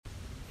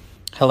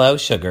Hello,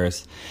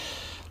 sugars.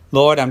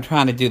 Lord, I'm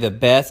trying to do the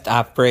best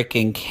I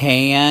freaking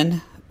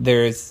can.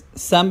 There's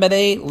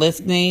somebody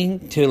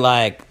listening to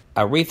like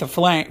Aretha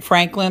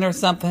Franklin or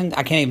something.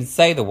 I can't even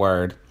say the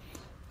word.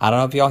 I don't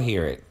know if y'all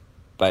hear it.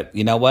 But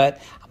you know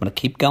what? I'm going to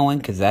keep going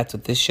because that's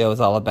what this show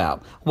is all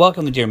about.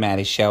 Welcome to Dear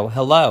Mattie Show.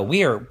 Hello.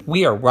 We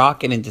are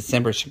rocking in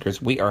December,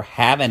 sugars. We are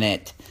having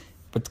it.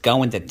 It's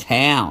going to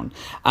town.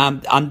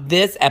 On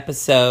this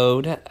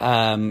episode,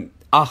 I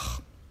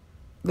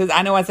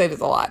know I say this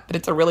a lot, but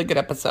it's a really good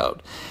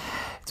episode.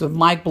 It's with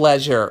Mike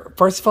Blejer.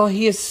 First of all,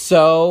 he is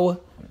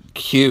so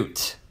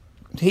cute.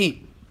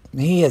 He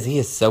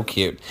is so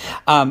cute.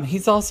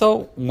 He's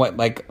also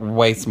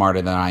way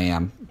smarter than I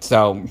am.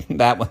 So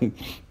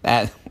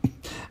I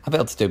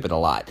felt stupid a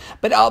lot.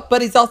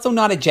 But he's also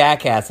not a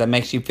jackass that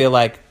makes you feel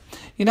like,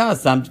 you know,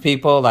 some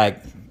people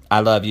like,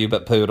 I love you,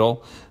 but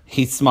poodle.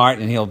 He's smart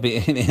and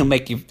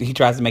he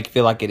tries to make you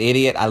feel like an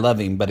idiot. I love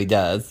him, but he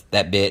does,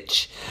 that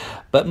bitch.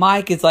 But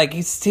Mike is like,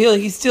 he's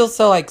still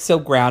so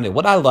grounded.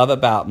 What I love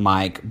about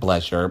Mike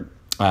Blejer,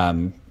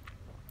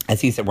 as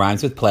he said,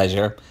 rhymes with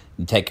pleasure.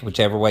 You take it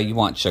whichever way you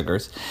want,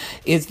 sugars,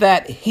 is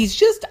that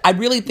I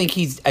really think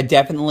he's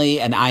definitely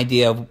an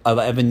idea of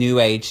a new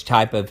age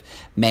type of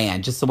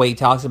man. Just the way he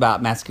talks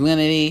about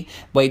masculinity,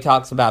 the way he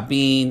talks about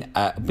being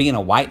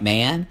a white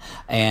man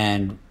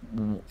and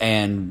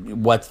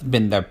what's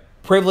been the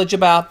privilege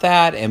about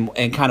that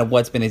and kind of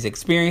what's been his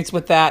experience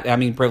with that. I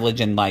mean,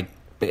 privilege and like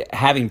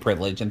having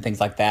privilege and things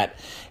like that.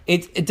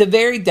 It's a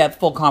very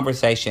depthful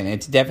conversation.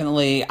 It's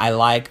definitely, I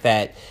like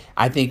that.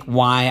 I think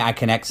why I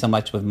connect so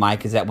much with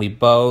Mike is that we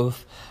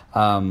both,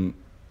 again,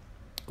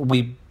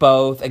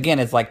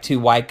 it's like two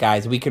white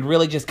guys. We could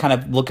really just kind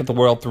of look at the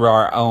world through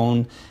our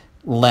own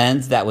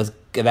lens that was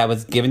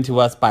given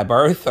to us by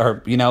birth,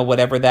 or, you know,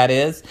 whatever that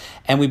is.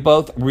 And we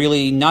both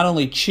really not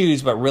only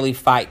choose, but really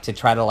fight to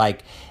try to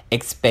like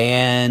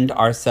expand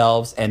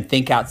ourselves and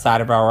think outside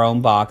of our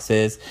own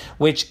boxes,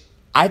 which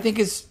I think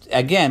is,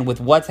 again, with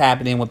what's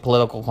happening with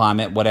political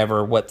climate,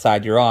 what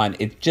side you're on,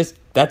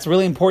 that's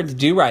really important to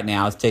do right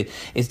now is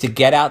to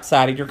get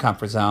outside of your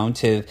comfort zone,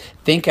 to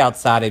think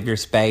outside of your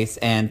space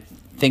and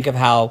think of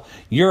how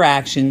your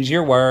actions,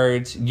 your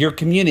words, your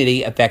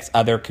community affects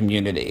other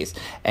communities.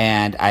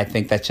 And I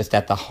think that's just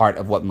at the heart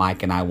of what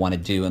Mike and I want to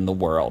do in the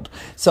world.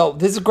 So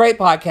this is a great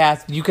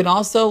podcast. You can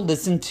also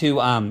listen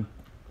to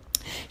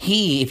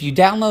if you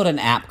download an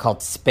app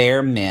called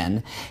Spare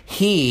Men,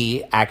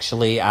 he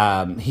actually,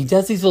 he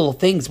does these little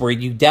things where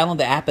you download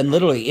the app and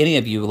literally any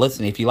of you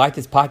listen, if you like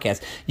this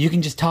podcast, you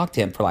can just talk to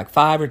him for like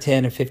 5 or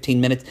 10 or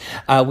 15 minutes.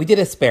 We did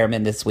a Spare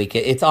Men this week.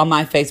 It's on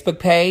my Facebook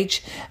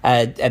page,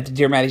 at the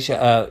Dear Mattie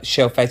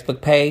Show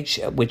Facebook page,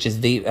 which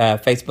is the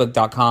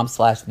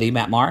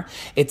facebook.com/TheMattMar.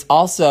 It's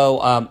also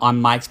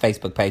on Mike's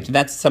Facebook page. And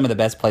that's some of the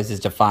best places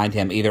to find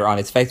him, either on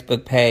his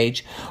Facebook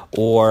page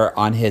or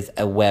on his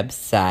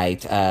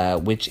website,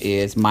 which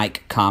is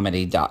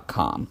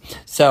mikecomedy.com.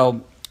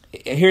 So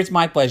here's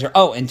Mike Blejer.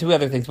 Oh, and two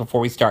other things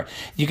before we start.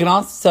 You can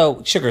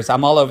also, sugars,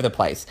 I'm all over the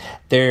place.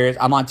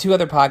 I'm on two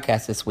other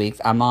podcasts this week.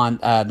 I'm on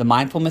the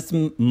mindfulness,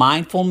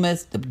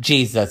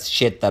 Jesus,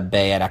 shit the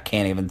bed. I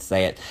can't even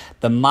say it.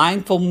 The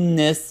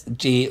mindfulness,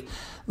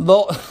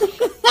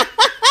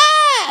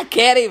 I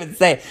can't even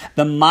say it.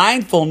 The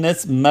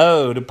Mindfulness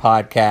Mode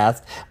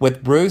podcast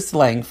with Bruce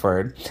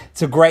Langford.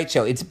 It's a great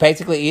show. It's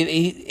basically,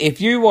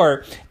 if you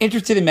are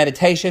interested in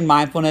meditation,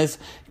 mindfulness,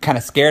 kind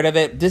of scared of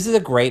it, this is a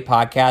great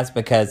podcast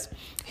because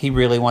he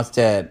really wants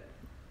to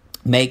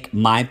make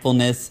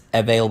mindfulness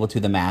available to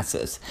the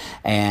masses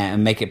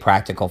and make it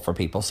practical for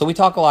people. So we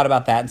talk a lot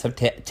about that and some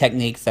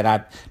techniques that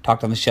I've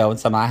talked on the show and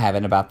some I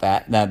haven't about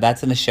that. Now,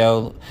 that's in the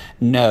show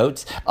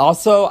notes.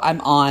 Also,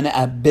 I'm on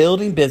a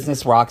Building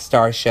Business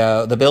Rockstar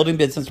show, the Building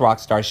Business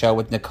Rockstar show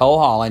with Nicole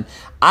Holland.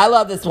 I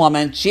love this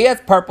woman. She has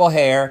purple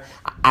hair.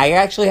 I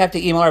actually have to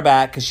email her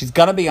back because she's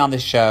going to be on the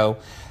show.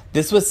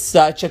 This was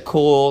such a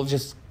cool,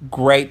 just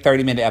great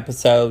 30-minute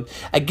episode.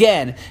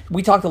 Again,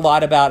 we talked a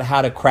lot about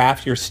how to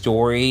craft your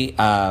story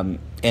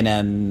in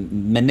a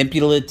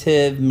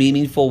manipulative,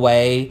 meaningful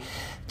way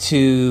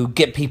to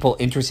get people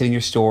interested in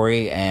your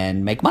story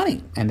and make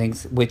money and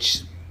things,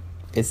 which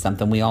is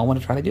something we all want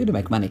to try to do to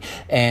make money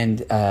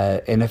and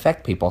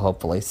affect people,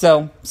 hopefully.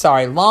 So,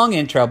 sorry, long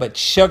intro, but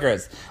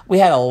sugars, we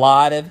had a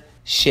lot of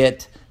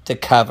shit to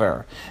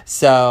cover.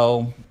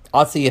 So,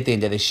 I'll see you at the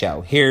end of the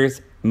show.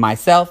 Here's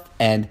myself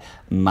and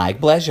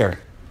Mike Blejer.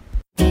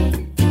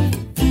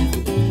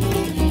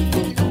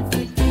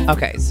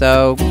 Okay,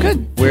 so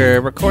good. We're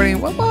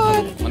recording. What?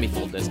 Let me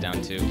fold this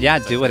down too. Yeah,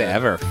 do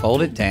whatever.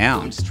 Fold it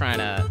down. I'm just trying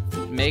to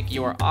make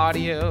your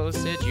audio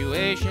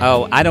situation.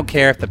 Oh, I don't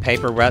care if the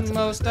paper ruts.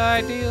 Most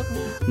ideal.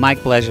 Mike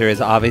Blejer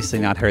has obviously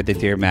not heard the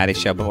Dear Mattie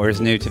show, but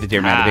is new to the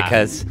Dear Mattie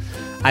because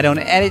I don't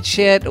edit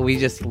shit. We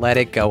just let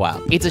it go up.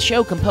 It's a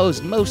show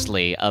composed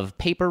mostly of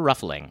paper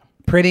ruffling.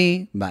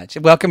 Pretty much.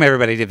 Welcome,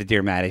 everybody, to the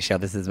Dear Mattie Show.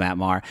 This is Matt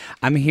Marr.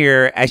 I'm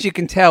here, as you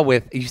can tell,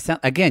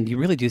 you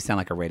really do sound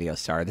like a radio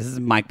star. This is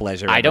Mike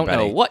Blejer, I don't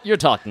know what you're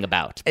talking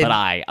about, but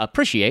I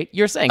appreciate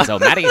your saying so,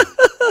 Mattie.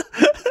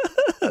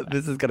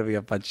 This is going to be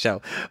a fun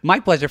show.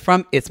 Mike Blejer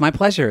from It's My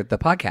Pleasure, the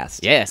podcast.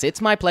 Yes, It's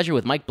My Pleasure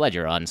with Mike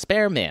Blejer on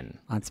Spare Men.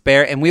 On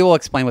Spare, and we will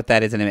explain what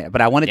that is in a minute. But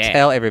I want to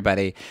tell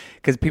everybody,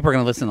 because people are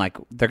going to listen, like,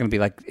 they're going to be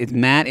like, is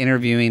Matt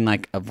interviewing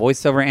like a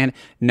voiceover? And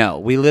no,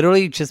 we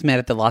literally just met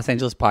at the Los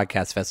Angeles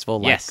Podcast Festival.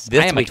 Like, Yes,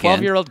 this I am weekend. a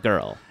 12-year-old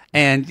girl.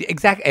 And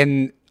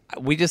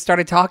we just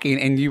started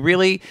talking, and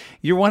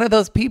you're one of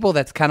those people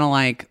that's kind of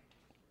like,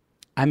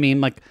 I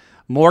mean, like,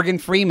 Morgan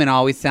Freeman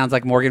always sounds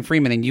like Morgan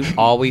Freeman, and you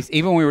always,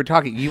 even when we were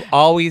talking, you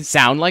always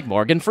sound like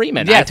Morgan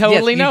Freeman. Yes, I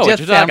totally know what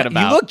you're talking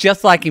about. You look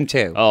just like him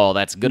too. Oh,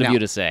 that's good of you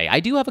to say.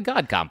 I do have a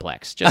God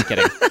complex. Just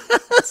kidding.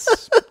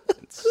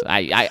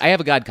 I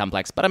have a God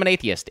complex, but I'm an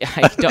atheist.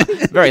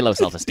 Very low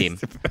self-esteem.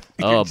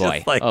 Oh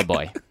boy. Oh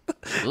boy.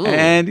 Ooh.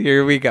 And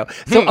here we go.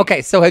 So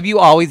okay, so have you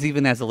always,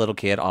 even as a little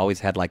kid, always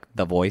had like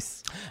the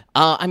voice?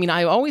 I mean,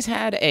 I always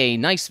had a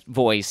nice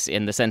voice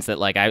in the sense that,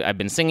 like, I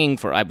was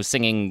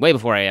singing way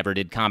before I ever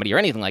did comedy or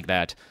anything like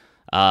that.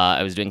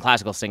 I was doing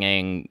classical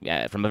singing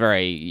from a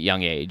very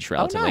young age,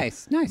 relatively. Oh,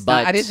 nice.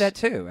 But I did that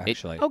too,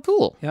 actually. Oh,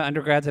 cool. Yeah,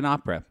 undergrads in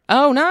opera.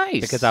 Oh,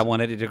 nice. Because I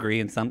wanted a degree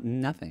in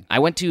nothing.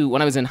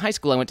 When I was in high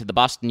school, I went to the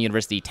Boston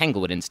University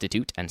Tanglewood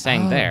Institute and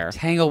sang there.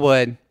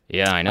 Tanglewood.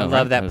 Yeah, I know. I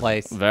love that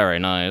place. Very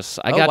nice.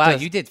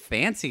 You did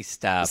fancy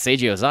stuff.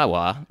 Seiji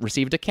Ozawa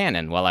received a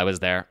cannon while I was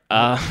there.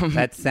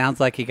 That sounds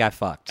like he got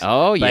fucked.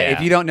 Oh, yeah. But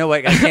if you don't know what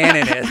a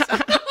cannon is...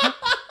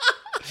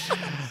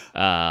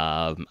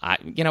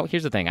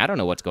 Here's the thing. I don't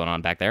know what's going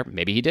on back there.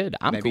 Maybe he did.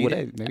 I'm cool with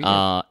it. Maybe he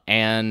did.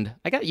 And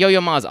I got Yo-Yo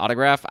Ma's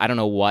autograph. I don't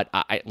know what.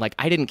 I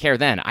didn't care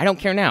then. I don't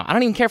care now. I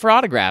don't even care for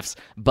autographs.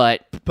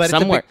 But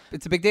somewhere,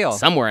 it's a big deal.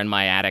 Somewhere in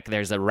my attic,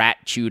 there's a rat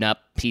chewed up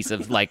piece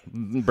of like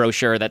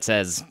brochure that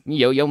says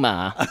Yo-Yo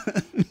Ma.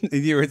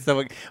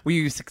 Were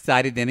you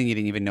excited then and you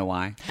didn't even know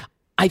why?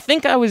 I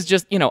think I was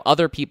just,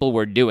 other people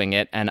were doing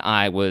it, and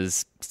I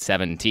was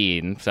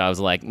 17, so I was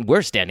like,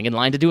 we're standing in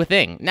line to do a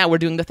thing. Now we're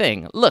doing the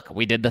thing. Look,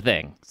 we did the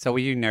thing. So were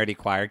you a nerdy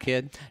choir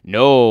kid?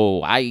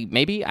 No, I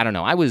don't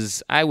know. I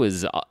was,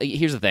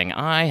 here's the thing.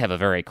 I have a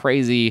very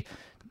crazy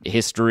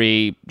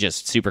history,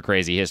 just super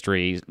crazy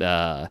history,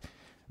 the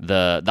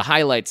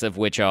highlights of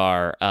which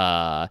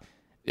are...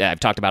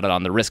 I've talked about it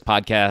on the Risk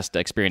podcast,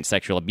 experienced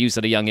sexual abuse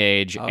at a young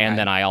age, and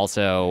then I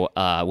also,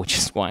 which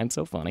is why I'm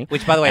so funny.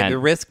 Which, by the way, the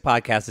Risk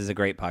podcast is a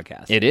great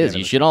podcast. It is.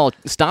 You should all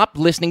stop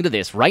listening to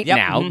this right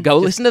now, go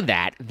listen to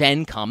that,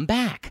 then come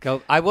back.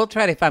 I will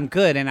try to, if I'm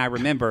good and I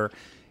remember...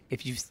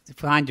 If you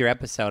find your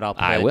episode,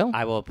 I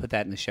will put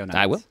that in the show notes.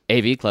 I will.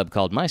 AV Club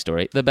called my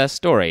story the best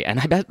story, and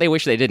I bet they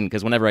wish they didn't,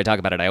 because whenever I talk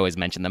about it, I always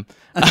mention them.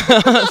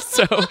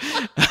 So,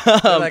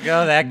 like,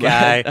 oh, that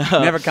guy,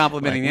 never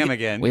complimenting him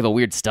again. We have a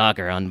weird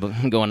stalker on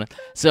going on.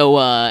 So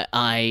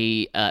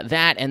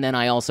that, and then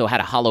I also had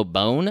a hollow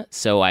bone.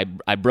 So I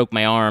broke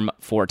my arm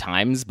 4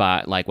 times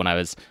when I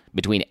was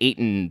between 8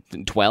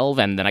 and 12,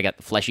 and then I got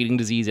the flesh-eating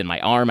disease in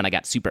my arm, and I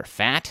got super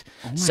fat.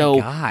 Oh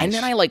my gosh. And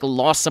then I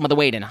lost some of the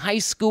weight in high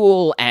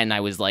school, and I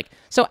was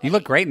so you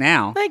look great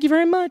now. Thank you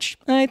very much.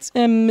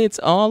 It's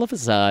all a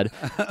facade.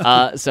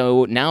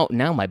 So now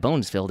my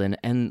bone's filled in,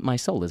 and my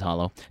soul is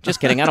hollow. Just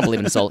kidding. I don't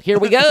believe in a soul. Here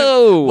we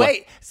go.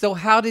 Wait. So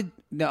how did?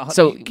 No.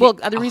 So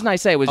the reason I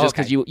say it was just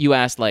because you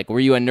asked were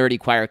you a nerdy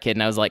choir kid,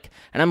 and I was like,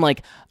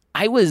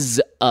 I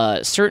was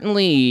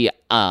certainly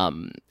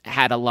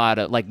had a lot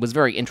of was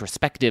very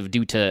introspective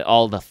due to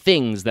all the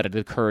things that had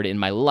occurred in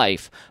my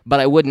life, but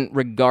I wouldn't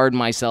regard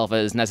myself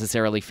as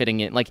necessarily fitting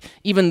in.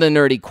 Even the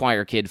nerdy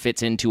choir kid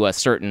fits into a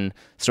certain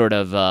sort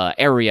of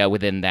area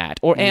within that.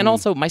 And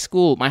also my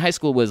high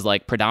school was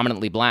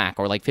predominantly black,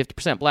 or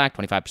 50% black,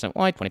 25%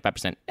 white,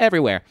 25%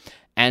 everywhere.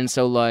 And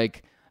so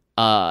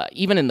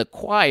even in the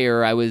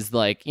choir, I was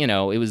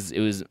it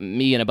was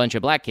me and a bunch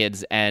of black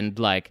kids, and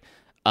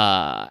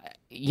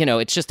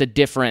it's just a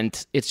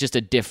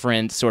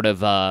different sort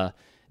of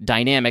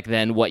dynamic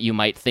than what you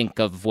might think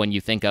of when you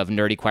think of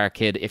nerdy choir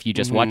kid if you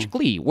just watch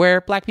Glee,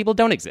 where black people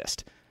don't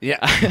exist. Yeah,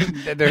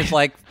 there's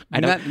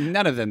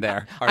none of them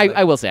there.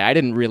 I will say I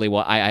didn't really.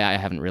 I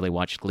haven't really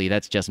watched Glee.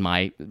 That's just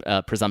my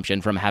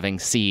presumption from having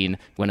seen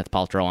Gwyneth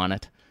Paltrow on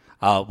it.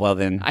 Oh, well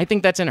then. I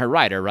think that's in her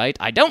rider, right?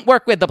 I don't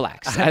work with the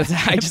blacks.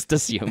 I just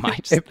assume.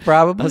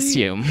 Probably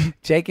assume.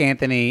 Jake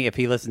Anthony, if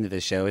he listened to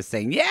this show, is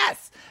saying,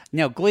 yes!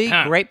 No, Glee,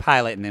 great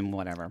pilot, and then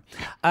whatever.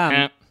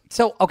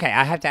 So, okay,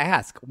 I have to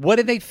ask, what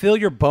did they fill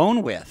your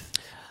bone with?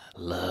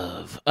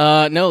 Love.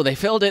 No, they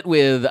filled it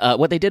with,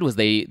 what they did was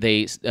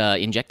they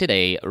injected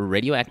a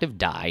radioactive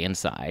dye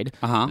inside.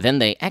 Then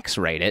they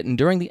x-rayed it, and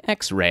during the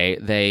x-ray,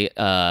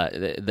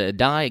 the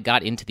dye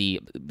got into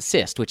the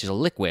cyst, which is a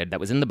liquid that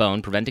was in the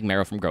bone, preventing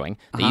marrow from growing.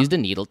 They used a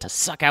needle to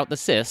suck out the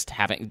cyst,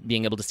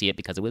 being able to see it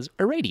because it was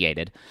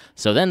irradiated.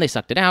 So then they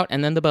sucked it out,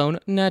 and then the bone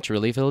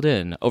naturally filled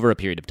in over a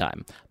period of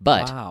time.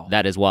 But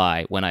that is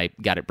why when I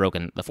got it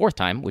broken the 4th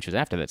time, which was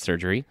after that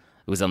surgery,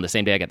 it was on the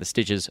same day I got the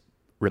stitches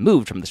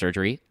removed from the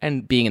surgery,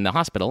 and being in the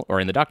hospital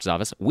or in the doctor's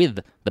office with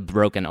the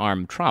broken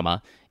arm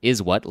trauma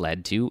is what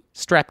led to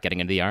strep getting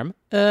into the arm,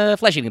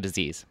 flesh-eating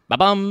disease.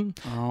 Ba-bum.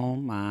 Oh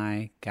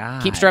my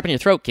God. Keep strep in your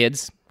throat,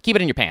 kids. Keep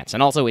it in your pants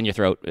and also in your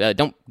throat.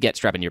 Don't get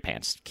strep in your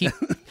pants. All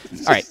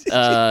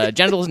right.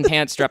 Genitals and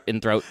pants, strep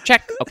in throat.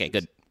 Check. Okay,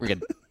 good. We're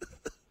good.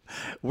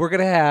 We're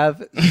going to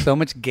have so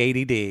much gay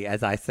D,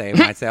 as I say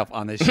myself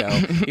on this show,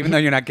 even though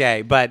you're not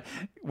gay, but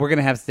we're going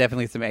to have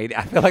definitely some AD.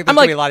 I feel like there's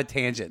going to be a lot of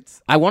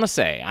tangents. I want to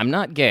say, I'm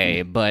not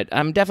gay, but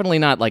I'm definitely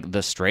not like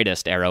the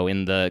straightest arrow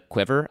in the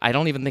quiver. I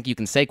don't even think you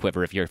can say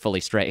quiver if you're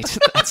fully straight.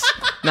 That's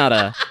not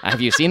a,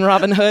 have you seen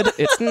Robin Hood?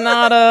 It's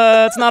not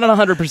an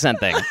 100%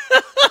 thing.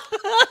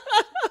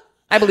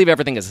 I believe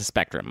everything is a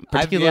spectrum,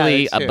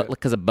 particularly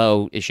because a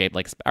bow is shaped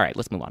like. All right,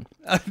 let's move on.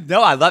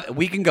 No, I love it.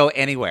 We can go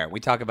anywhere. We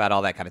talk about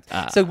all that kind of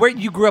stuff. So where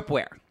you grew up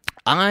where?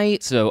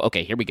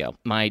 Okay, here we go.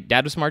 My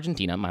dad was from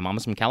Argentina. My mom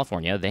was from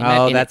California.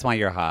 That's why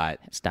you're hot.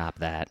 Stop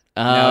that.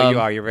 No, you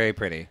are. You're very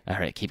pretty. All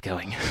right, keep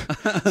going.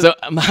 So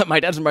my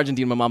dad's from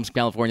Argentina. My mom's from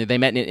California. They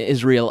met in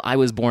Israel. I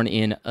was born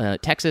in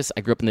Texas.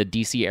 I grew up in the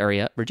D.C.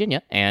 area,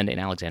 Virginia, and in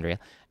Alexandria.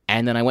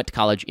 And then I went to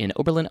college in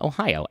Oberlin,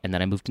 Ohio. And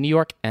then I moved to New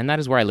York, and that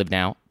is where I live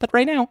now. But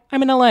right now,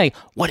 I'm in L.A.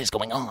 What is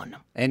going on?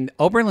 And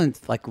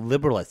Oberlin's like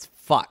liberal as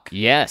fuck.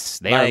 Yes,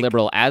 they are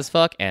liberal as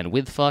fuck, and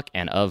with fuck,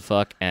 and of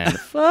fuck, and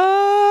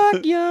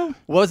fuck yeah.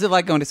 What was it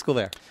like going to school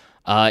there?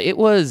 It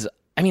was,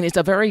 I mean, it's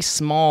a very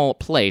small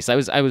place. I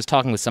was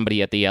talking with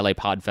somebody at the LA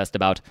Podfest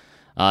about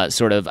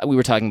we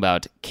were talking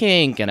about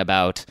kink and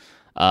about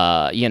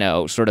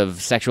sort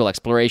of sexual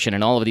exploration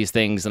and all of these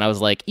things. And I was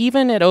like,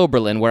 even at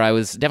Oberlin, where I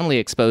was definitely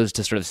exposed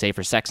to sort of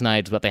safer sex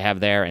nights, what they have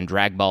there, and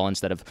drag ball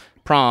instead of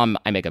prom,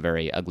 I make a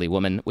very ugly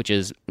woman, which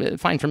is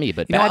fine for me,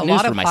 but bad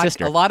news for my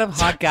sister. A lot of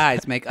hot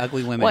guys make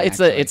ugly women. Well, it's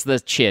the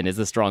chin, it's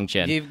the strong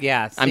chin.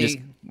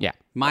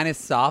 Mine is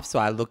soft, so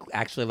I look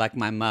actually like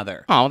my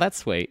mother. Oh, that's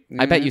sweet.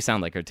 I bet you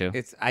sound like her too.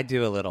 I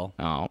do a little.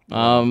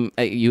 Oh,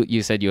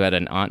 you said you had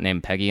an aunt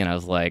named Peggy, and I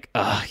was like,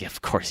 oh, yeah,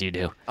 of course you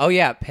do. Oh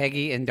yeah,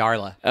 Peggy and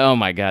Darla. Oh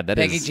my God,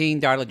 Peggy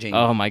Jean, Darla Jean.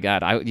 Oh my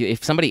God,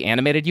 if somebody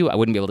animated you, I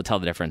wouldn't be able to tell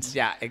the difference.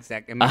 Yeah,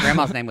 exactly. And my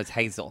grandma's name was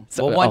Hazel.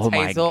 One's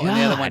Hazel, and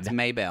the other one's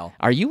Maybelle.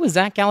 Are you a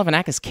Zach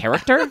Galifianakis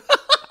character?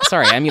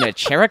 Sorry, I mean a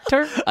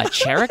character. A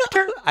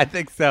character? I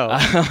think so.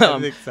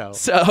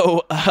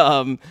 So,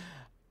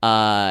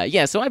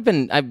 so I've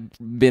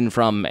been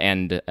from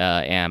and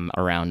am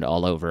around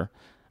all over,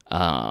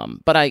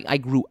 but I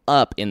grew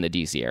up in the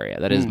DC area.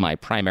 That is my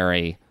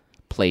primary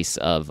place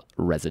of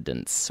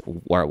residence,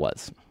 where I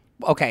was.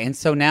 Okay, and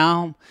so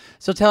now,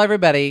 tell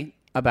everybody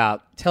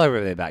about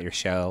your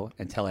show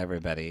and tell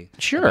everybody.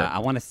 Sure, I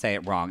want to say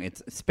it wrong.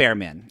 It's Spare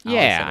Men.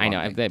 Yeah, I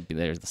know.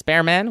 There's the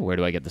Spare Men. Where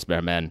do I get the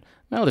Spare Men?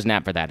 Well, there's an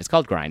app for that. It's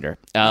called Grindr.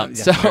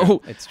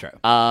 It's true.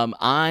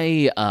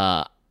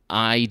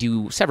 I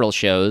do several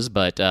shows,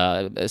 but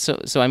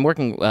so I'm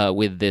working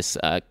with this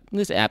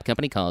app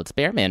company called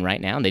Spare Men right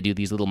now, and they do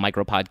these little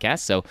micro podcasts.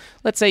 So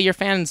let's say your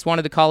fans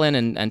wanted to call in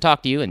and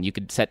talk to you, and you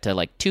could set to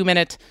like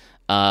 2-minute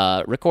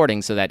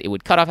recording so that it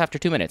would cut off after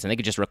 2 minutes, and they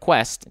could just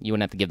request. You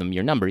wouldn't have to give them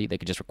your number. They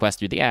could just request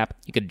through the app.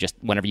 You could just,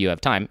 whenever you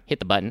have time, hit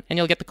the button, and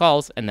you'll get the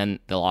calls, and then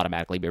they'll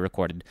automatically be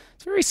recorded.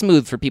 It's very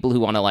smooth for people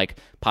who want to like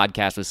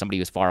podcast with somebody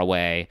who's far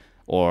away,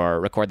 or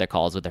record their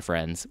calls with their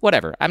friends,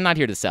 whatever. I'm not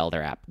here to sell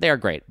their app. They are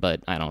great,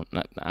 but I'm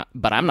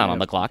not on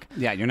the clock.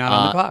 Yeah, you're not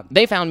on the clock.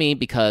 They found me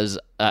because,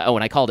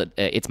 and I called it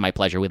It's My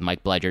Pleasure with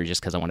Mike Blejer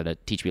just because I wanted to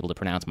teach people to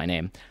pronounce my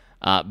name.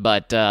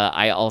 But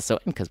I also,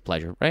 because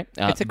pleasure, right?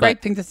 It's a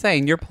great thing to say,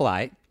 and you're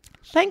polite.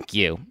 Thank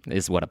you,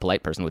 is what a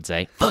polite person would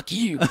say. Fuck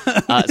you.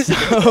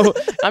 So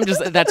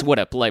that's what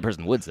a polite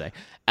person would say.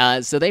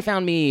 So they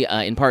found me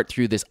in part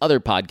through this other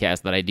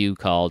podcast that I do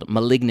called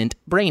Malignant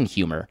Brain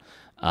Humor.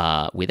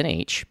 With an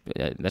H.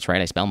 That's right,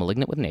 I spell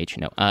malignant with an H.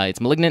 No, it's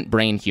Malignant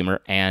Brain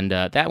Humor, and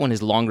that one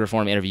is longer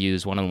form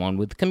interviews, one-on-one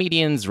with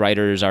comedians,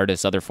 writers,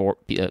 artists, other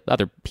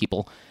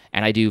people,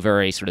 and I do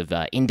very sort of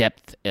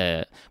in-depth,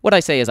 what I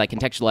say is I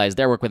contextualize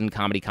their work within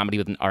comedy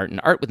within art, and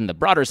art within the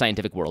broader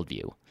scientific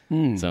worldview.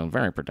 So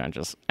very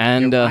pretentious.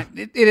 And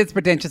it is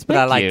pretentious, but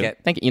I like it.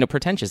 Thank you.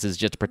 Pretentious is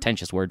just a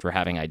pretentious word for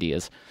having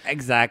ideas.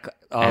 Exactly.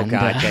 Oh,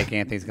 God, Jake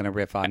Anthony's going to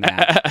riff on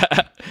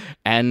that.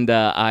 And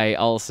I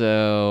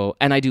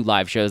do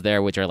live shows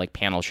there, which are like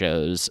panel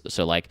shows.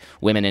 So like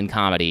women in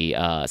comedy,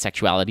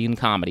 sexuality in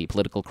comedy,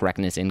 political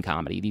correctness in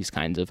comedy, these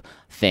kinds of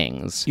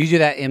things. You do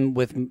that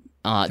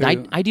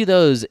I do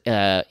those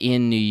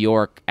in New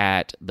York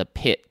at the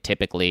Pit,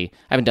 typically.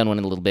 I haven't done one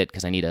in a little bit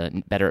because I need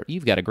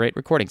you've got a great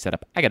recording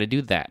setup. I got to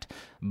do that.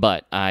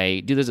 But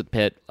I do this at the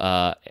Pit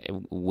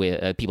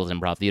with People's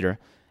Improv Theater.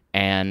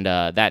 And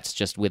that's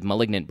just with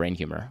Malignant Brain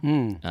Humor.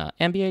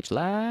 MBH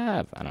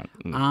Live.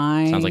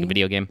 Sounds like a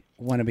video game.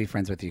 I want to be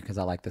friends with you because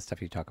I like the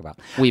stuff you talk about.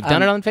 We've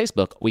done it on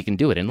Facebook. We can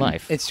do it in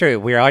life. It's true.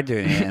 We are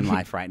doing it in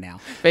life right now.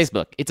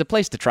 Facebook. It's a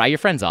place to try your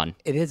friends on.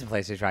 It is a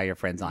place to try your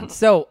friends on.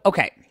 So,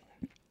 okay.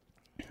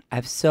 I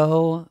have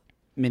so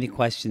many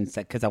questions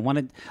because I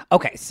wanted...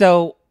 Okay,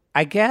 so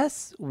I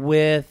guess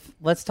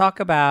let's talk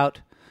about...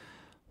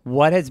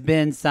 What has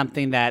been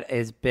something that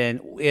has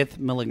been with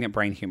Malignant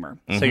Brain Humor?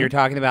 Mm-hmm. So you're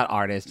talking about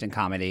artists and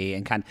comedy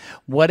and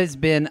what has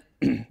been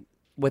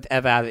with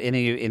Eva, out of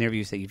any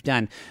interviews that you've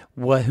done,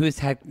 who's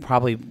had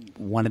probably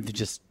one of the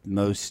just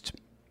most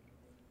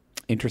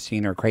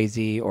interesting or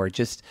crazy or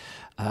just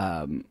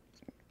like,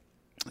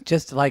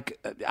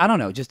 I don't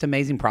know, just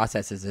amazing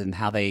processes and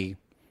how they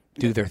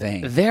do their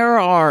thing. There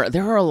are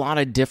a lot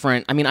of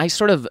different, I mean,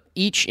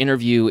 each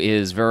interview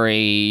is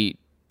very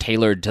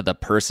tailored to the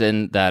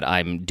person that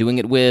I'm doing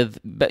it with,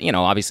 but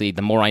obviously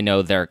the more I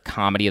know their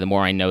comedy, the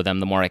more I know them,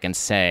 the more I can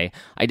say.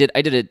 I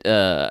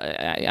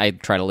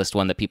try to list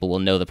one that people will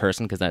know the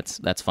person, because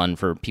that's fun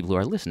for people who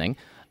are listening.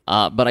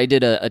 But I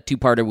did a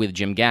two-parter with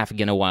Jim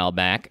Gaffigan a while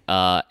back,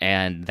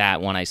 and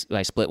that one I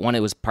split.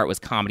 One part was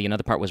comedy,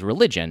 another part was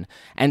religion.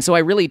 And so I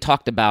really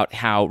talked about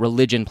how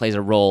religion plays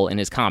a role in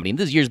his comedy. And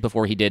this is years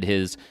before he did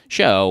his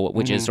show,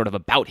 which is sort of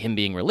about him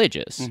being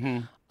religious.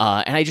 And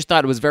I just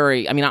thought it was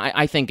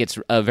I think it's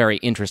very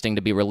interesting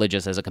to be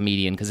religious as a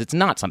comedian, because it's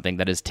not something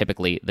that is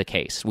typically the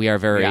case. We are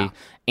very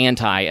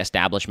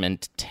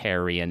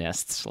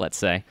anti-establishmentarianists, let's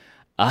say.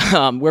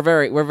 We're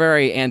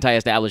very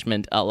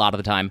anti-establishment a lot of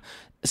the time.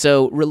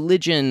 So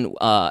religion,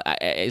 sort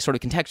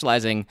of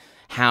contextualizing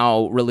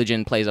how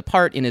religion plays a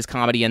part in his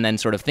comedy, and then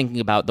sort of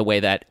thinking about the way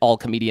that all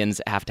comedians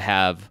have to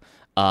have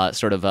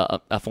sort of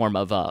a form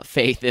of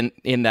faith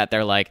in that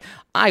they're like,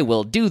 I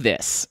will do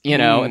this.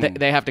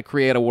 They have to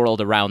create a world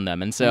around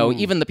them. And so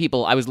even the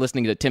people, I was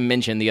listening to Tim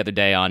Minchin the other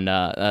day on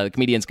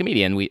Comedian's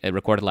Comedian. We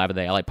recorded live at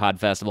the LA Pod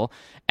Festival.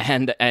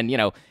 And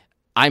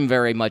I'm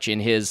very much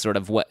in his sort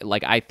of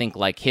I think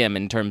like him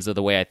in terms of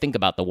the way I think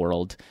about the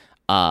world.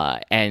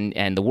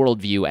 And the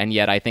worldview, and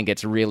yet I think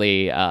it's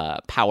really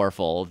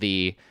powerful.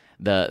 The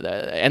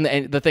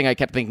thing I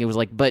kept thinking was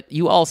like, but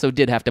you also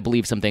did have to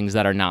believe some things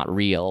that are not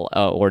real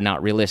or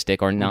not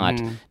realistic or not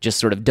just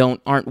sort of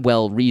aren't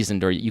well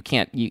reasoned, or you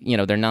can't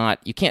they're not,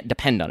 you can't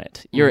depend on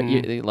it. You're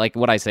like,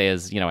 what I say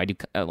is I do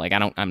I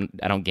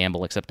don't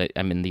gamble, except that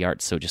I'm in the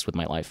arts, so just with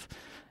my life.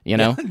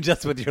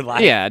 Just with your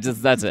life. Yeah,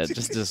 that's it.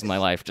 Just my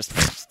life. Just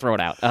throw it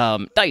out.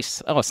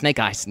 Dice. Oh, snake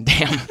eyes.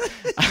 Damn.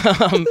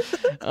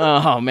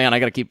 Oh man, I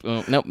gotta keep.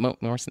 Nope.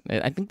 More.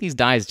 I think these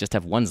dice just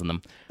have ones in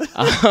them.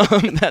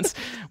 That's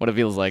what it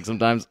feels like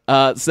sometimes.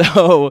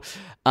 So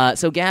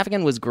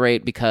Gaffigan was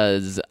great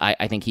because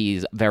I think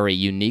he's very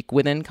unique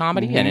within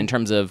comedy, and in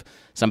terms of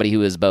somebody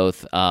who is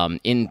both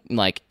in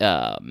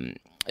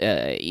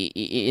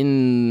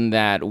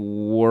that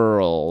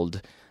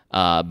world.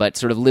 But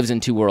sort of lives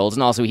in two worlds,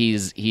 and also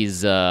he's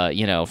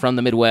from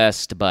the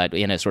Midwest, but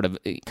in a sort of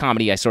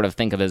comedy I sort of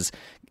think of as,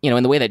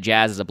 in the way that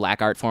jazz is a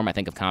black art form, I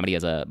think of comedy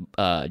as a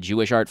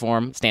Jewish art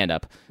form,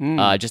 stand-up,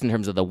 just in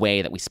terms of the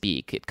way that we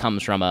speak. It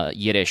comes from a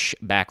Yiddish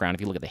background,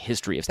 if you look at the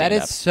history of stand-up.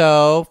 That is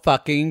so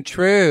fucking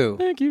true.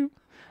 Thank you.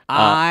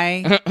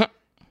 I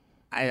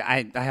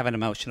have an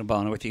emotional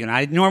bone with you, and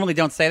I normally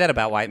don't say that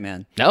about white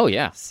men. Oh,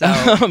 yeah. So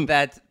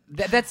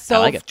that's so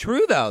like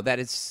true, though. That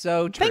is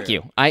so true. Thank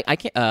you. I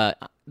can't...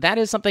 that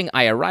is something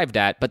I arrived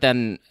at, but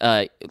then,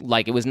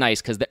 it was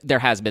nice because there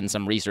has been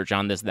some research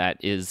on this that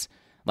is,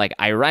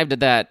 I arrived at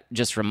that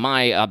just from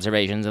my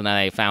observations, and then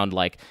I found,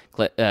 Cliff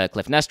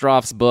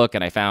Nesteroff's book,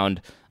 and I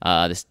found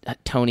this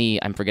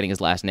Tony, I'm forgetting his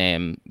last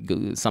name,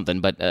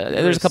 something, but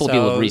there's a couple of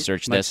people who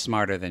researched much this.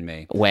 smarter than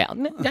me. Well,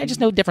 I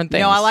just know different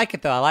things. No, I like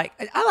it, though. I like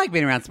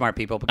being around smart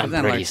people because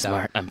I'm pretty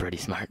smart. I'm pretty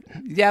smart.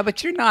 Yeah,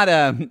 but you're not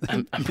a...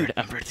 I'm pretty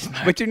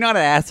smart. But you're not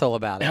an asshole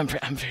about it. I'm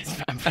pretty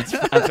smart. I'm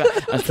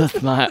so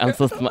smart. I'm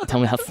so smart.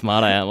 Tell me how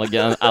smart I am.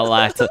 I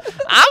like to...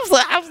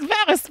 I'm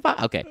very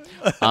smart. Okay.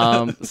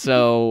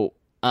 So...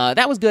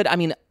 that was good. I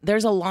mean,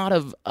 there's a lot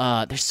of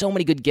there's so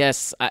many good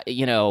guests. I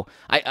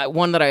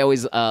one that I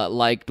always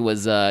liked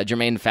was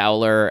Jermaine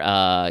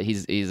Fowler.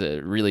 He's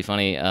a really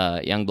funny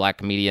young black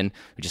comedian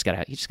who just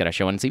got a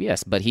show on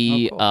CBS. But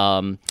he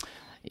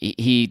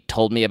he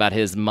told me about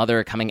his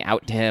mother coming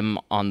out to him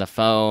on the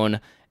phone.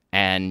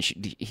 And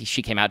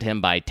she came out to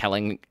him by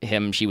telling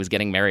him she was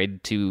getting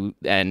married to,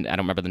 and I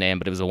don't remember the name,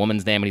 but it was a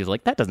woman's name. And he was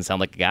like, that doesn't sound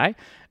like a guy.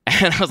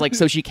 And I was like,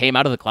 so she came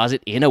out of the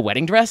closet in a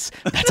wedding dress?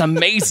 That's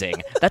amazing.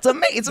 It's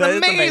an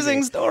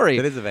amazing story.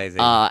 It is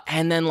amazing.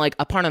 And then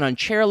Aparna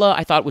Nancherla,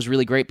 I thought was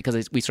really great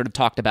because we sort of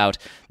talked about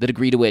the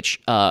degree to which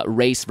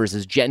race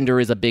versus gender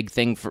is a big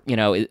thing for,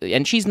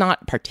 and she's not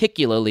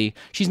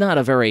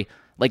a very,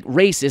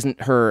 race isn't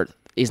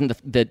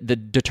the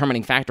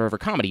determining factor of her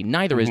comedy.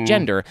 Neither is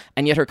gender,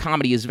 and yet her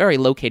comedy is very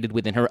located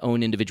within her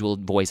own individual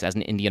voice as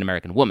an Indian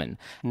American woman.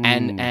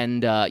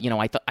 And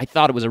I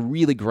thought it was a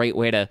really great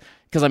way to,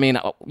 because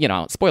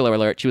spoiler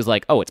alert, she was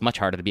like, oh, it's much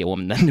harder to be a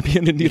woman than to be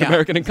an Indian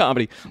American in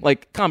comedy.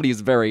 Comedy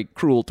is very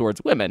cruel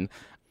towards women,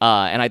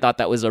 and I thought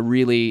that was a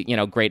really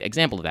great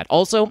example of that.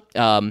 Also,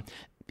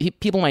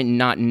 people might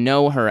not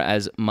know her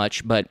as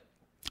much, but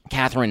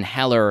Catherine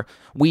Heller,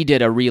 we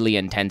did a really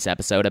intense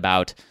episode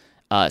about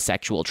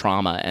sexual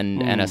trauma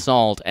and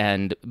assault,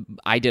 and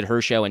I did her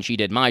show and she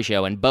did my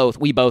show, and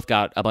we both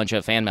got a bunch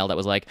of fan mail that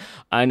was like,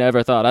 I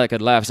never thought I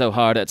could laugh so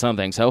hard at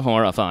something so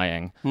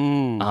horrifying.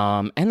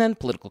 And then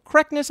political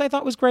correctness I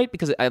thought was great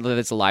because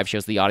it's a live show,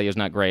 so the audio is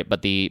not great,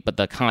 but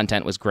the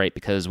content was great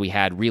because we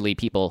had really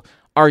people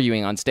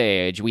arguing on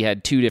stage, we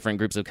had two different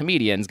groups of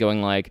comedians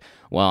going like,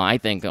 well, I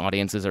think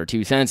audiences are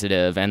too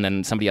sensitive, and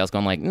then somebody else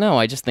going like, no,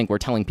 I just think we're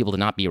telling people to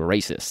not be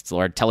racists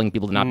or telling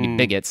people to not be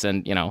bigots.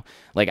 And,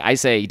 like I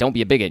say, don't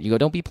be a bigot. You go,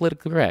 don't be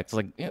politically correct. It's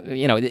like,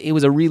 it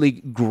was a really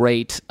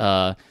great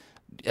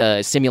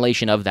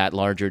simulation of that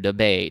larger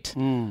debate.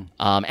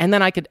 And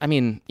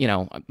then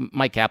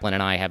Mike Kaplan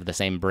and I have the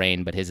same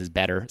brain, but his is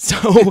better.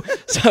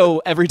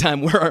 So every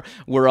time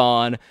we're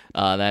on,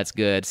 that's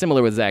good.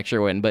 Similar with Zach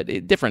Sherwin, but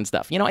different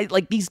stuff.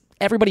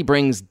 Everybody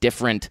brings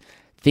different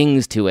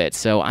things to it.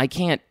 So I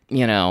can't,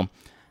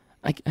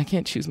 I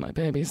can't choose my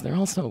babies. They're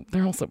also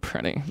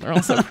pretty. They're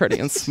also pretty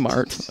and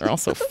smart. They're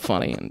also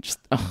funny and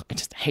I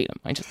just hate them.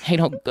 I just hate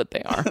how good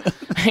they are.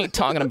 I hate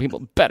talking to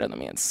people better than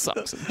me. It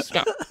sucks.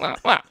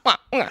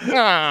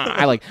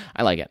 I like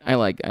it. I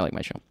like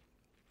my show.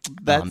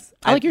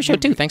 I like your show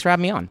too. Thanks for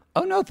having me on.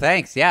 Oh no,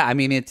 thanks. Yeah, I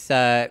mean it's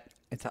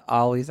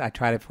always, I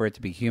try for it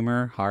to be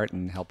humor, heart,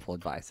 and helpful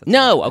advice. That's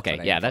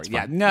fine. Yeah,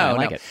 no, I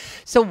like it.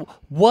 So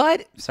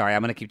sorry,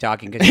 I'm going to keep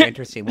talking because you're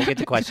interesting. We'll get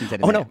to questions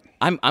in a minute.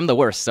 No, I'm the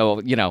worst.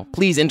 So,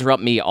 please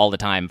interrupt me all the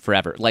time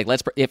forever. Like,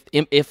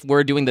 if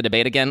we're doing the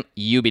debate again,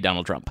 you be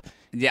Donald Trump.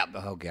 Yeah.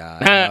 Oh, God.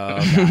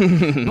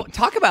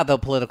 Talk about the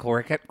political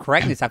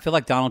correctness. I feel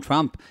like Donald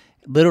Trump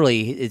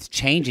literally is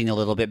changing a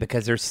little bit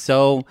because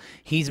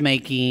he's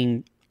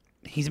making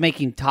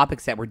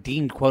topics that were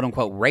deemed quote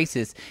unquote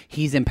racist.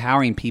 He's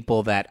empowering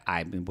people that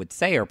I would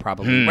say are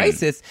probably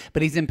racist,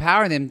 but he's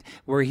empowering them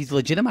where he's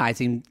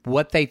legitimizing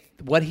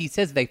what he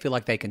says they feel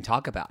like they can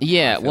talk about.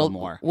 Yeah,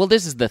 well,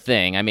 this is the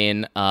thing. I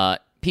mean,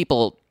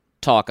 people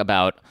talk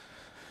about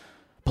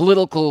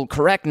political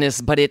correctness,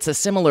 but it's a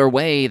similar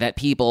way that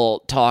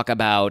people talk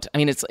about. I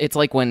mean, it's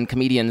like when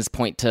comedians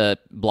point to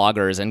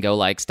bloggers and go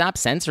like, "Stop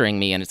censoring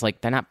me," and it's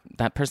like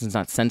that person's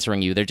not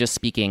censoring you; they're just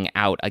speaking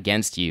out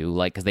against you,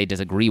 like because they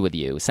disagree with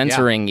you.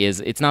 Censoring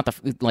it's not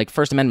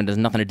First Amendment has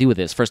nothing to do with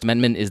this. First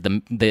Amendment is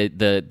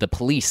the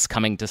police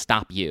coming to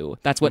stop you.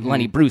 That's what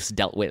Lenny Bruce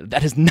dealt with.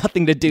 That has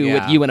nothing to do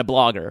with you and a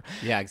blogger.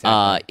 Yeah,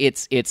 exactly.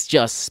 It's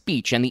just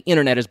speech, and the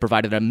internet has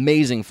provided an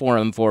amazing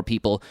forum for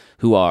people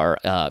who are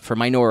for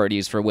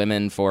minorities, for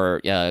women,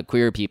 for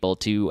queer people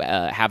to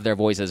have their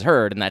voices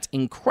heard, and that's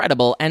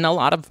incredible. And a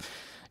lot of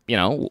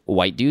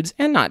white dudes,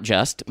 and not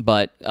just,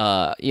 but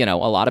a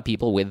lot of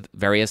people with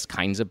various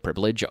kinds of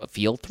privilege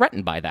feel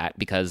threatened by that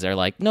because they're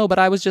like, no, but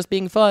I was just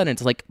being fun. And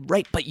it's like,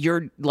 right, but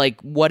you're like,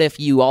 what if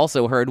you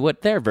also heard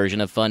what their version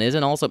of fun is,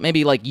 and also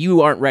maybe like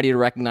you aren't ready to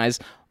recognize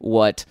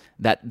what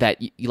that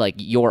like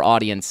your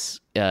audience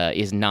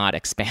is not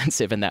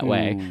expansive in that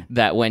way,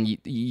 that when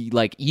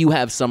you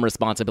have some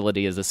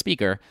responsibility as a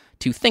speaker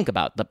to think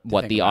about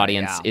what the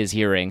audience is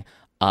hearing,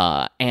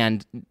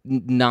 and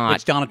not...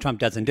 Which Donald Trump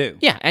doesn't do.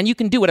 Yeah, and you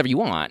can do whatever you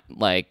want,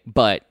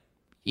 but...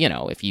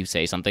 if you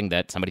say something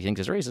that somebody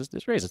thinks is racist,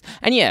 it's racist.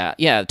 And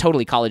yeah,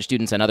 totally college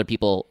students and other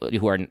people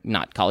who are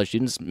not college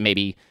students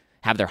maybe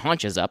have their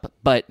haunches up.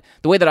 But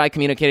the way that I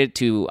communicated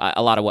to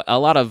a lot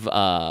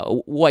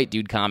of white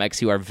dude comics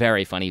who are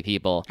very funny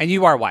people. And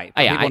you are white.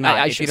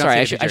 I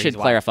should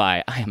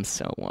clarify. I am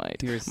so white.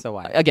 You're so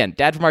white. Again,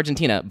 dad from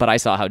Argentina, but I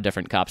saw how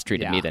different cops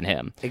treated me than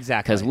him.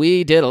 Exactly. Because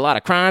we did a lot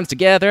of crimes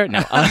together.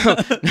 No,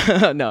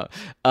 no.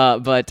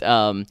 But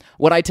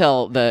what I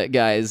tell the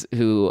guys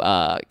who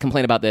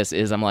complain about this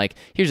is, I'm like,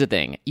 here's the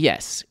thing.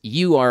 Yes,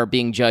 you are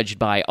being judged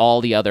by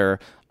all the other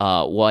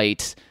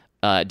white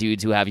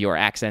dudes who have your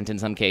accent in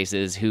some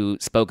cases, who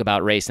spoke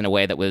about race in a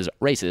way that was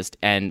racist,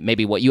 and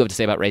maybe what you have to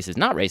say about race is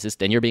not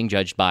racist, and you're being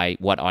judged by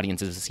what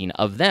audiences have seen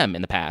of them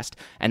in the past,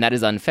 and that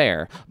is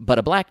unfair. But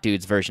a black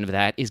dude's version of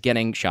that is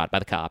getting shot by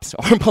the cops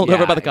or pulled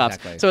over by the cops.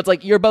 Exactly. So it's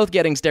like you're both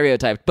getting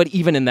stereotyped, but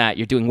even in that,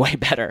 you're doing way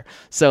better.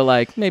 So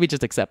like maybe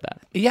just accept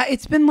that. Yeah,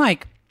 it's been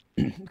like...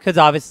 Because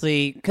I'm,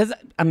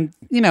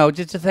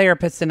 just a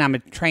therapist and I'm a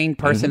trained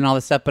person and all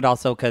this stuff, but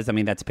also because,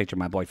 that's a picture of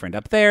my boyfriend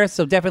up there.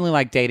 So definitely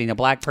like dating a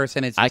black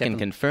person. I can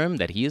confirm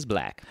that he is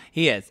black.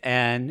 He is,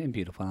 and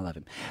beautiful. I love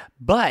him.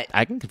 But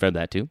I can confirm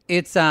that too.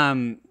 It's,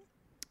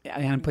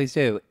 please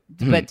do.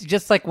 But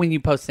just like when you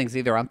post things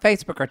either on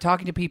Facebook or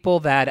talking to people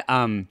that,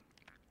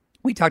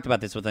 we talked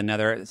about this with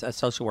a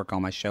social worker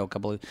on my show a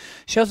couple of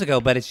shows ago,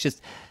 but it's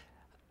just,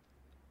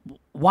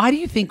 why do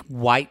you think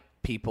white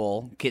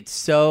people get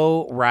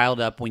so riled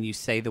up when you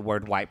say the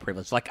word white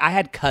privilege? Like I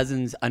had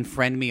cousins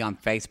unfriend me on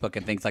Facebook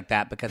and things like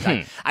that because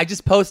I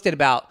just posted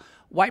about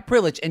white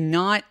privilege and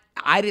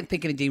I didn't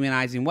think in a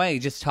demonizing way,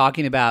 just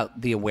talking about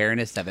the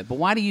awareness of it. But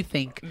why do you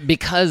think?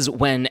 Because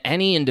when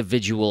any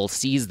individual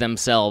sees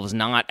themselves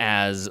not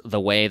as the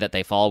way that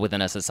they fall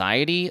within a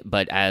society,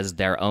 but as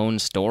their own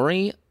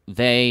story,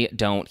 they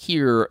don't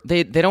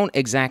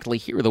exactly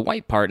hear the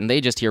white part, and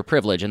they just hear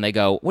privilege, and they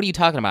go, "What are you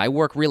talking about? I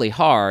work really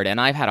hard, and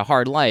I've had a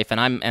hard life, and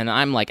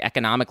I'm like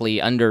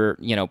economically under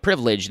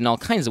privileged in all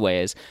kinds of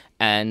ways,"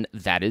 and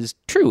that is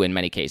true in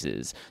many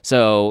cases.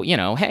 So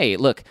hey,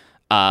 look.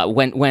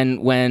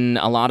 When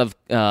a lot of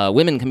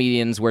women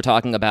comedians were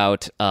talking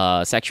about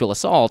sexual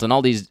assault, and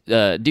all these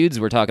dudes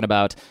were talking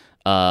about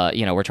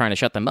we're trying to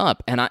shut them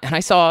up. And I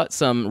saw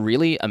some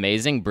really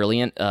amazing,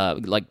 brilliant,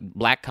 like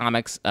black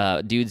comics,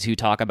 dudes who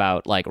talk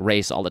about like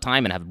race all the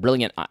time and have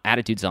brilliant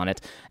attitudes on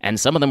it. And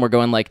some of them were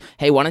going like,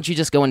 "Hey, why don't you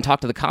just go and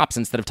talk to the cops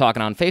instead of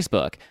talking on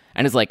Facebook?"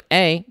 And it's like,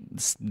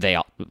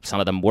 some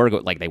of them were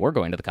they were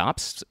going to the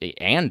cops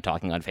and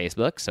talking on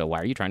Facebook. So why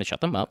are you trying to shut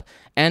them up?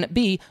 And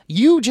B,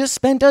 you just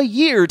spent a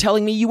year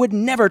telling me you would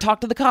never talk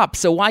to the cops.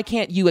 So why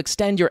can't you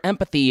extend your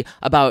empathy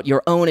about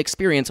your own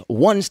experience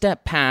one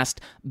step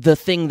past the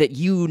thing that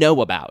you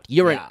know about?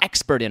 You're an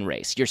expert in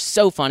race. You're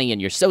so funny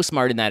and you're so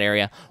smart in that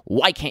area.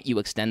 Why can't you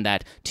extend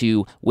that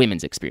to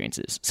women's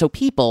experiences? So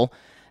people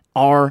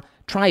are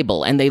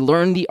tribal, and they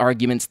learn the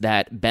arguments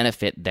that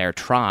benefit their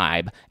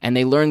tribe, and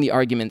they learn the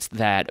arguments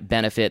that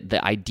benefit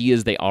the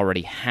ideas they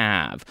already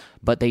have,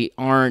 but they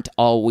aren't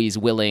always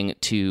willing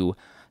to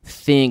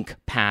think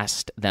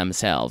past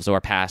themselves or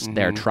past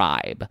their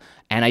tribe.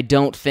 And I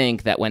don't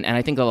think that and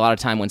I think a lot of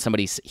time when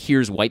somebody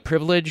hears white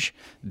privilege,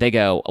 they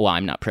go, "Well,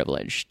 I'm not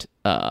privileged,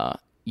 because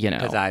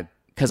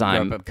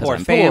I'm poor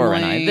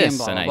and I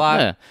this and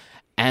I."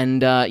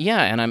 And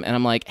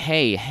I'm like,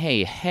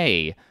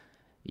 hey.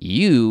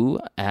 You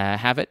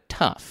have it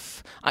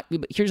tough.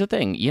 Here's the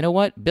thing. You know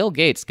what? Bill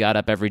Gates got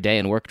up every day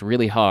and worked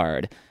really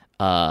hard.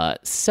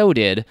 So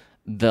did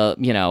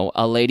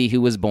a lady who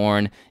was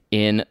born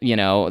in,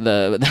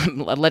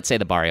 let's say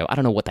the barrio. I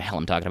don't know what the hell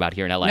I'm talking about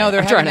here in LA. No,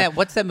 they're having that.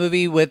 What's that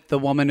movie with the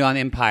woman on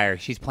Empire?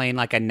 She's playing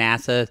like a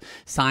NASA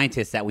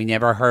scientist that we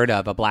never heard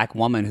of, a black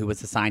woman who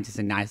was a scientist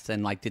in NASA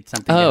and like did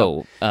something.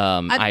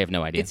 I have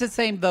no idea. It's the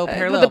same though,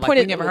 parallel. The point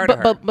we never heard of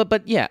her.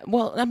 But yeah,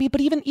 well, I mean,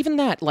 but even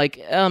that, like,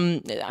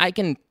 I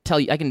can tell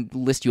you, I can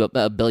list you not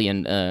a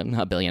billion.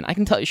 I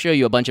can show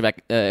you a bunch of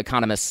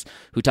economists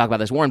who talk about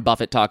this. Warren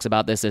Buffett talks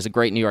about this. There's a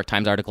great New York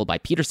Times article by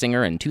Peter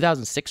Singer in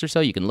 2006 or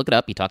so. You can look it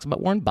up. He talks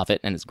about Warren Buffett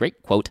and his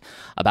great quote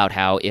about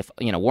how if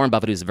Warren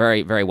Buffett, who's a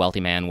very, very wealthy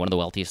man, one of the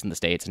wealthiest in the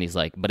States, and he's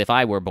like, but if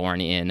I were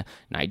born in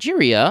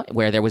Nigeria,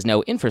 where there was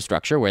no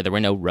infrastructure, where there were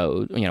no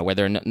roads, where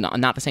there are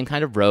not the same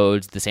kind of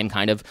roads, the same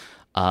kind of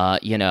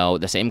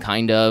the same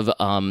kind of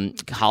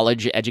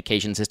college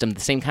education system,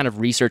 the same kind of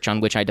research on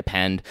which I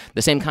depend,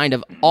 the same kind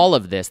of all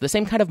of this, the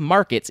same kind of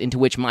markets into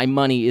which my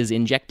money is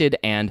injected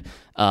and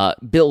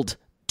built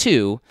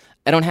to.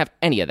 I don't have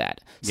any of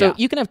that. So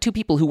you can have two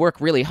people who work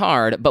really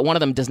hard, but one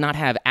of them does not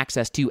have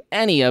access to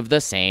any of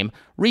the same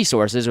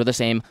resources or the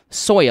same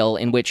soil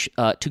in which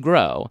to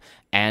grow.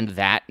 And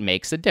that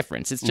makes a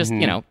difference. It's just,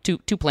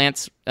 two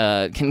plants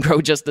can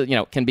grow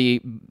can be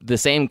the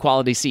same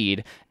quality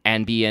seed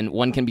and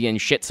one can be in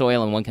shit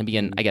soil and one can be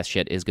in, I guess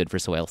shit is good for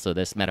soil. So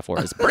this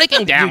metaphor is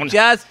breaking down. You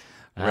just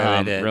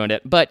ruined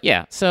it. But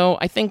yeah, so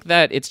I think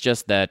that it's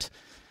just that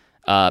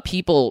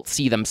people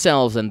see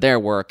themselves in their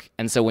work,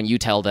 and so when you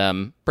tell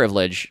them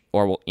privilege,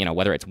 or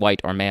whether it's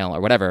white or male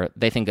or whatever,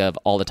 they think of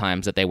all the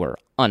times that they were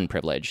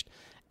unprivileged.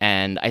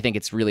 And I think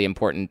it's really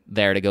important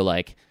there to go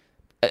like,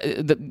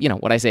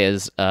 what I say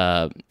is,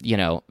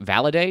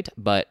 validate,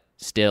 but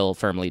still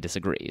firmly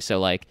disagree. So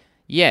like,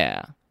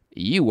 yeah,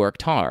 you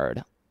worked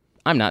hard.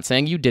 I'm not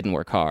saying you didn't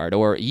work hard,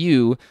 or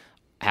you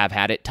have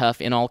had it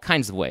tough in all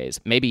kinds of ways.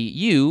 Maybe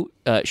you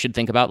should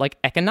think about like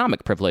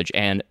economic privilege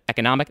and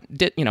economic,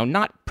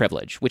 not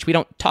privilege, which we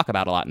don't talk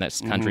about a lot in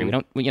this country. We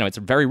don't, it's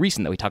very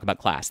recent that we talk about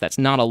class. That's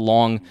not a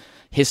long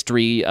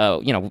history.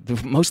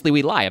 Mostly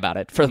we lie about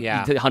it for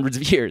hundreds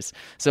of years.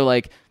 So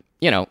like,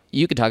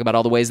 you could talk about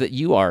all the ways that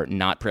you are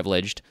not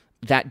privileged.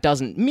 That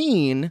doesn't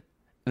mean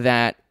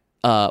that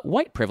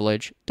white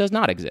privilege does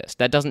not exist.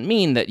 That doesn't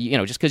mean that,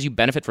 just because you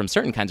benefit from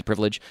certain kinds of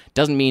privilege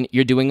doesn't mean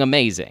you're doing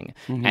amazing.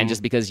 And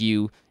just because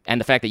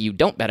and the fact that you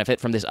don't benefit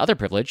from this other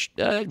privilege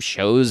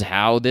shows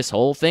how this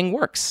whole thing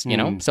works,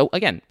 So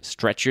again,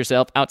 stretch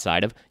yourself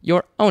outside of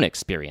your own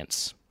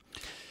experience.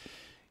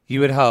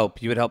 You would hope.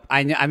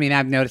 I mean,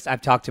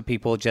 I've talked to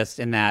people just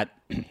in that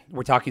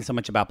we're talking so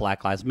much about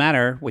Black Lives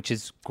Matter, which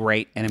is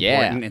great and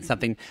important and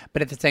something.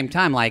 But at the same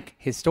time, like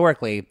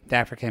historically, the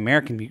African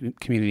American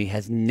community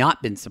has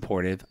not been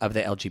supportive of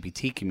the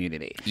LGBT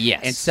community. Yes.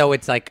 And so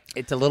it's like,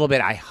 it's a little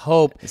bit, I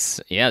hope. This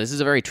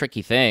is a very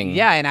tricky thing.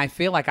 Yeah. And I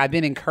feel like I've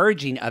been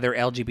encouraging other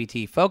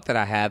LGBT folk that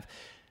I have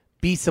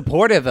be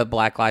supportive of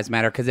Black Lives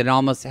Matter, because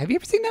have you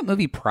ever seen that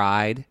movie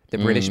Pride, the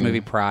British movie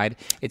Pride?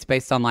 It's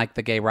based on like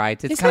the gay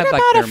rights. It's kind of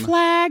like about a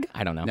flag.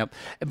 I don't know. Nope.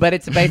 But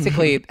it's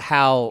basically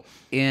how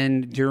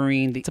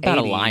during the it's about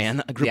 80s, a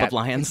lion, a group of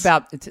lions.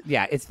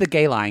 It's the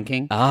gay Lion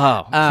King.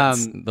 Oh,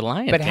 the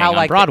Lion but King how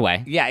on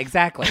Broadway. Yeah,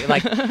 exactly.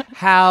 Like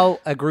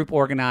how a group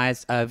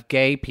organized of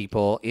gay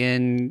people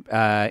in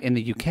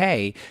the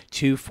UK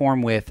to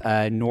form with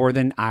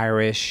Northern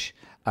Irish.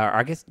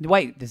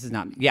 This is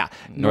not. Yeah,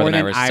 Northern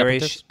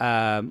Irish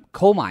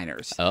coal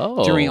miners.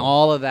 Oh. During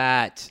all of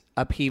that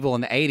upheaval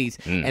in the 80s,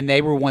 and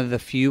they were one of the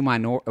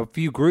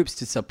few groups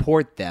to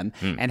support them,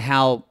 and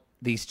how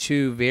these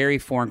two very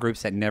foreign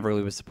groups that never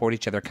really would support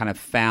each other kind of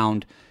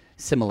found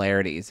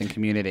similarities in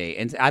community.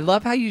 And I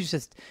love how you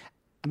just.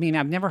 I mean,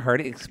 I've never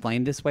heard it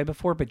explained this way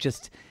before, but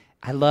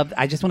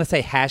I just want to say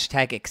 #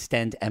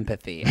 extend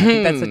empathy. I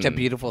think that's such a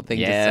beautiful thing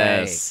to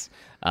say.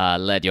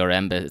 let your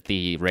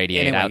empathy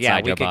radiate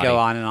outside your body. We could go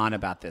on and on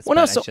about this. Well,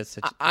 no, so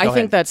I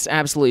think that's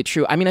absolutely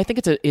true. I mean, I think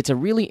it's a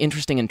really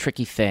interesting and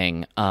tricky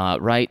thing,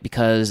 right?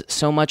 Because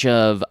so much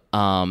of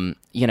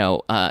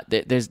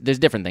there's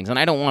different things, and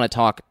I don't want to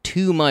talk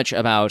too much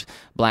about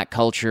Black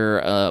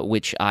culture,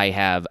 which I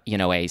have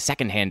a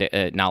secondhand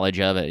knowledge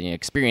of, an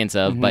experience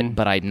of,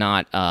 but I'm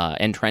not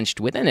entrenched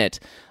within it.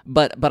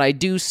 But I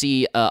do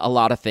see a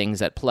lot of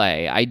things at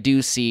play. I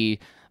do see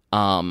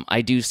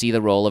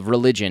the role of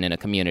religion in a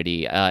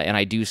community, and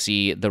I do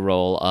see the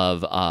role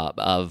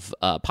of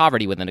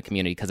poverty within a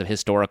community because of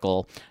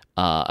historical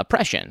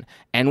oppression.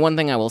 And one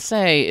thing I will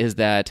say is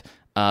that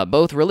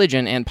both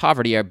religion and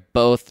poverty are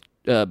both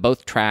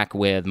track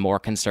with more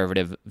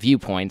conservative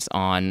viewpoints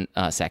on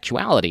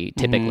sexuality.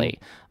 Typically,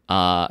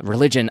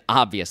 religion,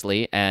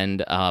 obviously,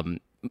 and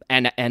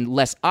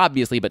less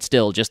obviously, but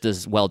still just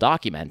as well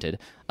documented,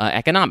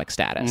 economic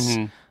status.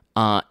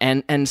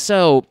 And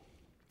so.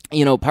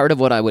 Part of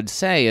what I would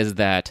say is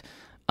that,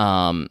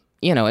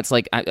 it's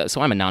like,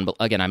 so I'm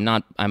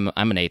I'm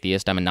an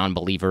atheist. I'm a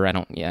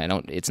non-believer.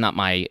 It's not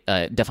my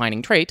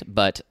defining trait,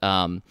 but,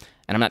 and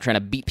I'm not trying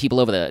to beat people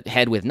over the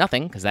head with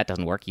nothing, because that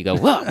doesn't work. You go,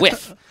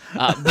 whiff.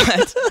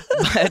 But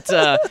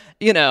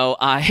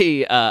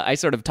I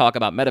sort of talk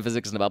about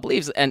metaphysics and about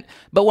beliefs.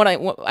 But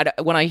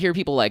when I hear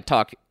people like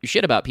talk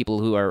shit about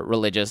people who are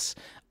religious,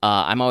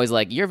 I'm always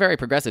like, you're very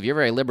progressive, you're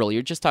very liberal,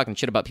 you're just talking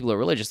shit about people who are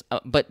religious.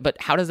 But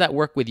how does that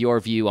work with your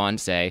view on,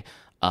 say,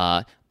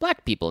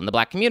 Black people in the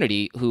Black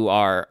community who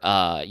are,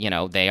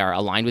 they are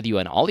aligned with you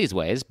in all these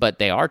ways, but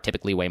they are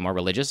typically way more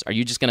religious? Are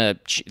you just going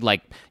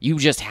to, you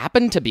just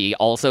happen to be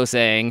also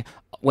saying,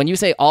 when you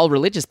say all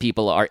religious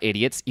people are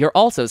idiots, you're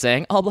also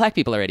saying all Black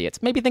people are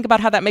idiots. Maybe think about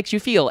how that makes you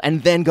feel,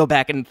 and then go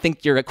back and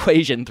think your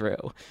equation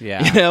through.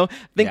 Yeah.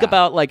 Think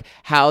about,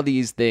 how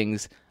these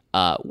things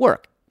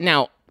work.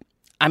 Now,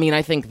 I mean,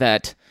 I think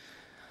that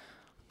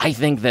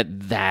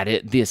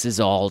this is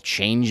all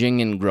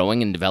changing and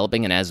growing and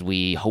developing, and as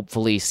we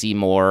hopefully see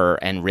more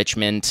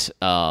enrichment,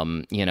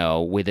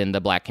 within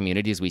the Black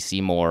communities, we see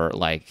more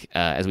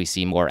as we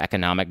see more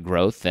economic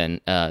growth,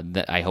 and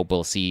I hope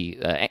we'll see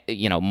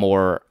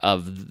more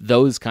of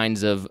those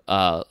kinds of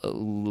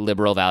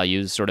liberal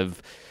values sort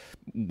of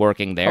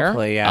working there.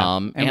 Hopefully, yeah.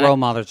 And role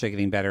models are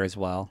getting better as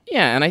well.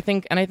 Yeah, and I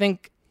think.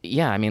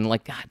 Yeah, I mean,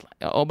 God,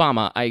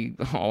 Obama,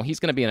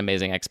 he's going to be an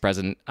amazing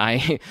ex-president.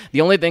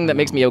 The only thing that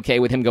makes me okay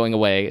with him going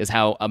away is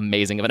how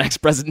amazing of an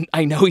ex-president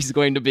I know he's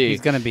going to be.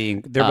 He's going to be,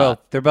 they're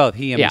both,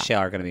 he and Michelle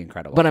are going to be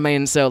incredible. But I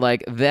mean, so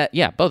both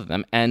of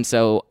them. And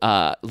so,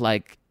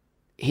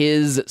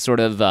 his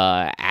sort of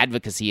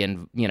advocacy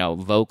and,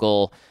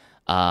 vocal,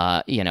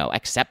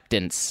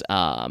 acceptance,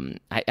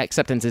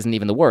 acceptance isn't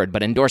even the word,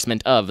 but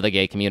endorsement of the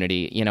gay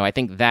community. I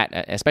think that,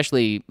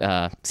 especially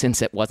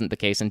since it wasn't the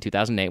case in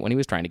 2008 when he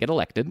was trying to get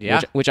elected,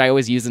 which I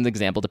always use as an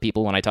example to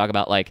people when I talk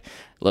about,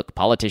 look,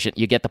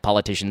 you get the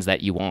politicians that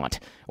you want,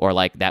 or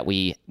that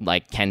we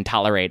can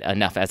tolerate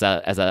enough as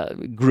a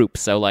group.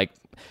 So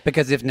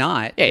because if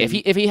not, if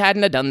he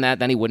hadn't have done that,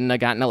 then he wouldn't have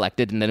gotten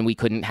elected, and then we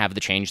couldn't have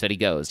the change that he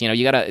goes.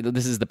 You gotta.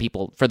 This is the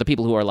people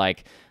who are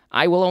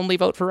I will only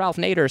vote for Ralph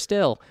Nader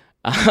still.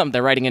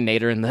 They're writing in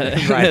Nader in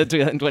the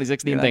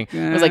 2016 thing.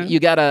 It was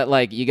you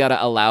gotta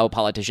allow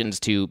politicians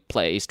to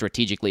play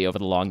strategically over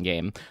the long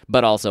game,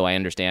 but also I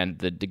understand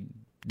the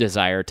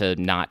desire to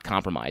not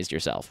compromise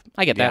yourself.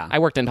 I get that. I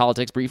worked in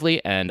politics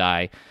briefly, and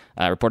I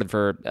reported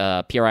for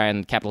PRI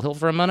on Capitol Hill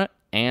for a minute,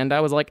 and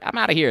I was like, I'm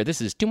out of here. This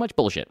is too much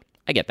bullshit.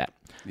 I get that.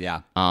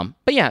 Yeah.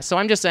 But yeah, so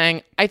I'm just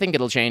saying, I think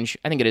it'll change.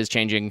 I think it is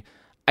changing.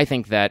 I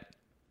think that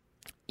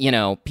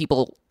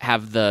people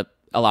have a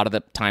lot of the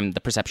time the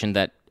perception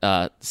that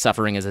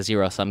suffering is a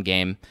zero-sum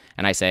game,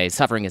 and I say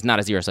suffering is not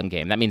a zero-sum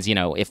game. That means,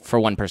 if for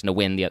one person to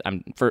win,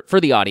 for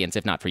the audience,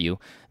 if not for you,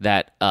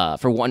 that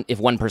if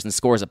one person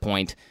scores a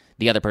point,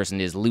 the other person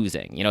is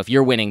losing. If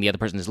you're winning, the other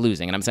person is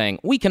losing, and I'm saying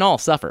we can all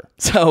suffer.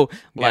 So,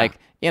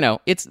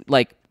 it's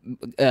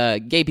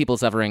gay people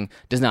suffering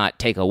does not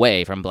take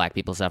away from Black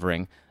people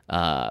suffering.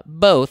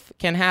 Both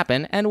can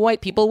happen, and white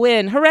people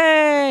win.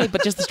 Hooray!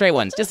 But just the straight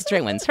ones.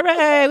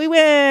 Hooray! We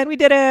win! We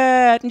did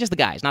it! And just the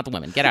guys, not the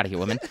women. Get out of here,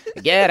 women.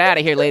 Get out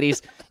of here,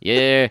 ladies.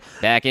 Yeah,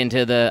 back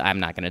into the... I'm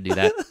not going to do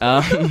that.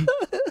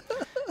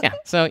 Yeah,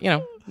 so,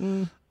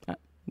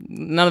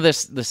 none of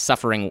this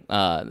suffering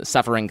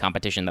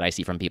competition that I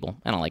see from people.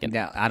 I don't like it.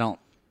 Yeah, I don't...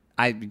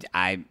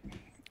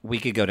 We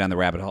could go down the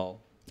rabbit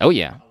hole. Oh,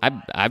 yeah.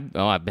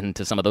 I've been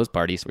to some of those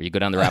parties where you go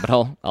down the rabbit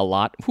hole a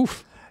lot.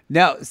 Oof.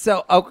 No,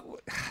 so...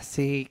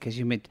 see, because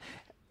you meant...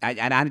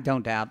 I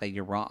don't doubt that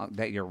you're wrong.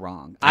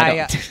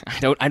 I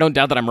don't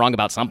doubt that I'm wrong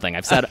about something.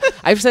 I've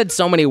said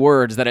so many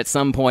words that at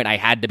some point I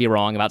had to be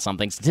wrong about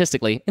something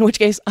statistically. In which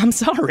case, I'm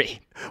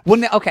sorry.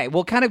 Well, okay.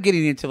 Well, kind of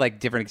getting into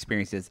different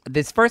experiences.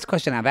 This first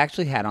question I've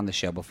actually had on the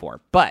show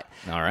before, but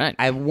all right,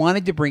 I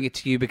wanted to bring it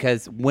to you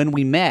because when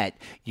we met,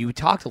 you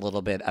talked a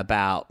little bit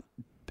about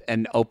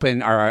an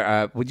open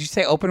or would you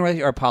say open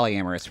relationship or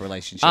polyamorous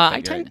relationship?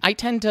 I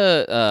tend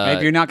to.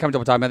 If you're not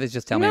comfortable talking about this,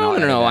 just tell me.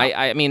 No.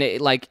 I mean,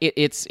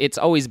 it's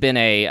always been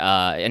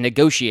a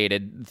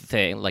negotiated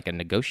thing, like a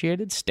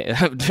negotiated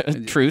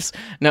truce.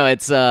 No,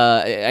 it's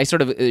I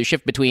sort of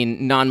shift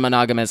between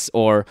non-monogamous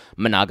or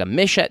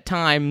monogamish at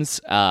times.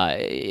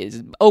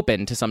 Is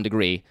open to some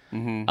degree,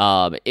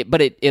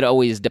 but it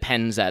always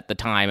depends at the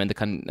time and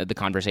the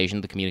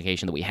conversation, the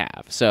communication that we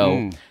have.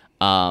 So.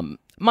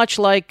 Much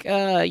like,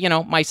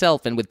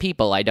 myself and with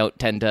people, I don't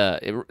tend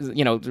to,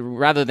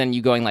 rather than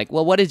you going like,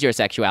 well, what is your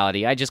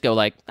sexuality? I just go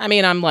like, I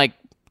mean, I'm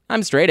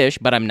straightish,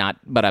 but I'm not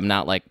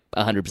like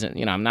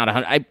 100%, I'm not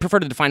 100. I prefer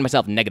to define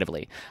myself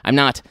negatively. I'm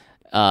not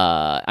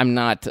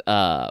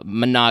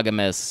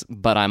monogamous,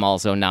 but I'm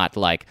also not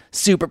like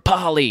super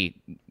poly,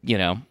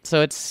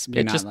 so it's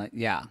just,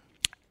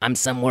 I'm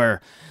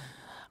somewhere.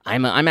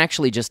 I'm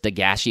actually just a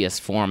gaseous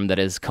form that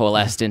is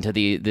coalesced into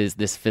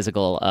this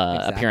physical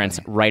appearance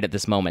right at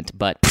this moment.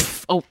 But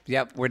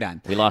yep, we're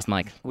done. We lost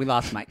Mike.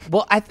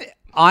 Well,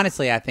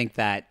 honestly, I think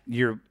that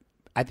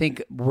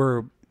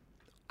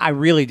I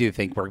really do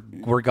think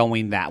we're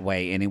going that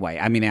way anyway.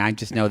 I mean, I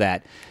just know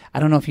that. I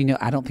don't know if you know.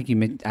 I don't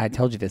think I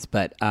told you this,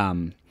 but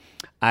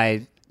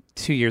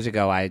 2 years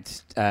ago, I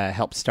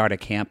helped start a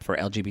camp for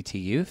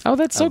LGBT youth. Oh,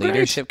 that's so great.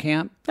 Leadership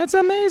camp. That's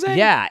amazing.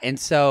 Yeah, and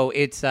so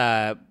it's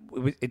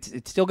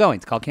still going.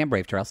 It's called Camp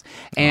Brave Trails,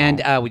 and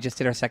we just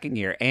did our second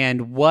year.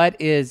 And what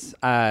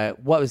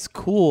was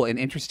cool and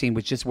interesting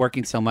was just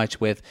working so much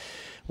with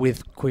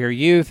queer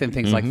youth and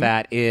things like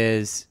that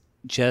is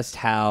just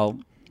how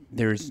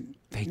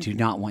they do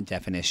not want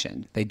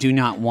definition. They do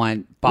not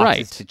want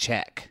boxes to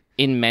check.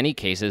 In many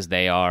cases,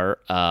 they are.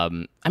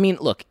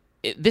 Look.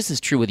 This is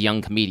true with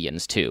young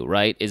comedians too,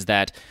 right? Is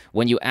that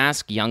when you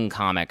ask young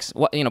comics,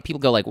 people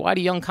go like, why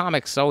do young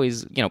comics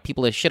always,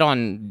 people shit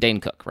on Dane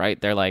Cook, right?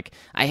 They're like,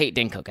 I hate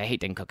Dane Cook, I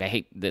hate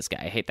this guy,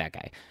 I hate that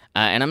guy.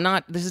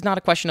 This is not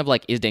a question of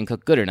like, is Dane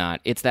Cook good or not?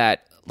 It's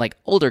that like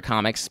older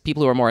comics,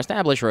 people who are more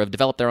established or have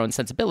developed their own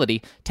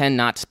sensibility tend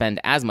not to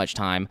spend as much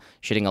time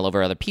shitting all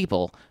over other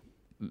people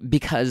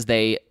because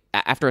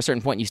after a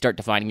certain point, you start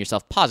defining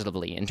yourself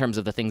positively in terms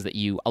of the things that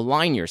you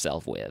align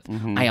yourself with.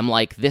 I am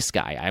like this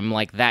guy. I'm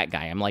like that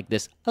guy. I'm like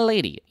this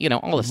lady,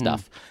 all this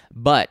stuff.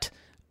 But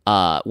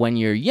when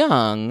you're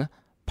young,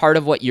 part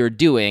of what you're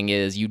doing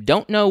is you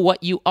don't know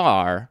what you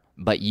are,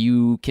 but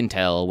you can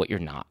tell what you're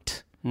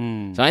not.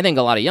 So I think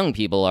a lot of young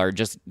people are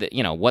just,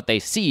 what they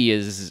see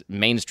is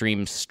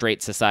mainstream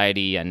straight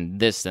society and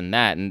this and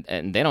that,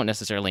 and they don't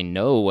necessarily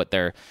know what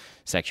their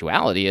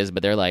sexuality is,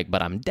 but they're like,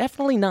 but I'm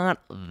definitely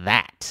not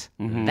that.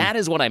 That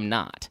is what I'm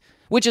not.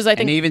 Which is, I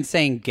think... And even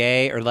saying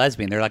gay or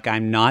lesbian, they're like,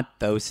 I'm not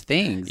those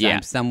things. Yeah.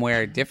 I'm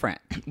somewhere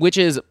different. Which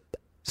is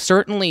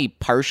certainly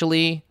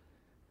partially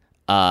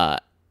the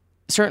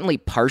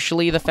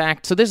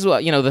fact. So this is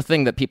what, the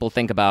thing that people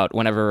think about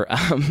whenever...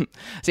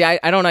 see,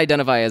 I don't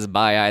identify as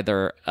bi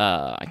either.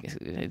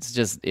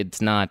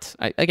 It's not...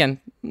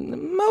 again,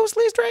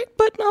 mostly straight,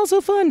 but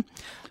also fun.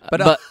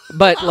 But I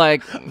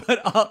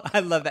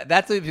love that.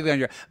 That's what people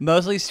enjoy.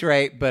 Mostly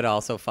straight, but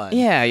also fun.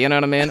 Yeah, you know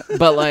what I mean.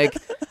 But like,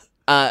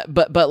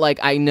 but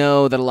I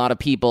know that a lot of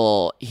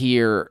people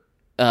here,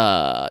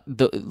 for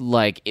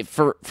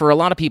a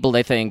lot of people,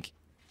 they think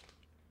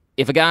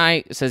if a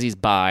guy says he's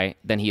bi,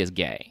 then he is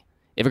gay.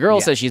 If a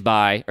girl says she's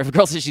bi, or if a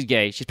girl says she's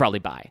gay, she's probably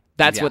bi.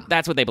 That's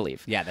what they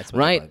believe. Yeah, that's what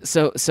right.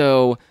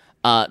 So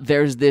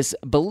there's this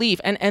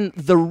belief, and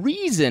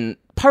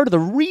part of the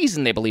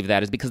reason they believe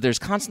that is because there's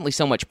constantly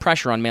so much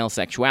pressure on male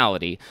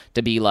sexuality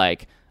to be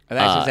like.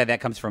 I should say that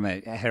comes from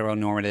a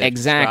heteronormative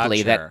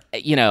exactly structure.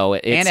 That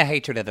and a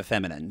hatred of the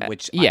feminine,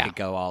 which I could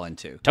go all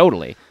into.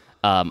 Totally.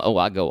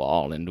 I go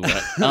all into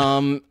it.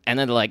 And then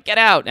they're like, get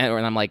out.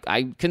 And I'm like,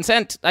 I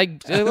consent.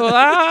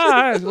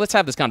 Let's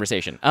have this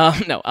conversation.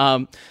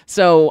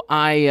 So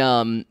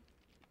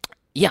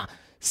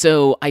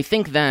I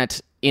think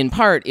that in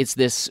part it's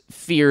this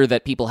fear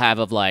that people have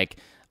of like,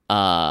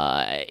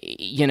 what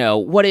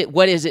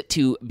is it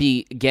to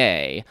be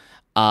gay?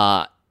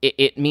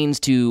 It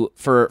means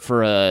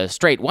for a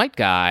straight white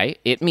guy,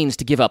 it means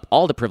to give up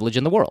all the privilege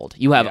in the world.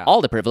 You have all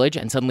the privilege,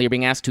 and suddenly you're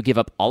being asked to give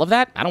up all of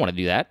that? I don't want to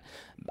do that.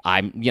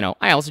 I'm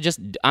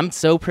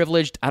so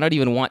privileged. I don't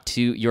even want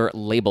your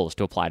labels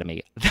to apply to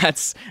me.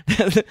 That's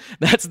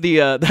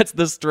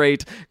the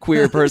straight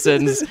queer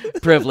person's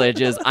privilege.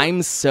 Is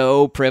I'm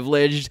so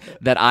privileged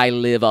that I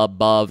live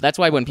above. That's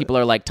why when people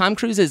are like, Tom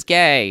Cruise is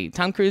gay,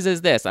 Tom Cruise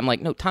is this, I'm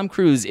like, no, Tom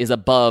Cruise is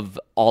above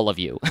all of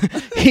you.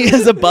 He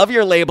is above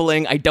your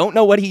labeling. I don't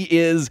know what he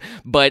is,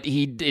 but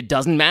it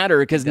doesn't matter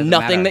because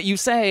nothing that you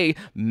say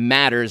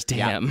matters to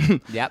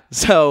him. Yep.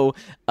 So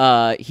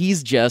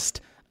he's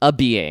just a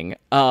being.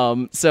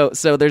 So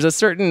there's a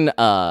certain,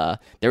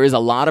 there is a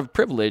lot of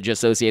privilege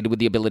associated with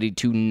the ability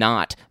to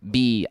not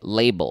be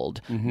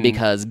labeled,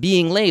 because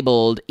being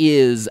labeled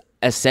is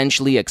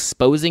essentially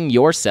exposing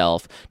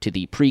yourself to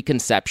the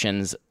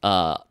preconceptions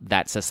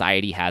that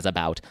society has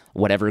about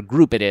whatever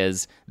group it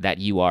is that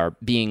you are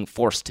being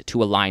forced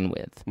to align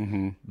with.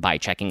 By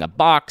checking a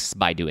box,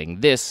 by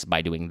doing this,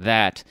 by doing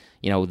that.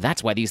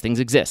 That's why these things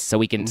exist. So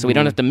we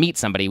don't have to meet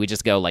somebody. We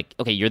just go like,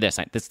 okay, you're this.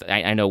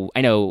 I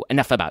know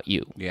enough about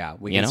you. Yeah,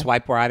 we can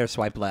swipe right or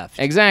swipe left.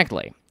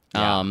 Exactly.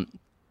 Yeah.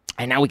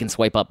 And now we can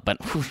swipe up, but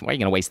why are you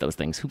going to waste those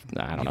things?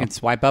 I don't know. You can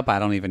swipe up. I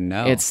don't even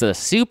know. It's a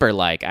super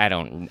like. I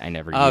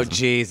never. Oh, use them.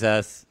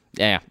 Jesus.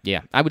 Yeah.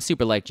 I would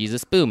super like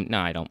Jesus. Boom. No,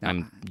 I don't.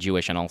 I'm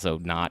Jewish and also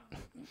not.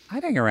 I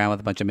hang around with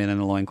a bunch of men in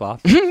a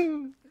loincloth. I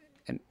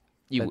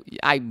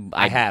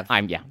have. I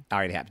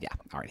already have. Yeah,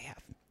 already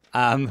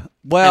have.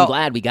 Well, I'm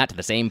glad we got to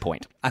the same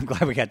point. I'm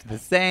glad we got to the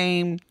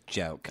same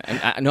joke.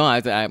 I'm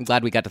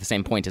glad we got to the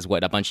same point is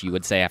what a bunch of you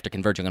would say after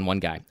converging on one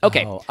guy.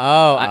 Okay. No.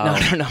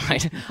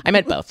 I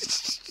meant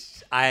both.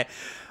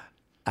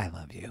 I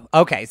love you.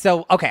 Okay,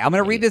 I'm going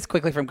to read this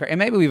quickly from Claire, and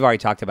maybe we've already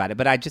talked about it,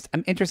 but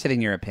I'm interested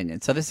in your opinion.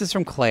 So this is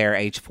from Claire,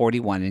 age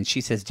 41, and she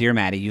says, Dear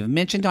Mattie, you've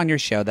mentioned on your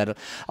show that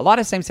a lot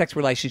of same-sex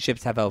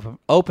relationships have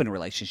open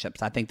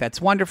relationships. I think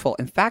that's wonderful.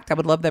 In fact, I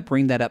would love to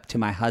bring that up to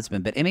my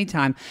husband, but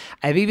anytime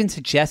I've even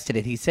suggested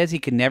it, he says he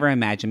could never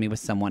imagine me with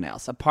someone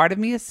else. A part of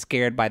me is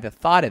scared by the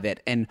thought of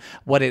it and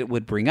what it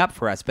would bring up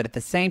for us, but at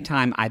the same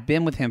time, I've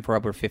been with him for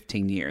over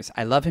 15 years.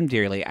 I love him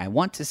dearly. I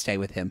want to stay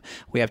with him.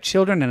 We have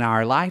children, and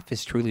our life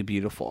is truly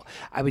beautiful.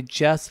 I would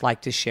just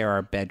like to share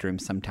our bedroom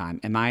sometime.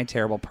 Am I a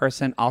terrible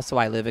person? Also,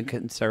 I live in a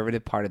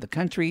conservative part of the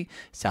country,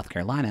 South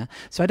Carolina,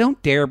 so I don't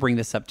dare bring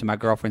this up to my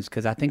girlfriends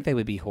because I think they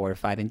would be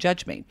horrified and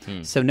judge me.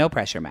 So no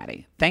pressure,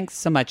 Mattie. Thanks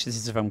so much. This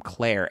is from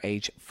Claire,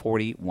 age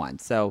 41.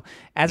 So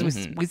as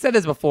we said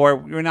this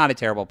before, you're not a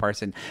terrible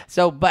person.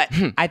 So, but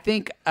I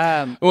think...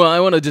 well, I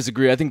want to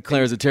disagree. I think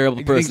Claire's a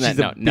terrible person.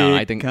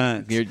 I think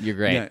cunt. You're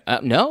great. Yeah.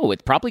 No,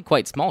 it's probably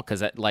quite small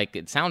because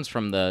it sounds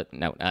from the...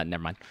 No,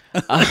 never mind.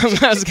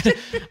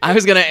 I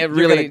was gonna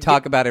really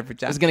talk about it for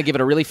time. I was gonna give it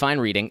a really fine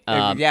reading.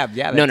 Yeah.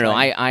 No.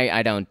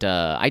 I don't.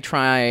 I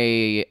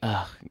try.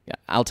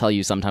 I'll tell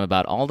you sometime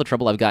about all the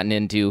trouble I've gotten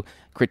into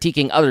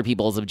critiquing other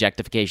people's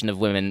objectification of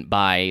women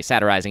by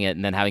satirizing it,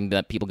 and then having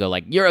the people go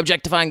like, "You're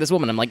objectifying this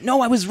woman." I'm like,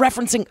 "No, I was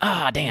referencing."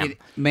 Damn.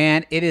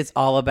 It is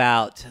all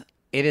about.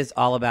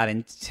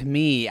 And to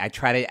me, I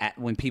try to,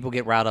 when people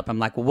get riled up, I'm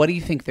like, well, what do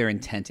you think their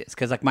intent is?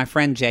 Because like my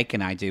friend Jake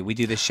and I we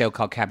do this show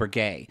called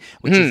Cabaret,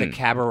 which is a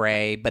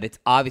cabaret, but it's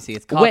called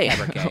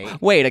Cabaret.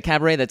 Wait, a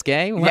cabaret that's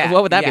gay? Yeah,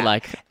 what would that be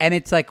like? And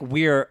it's like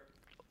we're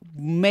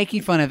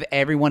making fun of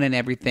everyone and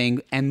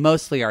everything, and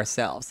mostly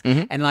ourselves.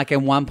 And like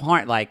in one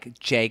part, like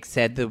Jake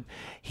said the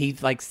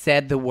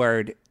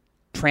word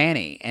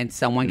tranny, and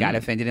someone got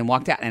offended and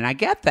walked out. And I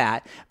get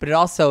that, but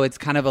it's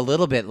kind of a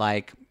little bit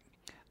like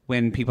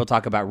when people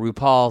talk about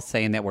RuPaul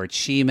saying that word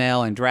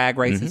she-male and drag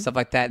race and stuff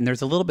like that. And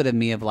there's a little bit of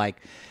me of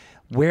like,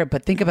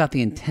 but think about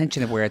the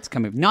intention of where it's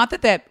coming. Not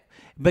that,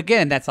 but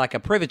again, that's like a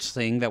privilege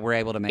thing that we're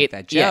able to make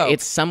that joke. Yeah,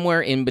 it's somewhere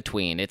in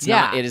between. It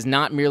is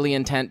not merely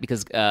intent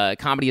because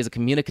comedy is a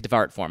communicative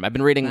art form. I've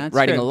been writing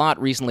a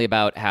lot recently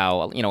about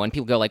how, when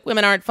people go like,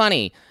 women aren't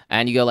funny.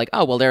 And you go like,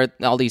 oh, well, there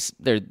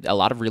are a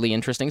lot of really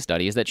interesting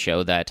studies that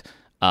show that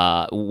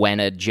when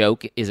a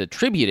joke is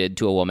attributed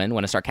to a woman,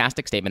 when a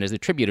sarcastic statement is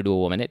attributed to a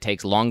woman, it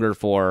takes longer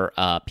for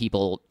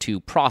people to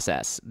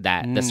process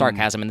the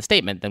sarcasm in the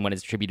statement than when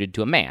it's attributed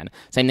to a man.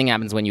 Same thing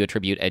happens when you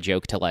attribute a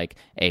joke to like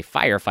a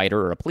firefighter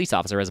or a police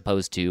officer as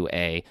opposed to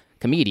a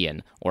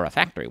comedian or a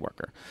factory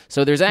worker.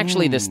 So there's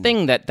actually this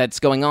thing that's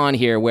going on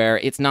here where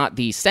it's not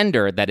the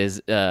sender that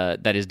is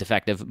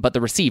defective, but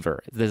the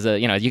receiver. There's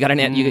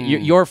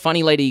your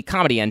funny lady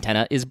comedy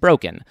antenna is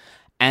broken.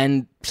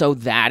 And so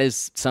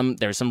there's some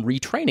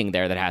retraining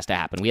there that has to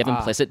happen. We have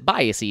implicit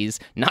biases,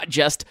 not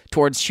just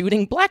towards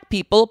shooting black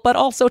people, but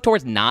also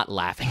towards not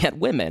laughing at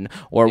women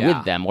or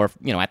with them or,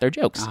 at their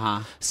jokes.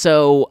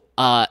 So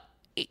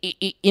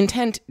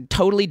intent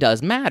totally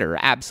does matter.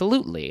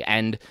 Absolutely.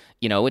 And,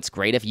 it's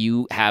great if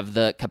you have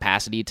the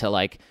capacity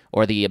to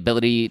or the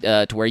ability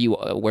to where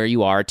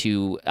you are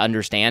to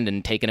understand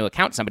and take into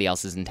account somebody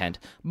else's intent.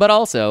 But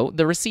also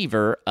the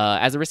receiver,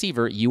 as a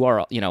receiver, you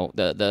are,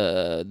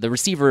 the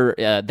receiver,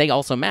 they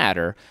also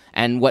matter,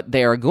 and what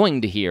they are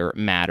going to hear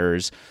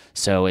matters.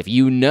 So if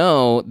you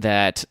know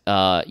that,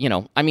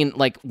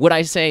 would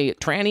I say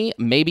tranny?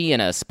 Maybe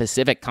in a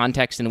specific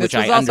context in which I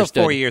understood. This was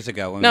also 4 years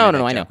ago. No,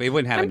 I know. We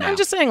wouldn't have it now. I'm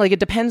just saying, it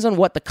depends on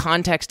what the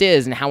context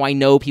is and how I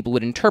know people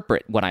would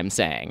interpret what I'm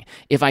saying.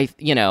 If I,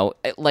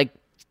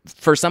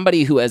 for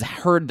somebody who has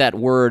heard that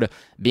word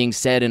being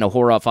said in a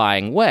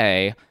horrifying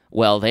way,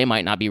 well, they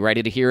might not be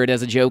ready to hear it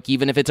as a joke,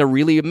 even if it's a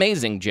really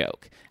amazing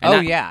joke. And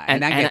I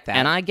get that.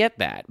 And I get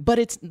that.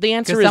 But the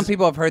answer is... Because some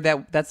people have heard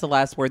that's the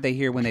last word they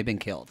hear when they've been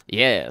killed.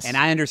 Yes. And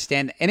I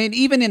understand. And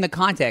even in the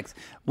context,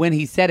 when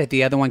he said it,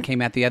 the other one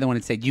came at the other one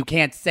and said, you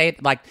can't say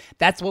it. Like,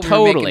 that's what we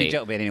were making the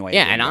joke. But anyway.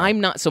 Yeah, and I'm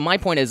not... So my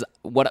point is,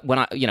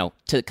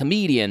 to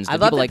comedians, to I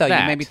love people that, like though.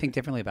 that... You made me think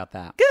differently about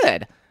that.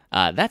 Good.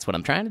 That's what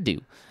I'm trying to do.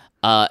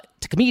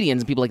 To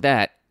comedians and people like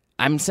that,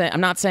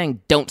 I'm not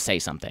saying don't say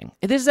something.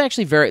 This is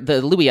actually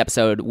the Louis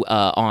episode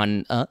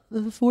on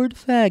the Ford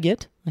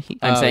faggot.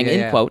 I'm saying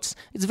in quotes.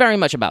 It's very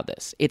much about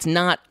this. It's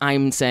not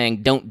I'm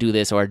saying don't do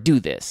this or do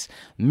this.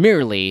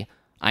 Merely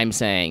I'm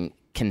saying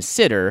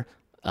consider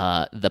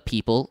the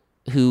people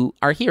who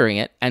are hearing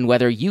it and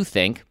whether you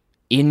think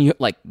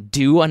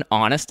do an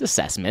honest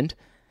assessment.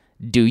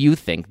 Do you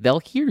think they'll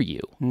hear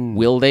you?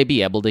 Will they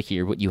be able to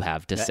hear what you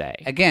have to say?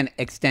 Again,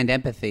 extend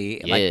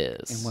empathy.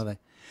 Yes.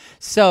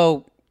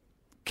 So,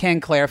 can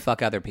Claire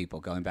fuck other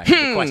people? Going back to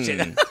the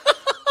question.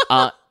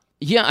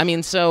 Yeah, I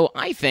mean, so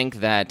I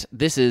think that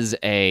this is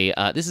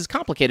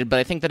complicated, but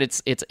I think that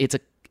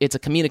it's a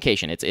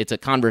communication. It's a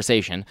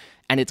conversation,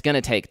 and it's going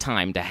to take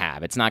time to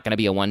have. It's not going to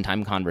be a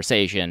one-time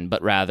conversation,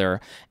 but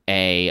rather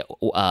a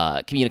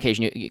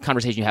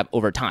conversation you have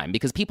over time,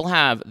 because people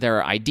have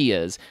their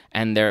ideas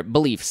and their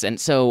beliefs, and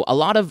so a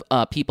lot of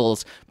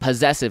people's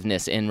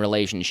possessiveness in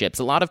relationships,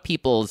 a lot of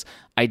people's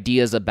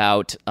ideas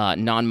about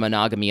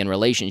non-monogamy in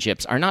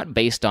relationships are not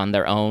based on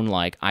their own,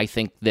 like, I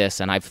think this,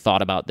 and I've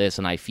thought about this,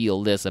 and I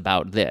feel this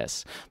about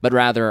this, but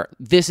rather,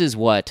 this is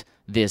what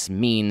this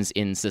means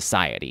in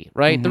society,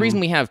 right? Mm-hmm. The reason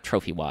we have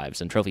trophy wives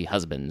and trophy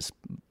husbands,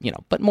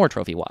 but more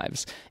trophy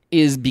wives,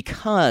 is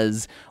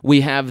because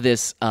we have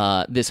this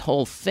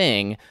whole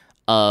thing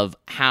of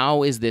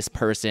how is this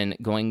person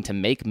going to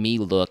make me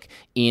look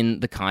in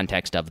the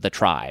context of the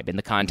tribe, in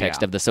the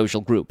context of the social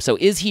group. So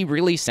is he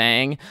really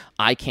saying,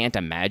 I can't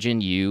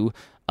imagine you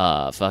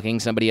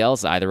fucking somebody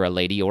else, either a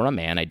lady or a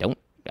man,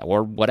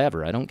 or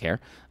whatever, I don't care.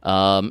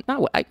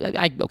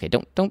 Okay,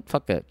 don't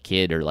fuck a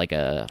kid or like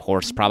a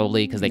horse,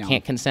 probably, because they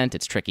can't consent.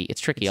 It's tricky.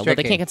 Although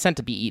they can't consent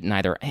to be eaten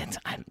either. And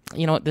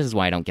you know what? This is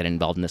why I don't get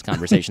involved in this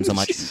conversation so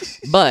much.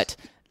 But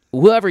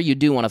whoever you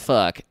do want to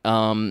fuck,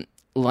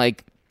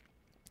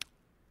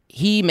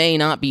 he may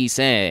not be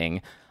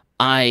saying,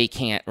 I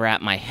can't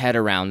wrap my head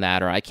around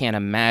that, or I can't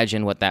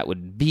imagine what that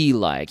would be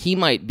like. He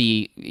might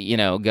be,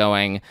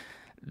 going,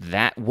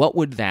 what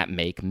would that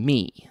make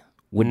me?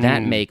 Would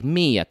that make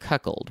me a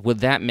cuckold? Would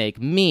that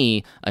make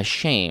me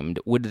ashamed?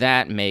 Would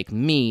that make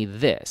me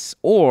this?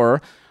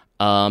 Or,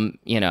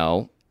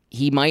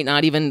 he might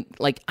not even,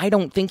 I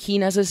don't think he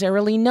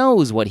necessarily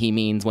knows what he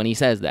means when he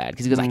says that.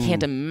 Because he goes, I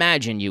can't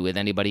imagine you with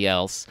anybody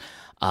else.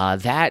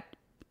 That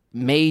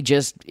may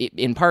just,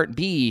 in part,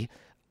 be,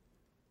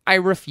 I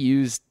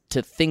refuse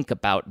to think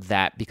about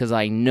that because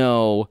I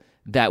know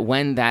that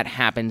when that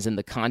happens in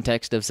the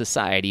context of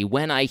society,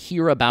 when I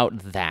hear about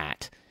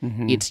that,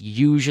 it's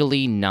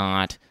usually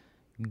not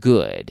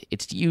good.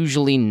 It's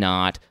usually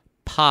not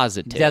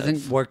positive. It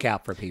doesn't work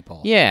out for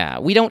people. Yeah,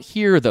 we don't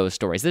hear those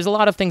stories. There's a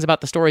lot of things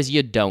about the stories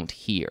you don't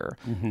hear.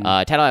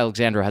 Ted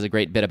Alexandro has a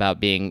great bit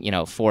about being,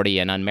 40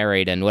 and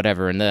unmarried and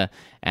whatever,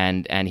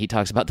 and he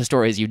talks about the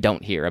stories you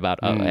don't hear about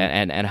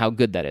and how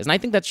good that is. And I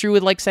think that's true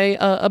with, say,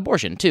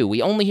 abortion, too.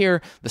 We only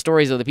hear the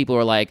stories of the people who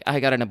are like, I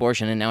got an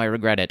abortion and now I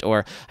regret it,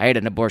 or I had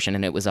an abortion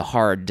and it was a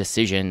hard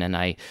decision and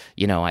I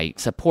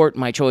support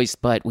my choice,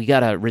 but we got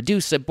to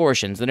reduce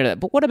abortions.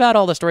 But what about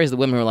all the stories of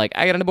the women who are like,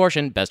 I got an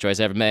abortion, best choice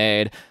I ever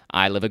made,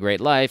 I live a great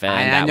life,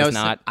 and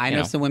I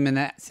know some women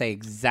that say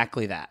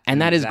exactly that.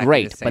 And that is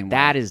great, but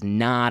that is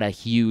not a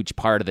huge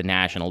part of the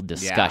national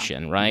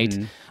discussion, right?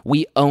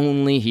 We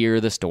only hear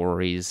the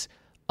stories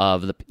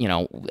of the,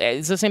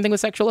 it's the same thing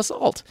with sexual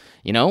assault.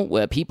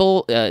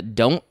 People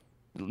don't,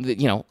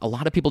 a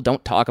lot of people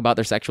don't talk about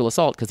their sexual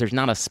assault because there's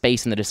not a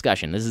space in the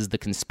discussion. This is the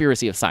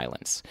conspiracy of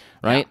silence,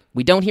 right? Yeah.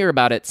 We don't hear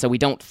about it, so we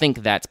don't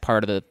think that's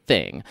part of the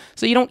thing.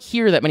 So you don't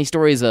hear that many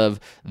stories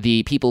of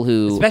the people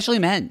who... Especially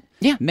men.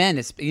 Yeah.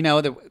 Men,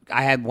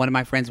 I had one of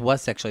my friends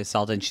was sexually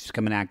assaulted, and she's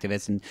become an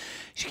activist, and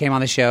she came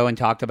on the show and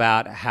talked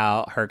about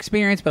how her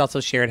experience, but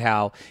also shared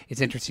how, it's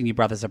interesting you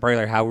brought this up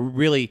earlier, how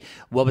really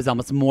what was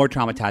almost more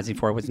traumatizing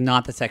for her was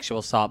not the sexual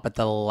assault, but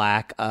the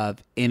lack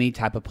of any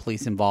type of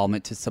police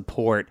involvement to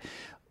support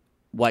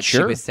what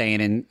she was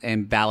saying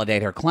and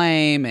validate her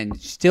claim, and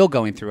still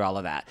going through all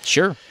of that.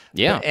 Sure.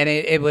 Yeah. But, and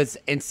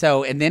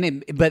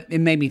it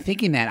made me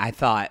thinking that I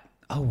thought,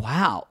 oh,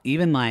 wow.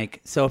 Even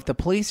so if the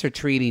police are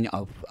treating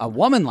a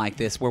woman like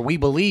this, where we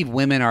believe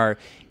women are,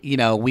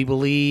 we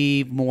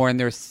believe more in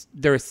their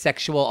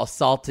sexual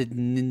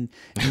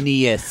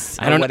assaultedness.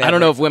 I don't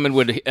know if women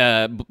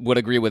would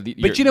agree with you.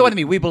 But you know what I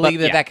mean? We believe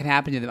that can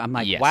happen to them. I'm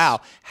like,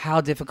 wow,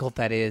 how difficult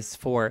that is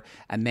for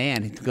a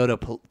man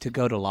to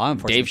go to law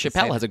enforcement. Dave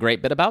Chappelle has a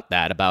great bit about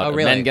that, about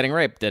men getting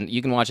raped. And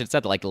you can watch it. It's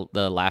at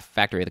the Laugh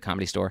Factory at the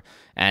Comedy Store.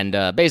 And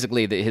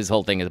basically his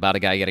whole thing is about a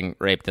guy getting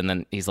raped. And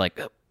then he's like,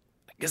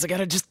 guess I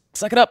gotta just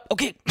suck it up.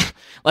 Okay.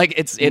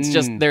 It's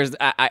just,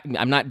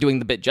 I'm not doing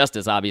the bit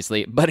justice,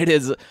 obviously, but it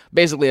is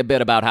basically a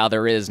bit about how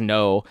there is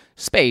no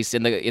space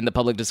in the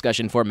public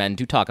discussion for men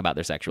to talk about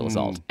their sexual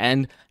assault.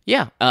 And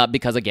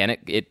because again,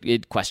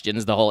 it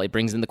questions it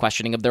brings in the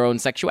questioning of their own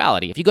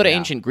sexuality. If you go to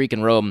ancient Greek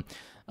and Rome,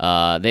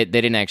 They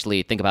didn't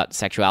actually think about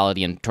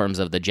sexuality in terms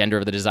of the gender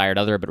of the desired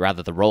other, but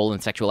rather the role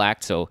in sexual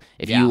act. So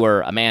if you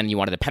were a man and you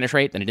wanted to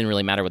penetrate, then it didn't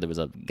really matter whether it was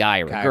a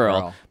guy or a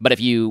girl. But if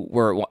you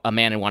were a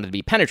man and wanted to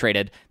be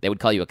penetrated, they would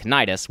call you a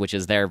conitis, which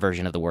is their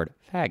version of the word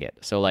faggot.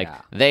 So like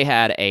they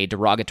had a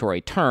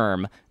derogatory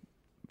term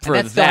for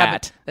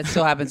that. That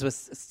still happens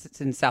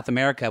in South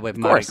America with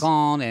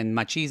maricon and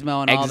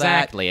machismo and all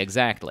that.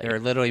 Exactly. There are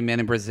literally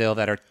men in Brazil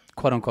that are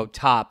quote unquote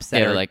tops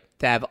that are like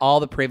to have all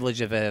the privilege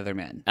of other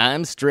men.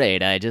 I'm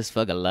straight. I just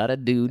fuck a lot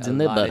of dudes in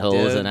their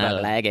buttholes, and I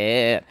like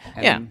it.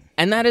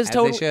 And that is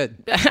totally.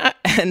 They should.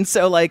 And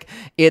so like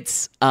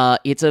it's a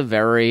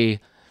very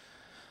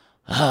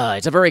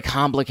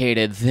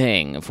complicated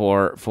thing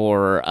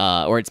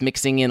or it's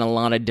mixing in a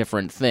lot of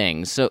different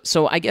things.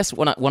 So I guess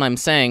what I'm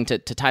saying to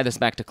tie this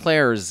back to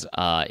Claire's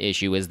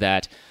issue is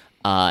that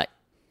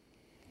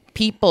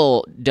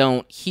people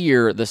don't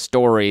hear the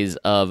stories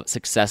of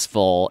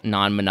successful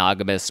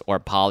non-monogamous or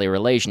poly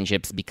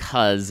relationships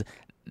because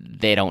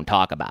they don't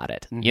talk about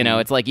it. You know,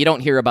 it's like you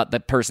don't hear about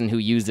the person who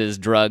uses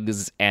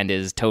drugs and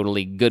is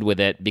totally good with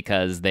it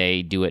because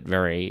they do it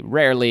very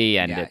rarely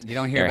and you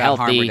don't hear about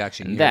harm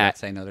reduction. You hear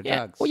say no to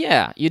drugs.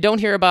 Well, you don't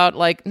hear about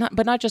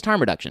but not just harm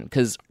reduction,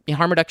 because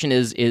harm reduction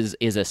is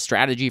a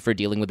strategy for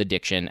dealing with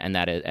addiction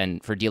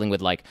and for dealing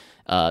with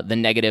the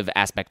negative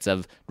aspects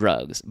of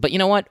drugs. But you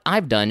know what?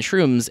 I've done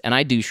shrooms, and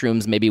I do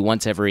shrooms maybe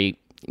once every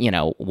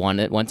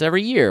once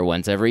every year,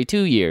 once every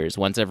 2 years,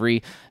 once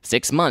every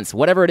 6 months,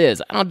 whatever it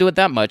is. I don't do it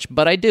that much,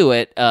 but I do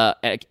it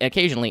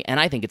occasionally, and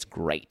I think it's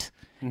great.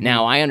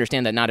 Now, I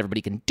understand that not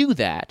everybody can do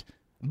that,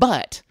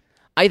 but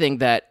I think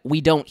that we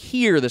don't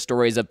hear the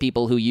stories of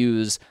people who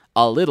use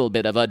a little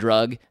bit of a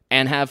drug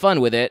and have fun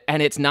with it,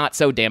 and it's not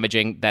so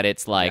damaging that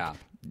it's like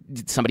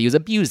somebody who's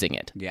abusing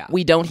it. Yeah.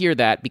 We don't hear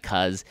that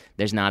because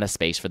there's not a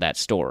space for that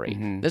story.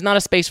 There's not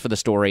a space for the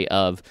story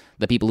of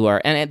the people who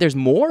are, and there's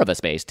more of a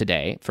space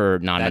today for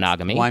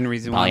non-monogamy. That's one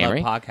reason why I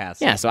love podcasts.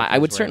 Yeah, so I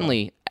would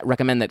certainly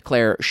recommend that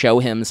Claire show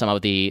him some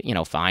of the,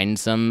 find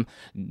some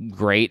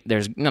great,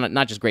 there's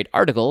not just great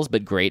articles,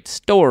 but great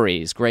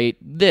stories, great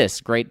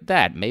this, great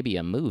that, maybe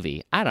a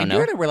movie. I don't know.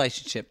 You're in a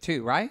relationship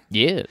too, right?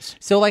 Yes.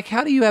 So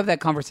how do you have that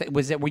conversation?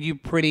 Were you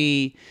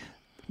pretty,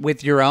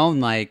 with your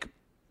own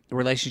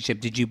relationship,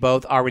 did you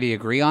both already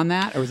agree on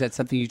that, or was that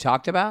something you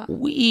talked about?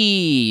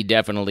 We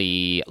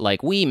definitely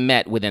we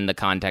met within the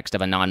context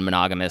of a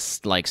non-monogamous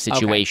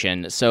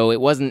situation, so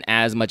it wasn't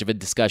as much of a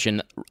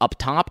discussion up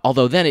top,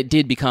 although then it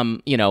did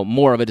become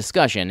more of a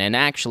discussion. And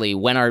actually,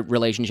 when our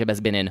relationship has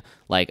been in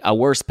a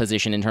worse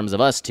position in terms of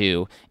us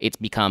two, it's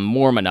become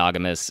more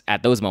monogamous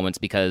at those moments,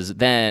 because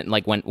then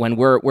when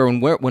we're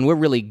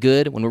really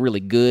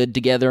good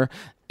together,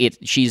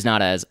 she's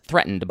not as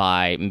threatened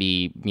by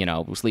me,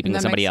 sleeping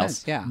with somebody else.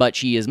 Sense, but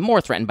she is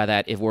more threatened by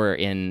that if we're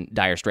in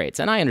dire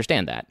straits, and I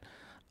understand that.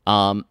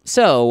 I'm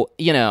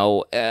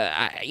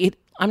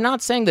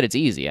not saying that it's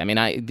easy. I mean,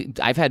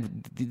 I've had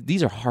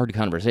these are hard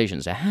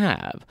conversations to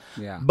have.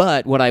 Yeah.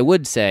 But what I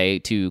would say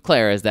to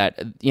Claire is that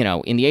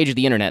in the age of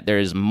the internet,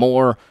 there's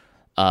more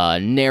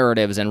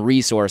narratives and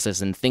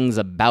resources and things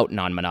about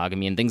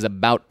non-monogamy and things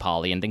about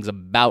poly and things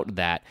about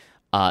that.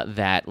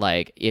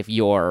 If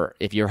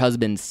your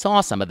husband saw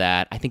some of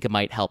that, I think it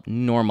might help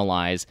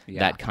normalize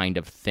that kind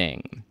of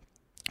thing.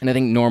 And I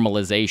think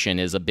normalization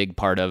is a big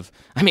part of,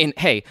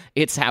 hey,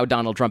 it's how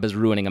Donald Trump is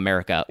ruining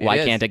America. Why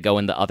can't it go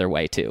in the other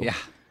way too? Yeah,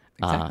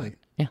 exactly.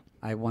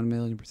 I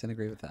 1,000,000%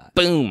 agree with that.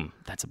 Boom.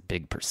 That's a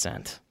big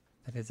percent.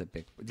 That is a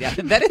big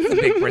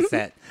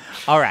percent.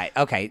 All right.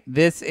 Okay.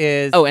 This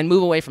is. Oh, and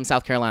move away from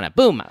South Carolina.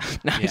 Boom.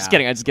 No, I'm just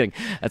kidding.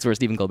 That's where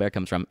Stephen Colbert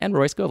comes from. And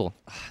Roy Scovel.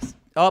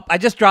 Oh, I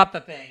just dropped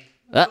the thing.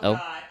 Uh-oh.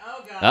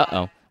 Oh, God.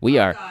 Uh-oh. We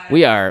are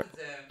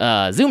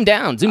zoom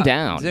down. Zoom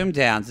down.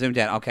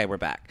 Okay, we're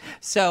back.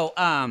 So,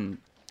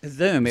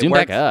 Zoom. Zoom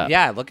back up.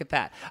 Yeah, look at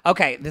that.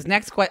 Okay, this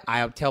next question,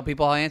 I tell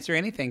people I'll answer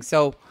anything.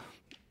 So,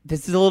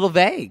 this is a little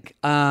vague,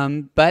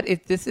 but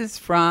this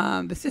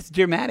is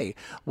Dear Mattie.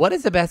 What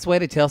is the best way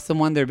to tell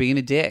someone they're being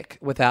a dick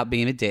without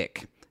being a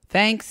dick?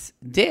 Thanks,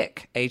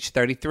 Dick, age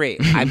 33.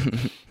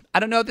 I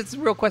don't know if this is a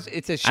real question.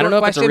 It's a short question. I don't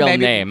know if it's a real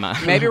name.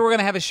 Maybe we're going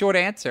to have a short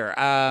answer.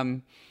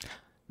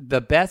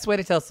 The best way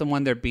to tell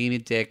someone they're being a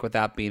dick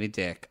without being a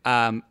dick.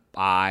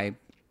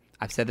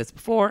 I've said this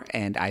before,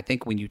 and I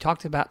think when you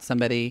talked about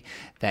somebody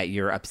that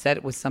you're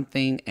upset with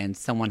something and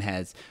someone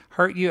has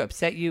hurt you,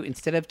 upset you,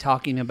 instead of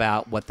talking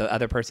about what the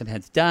other person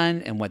has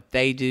done and what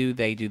they do,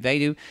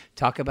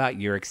 talk about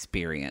your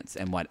experience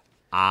and what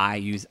I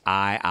use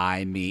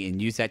me,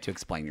 and use that to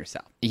explain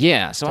yourself.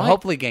 Yeah, so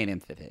hopefully gain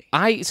empathy.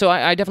 I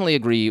definitely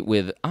agree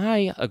with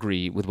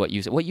what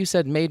you said. What you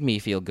said made me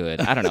feel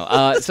good. I don't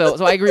know.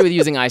 So I agree with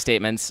using I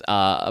statements.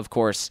 Of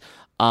course,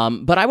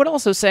 But I would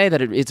also say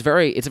that it's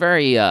very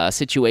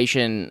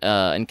situation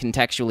and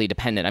contextually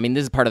dependent. I mean,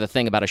 this is part of the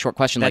thing about a short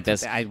question like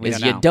this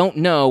you don't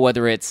know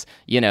whether it's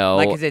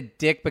like is it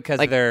dick because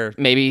they're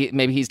maybe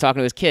he's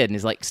talking to his kid and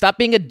he's like, stop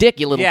being a dick,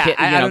 you little kid.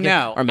 I don't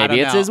know. Or maybe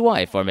it's his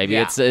wife, or maybe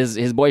it's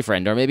his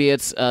boyfriend, or maybe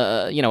it's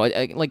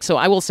like. So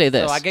I will say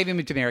this. So I gave him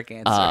a generic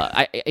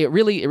answer. It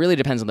really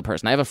depends on the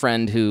person. I have a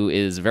friend who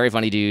is a very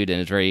funny dude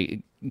and is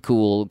very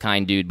cool,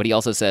 kind dude, but he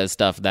also says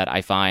stuff that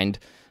I find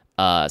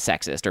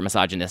sexist or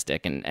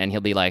misogynistic, and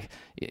he'll be like,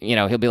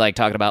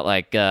 talking about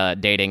like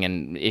dating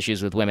and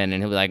issues with women,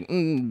 and he'll be like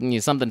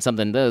something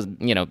those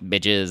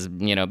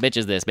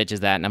bitches this, bitches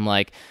that, and I'm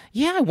like,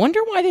 yeah, I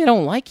wonder why they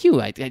don't like you.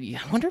 I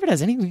wonder if it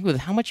has anything to do with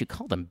how much you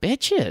call them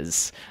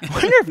bitches. I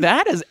wonder if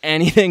that has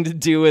anything to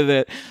do with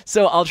it.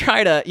 So I'll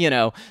try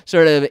to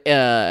sort of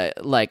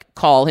like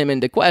call him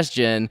into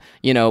question,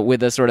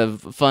 with a sort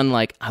of fun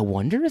like, I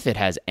wonder if it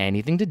has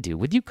anything to do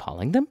with you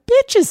calling them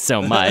bitches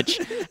so much.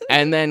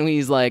 And then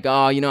he's like,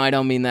 oh, I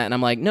don't mean that. And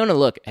I'm like, no,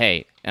 look,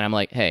 hey. And I'm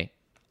like, hey,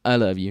 I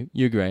love you.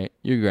 You're great.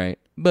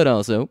 But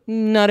also,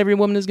 not every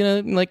woman is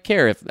going to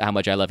care how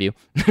much I love you.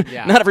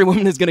 Yeah. Not every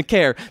woman is going to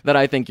care that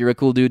I think you're a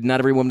cool dude. Not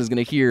every woman is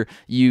going to hear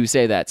you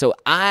say that. So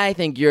I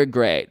think you're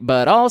great.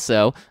 But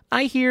also,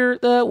 I hear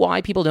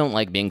why people don't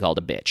like being called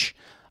a bitch.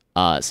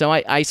 So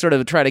I sort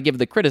of try to give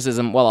the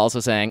criticism while also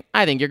saying,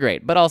 I think you're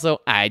great. But also,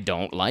 I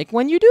don't like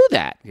when you do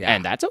that. Yeah.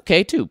 And that's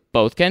okay, too.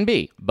 Both can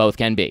be.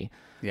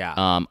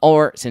 Yeah.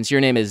 Or since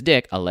your name is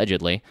Dick,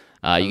 allegedly,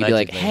 you could be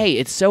like, hey,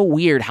 it's so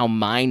weird how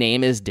my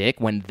name is Dick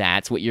when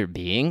that's what you're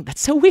being. That's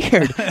so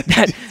weird.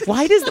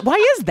 Why is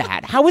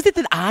that? How is it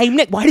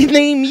that why did they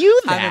name you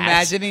that? I'm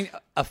imagining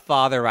a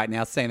father right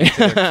now saying that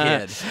to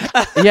their kid.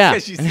 Yeah.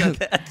 Because you said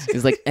that.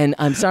 He's like, and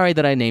I'm sorry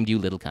that I named you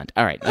little cunt.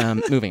 All right,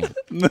 moving on.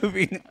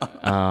 Moving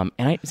on.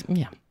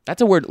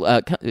 That's a word,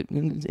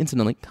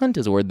 incidentally, cunt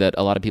is a word that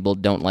a lot of people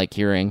don't like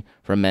hearing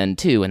from men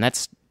too, and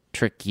that's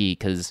tricky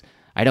because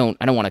I don't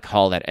want to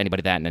call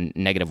anybody that in a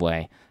negative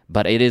way,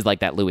 but it is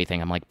like that Louis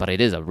thing. I'm like, but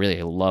it is a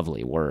really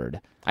lovely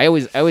word. I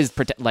always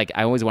pretend, like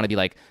I always want to be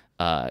like,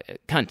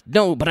 cunt.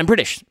 No, but I'm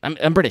British.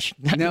 I'm British.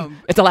 No,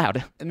 it's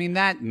allowed. I mean,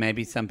 that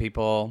maybe some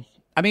people.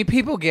 I mean,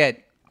 people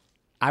get.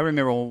 I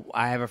remember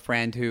I have a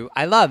friend who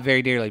I love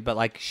very dearly, but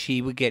like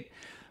she would get.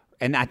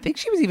 And I think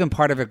she was even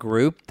part of a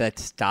group that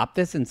stopped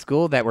this in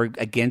school that were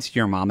against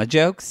your mama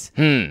jokes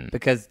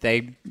because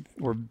they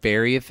were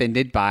very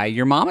offended by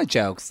your mama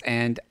jokes.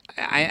 And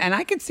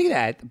I can see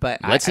that.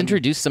 But let's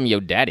introduce some yo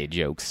daddy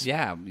jokes.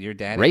 Yeah, your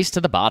daddy. Race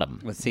to the bottom.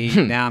 Well, see,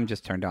 now I'm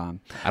just turned on.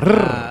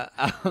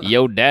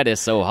 Yo daddy's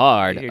so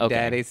hard. Your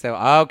daddy's so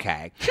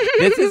okay.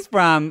 This is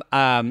from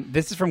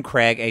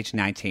Craig, age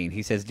 19.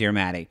 He says, "Dear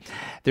Mattie,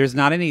 there's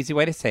not an easy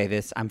way to say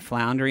this. I'm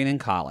floundering in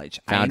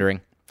college.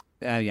 Foundering.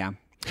 Yeah."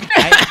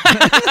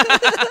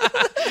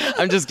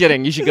 I'm just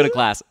kidding. You should go to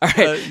class. All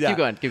right,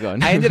 yeah. Keep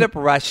going. I ended up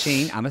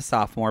rushing. I'm a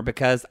sophomore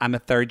because I'm a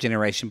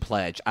third-generation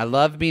pledge. I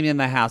love being in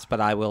the house, but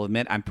I will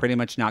admit I'm pretty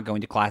much not going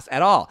to class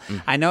at all.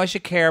 I know I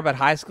should care, but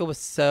high school was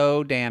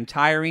so damn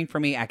tiring for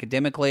me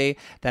academically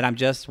that I'm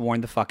just worn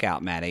the fuck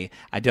out, Mattie.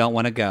 I don't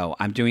want to go.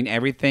 I'm doing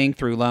everything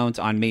through loans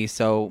on me,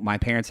 so my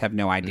parents have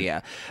no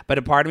idea. But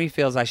a part of me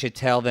feels I should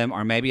tell them,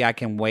 or maybe I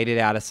can wait it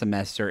out a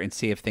semester and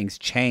see if things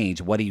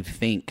change. What do you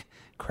think?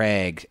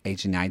 Craig,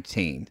 age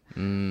 19.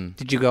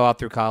 Did you go out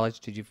through college?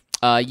 Did you?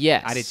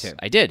 Yes. I did too.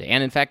 I did.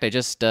 And in fact,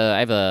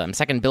 I'm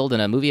second billed in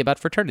a movie about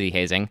fraternity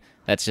hazing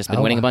that's just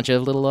been winning a bunch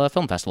of little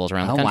film festivals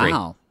around the country.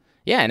 Wow.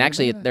 Yeah, and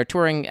actually they're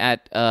touring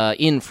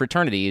in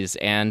fraternities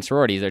and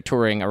sororities. They're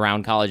touring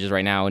around colleges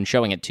right now and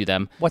showing it to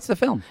them. What's the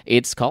film?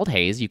 It's called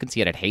Haze. You can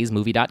see it at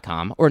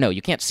hazemovie.com. Or no,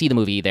 you can't see the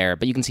movie there,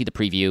 but you can see the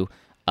preview.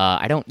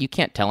 You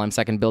can't tell I'm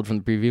second billed from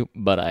the preview,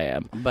 but I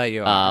am. But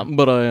you are.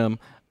 But I am.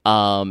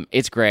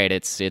 It's great. I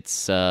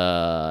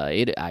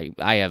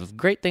have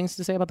great things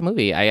to say about the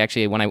movie. I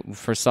actually, when I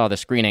first saw the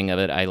screening of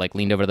it, I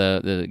leaned over to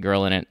the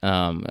girl in it,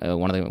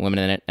 one of the women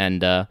in it,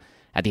 and at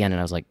the end, and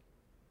I was like,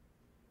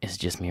 "It's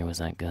just me, or was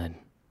that good?"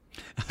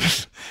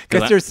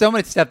 Because there's so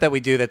much stuff that we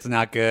do that's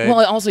not good.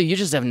 Well, also, you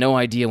just have no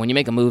idea when you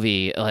make a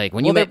movie. Like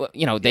when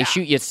they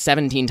shoot you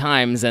 17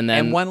 times, and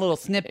then one little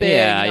snippet.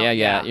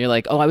 Yeah. You're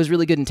like, "Oh, I was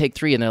really good in take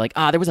 3," and they're like,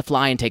 there was a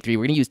fly in take 3.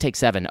 We're gonna use take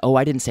 7. Oh,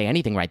 I didn't say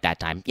anything right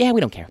that time. Yeah,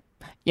 we don't care.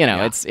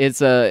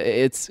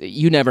 It's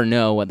you never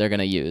know what they're going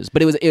to use,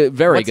 but it was a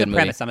very What's good the movie.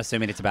 Premise? I'm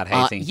assuming it's about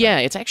hazing. Yeah,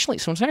 it's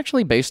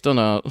actually based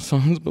on it's a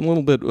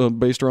little bit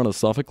based around a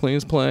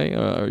Sophocles play,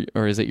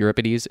 or is it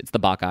Euripides? It's the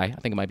Bacchae. I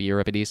think it might be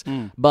Euripides.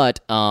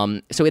 But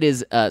so it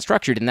is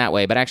structured in that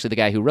way. But actually, the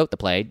guy who wrote the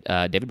play,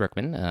 David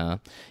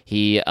Berkman,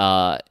 he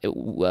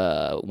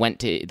went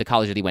to the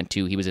college that he went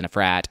to. He was in a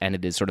frat, and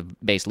it is sort of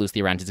based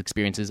loosely around his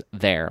experiences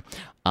there.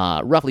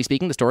 Roughly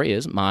speaking, the story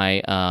is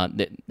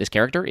this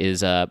character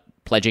is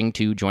pledging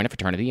to join a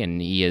fraternity,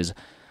 and he is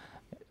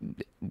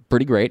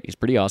pretty great. He's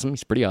pretty awesome.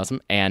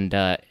 And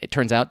it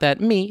turns out that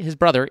his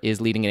brother,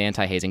 is leading an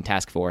anti-hazing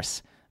task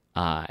force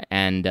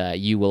And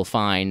you will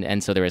find,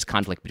 and so there is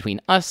conflict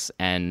between us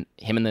and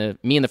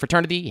me and the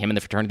fraternity,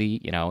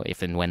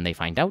 if and when they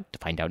find out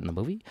in the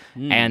movie,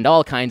 and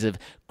all kinds of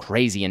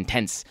crazy,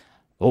 intense,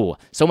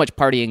 so much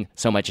partying,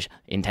 so much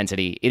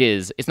intensity.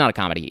 It's not a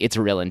comedy. It's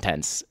real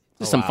intense.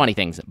 There's some funny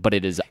things, but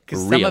it is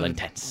real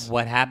intense.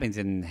 What happens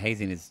in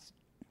hazing is,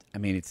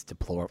 it's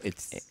deplorable.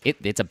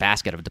 It's a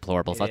basket of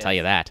deplorables, I'll tell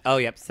you that. Oh,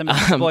 yep. Some of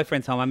his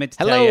boyfriend's home. I meant to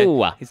tell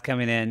hello. you. He's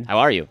coming in. How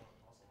are you?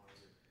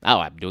 Oh,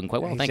 I'm doing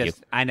quite well, thank you.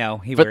 I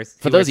know.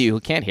 For those of you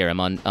who can't hear him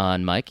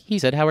on mic, he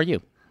said, "How are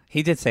you?"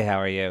 He did say, "How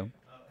are you?"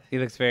 He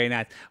looks very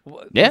nice.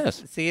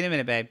 Yes. See you in a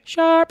minute, babe.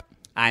 Sharp.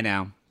 I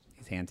know.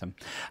 He's handsome.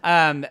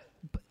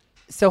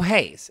 So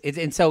Hayes,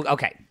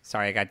 okay.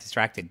 Sorry, I got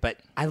distracted, but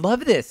I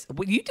love this.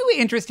 You do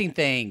interesting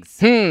things.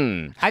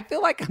 I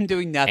feel like I'm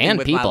doing nothing and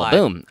with people. my life.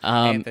 Boom.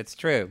 And that's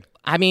true.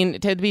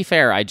 To be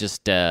fair, I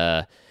just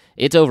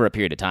it's over a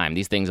period of time.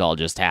 These things all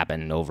just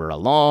happen over a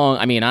long.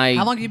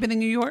 How long have you been in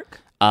New York?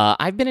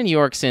 I've been in New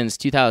York since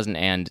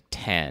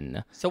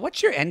 2010. So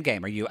what's your end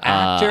game? Are you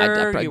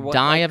actor?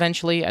 Die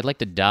eventually. I'd like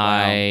to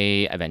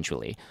die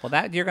eventually. Well,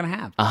 that you're gonna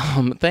have.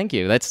 Thank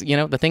you. That's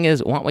the thing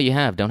is, want what you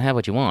have, don't have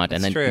what you want.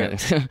 That's and then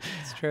true.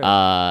 It's true.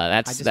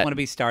 I just want to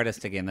be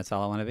Stardust again. That's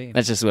all I want to be.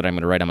 That's just what I'm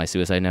going to write on my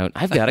suicide note.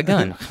 I've got a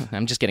gun.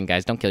 I'm just kidding,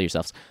 guys. Don't kill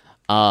yourselves.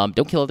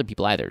 Don't kill other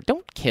people either.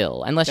 Don't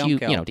kill unless to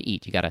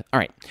eat. You gotta. All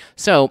right.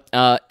 So,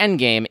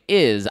 endgame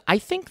is. I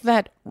think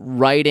that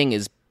writing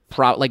is.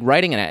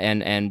 Writing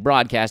and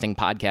broadcasting,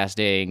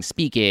 podcasting,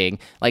 speaking,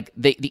 like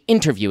the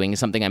interviewing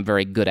is something I'm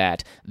very good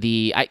at.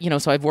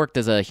 So I've worked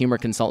as a humor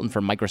consultant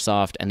for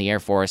Microsoft and the Air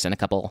Force and a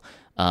couple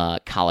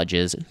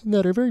colleges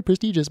that are very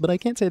prestigious, but I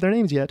can't say their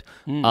names yet.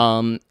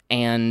 And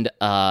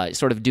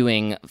sort of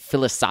doing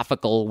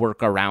philosophical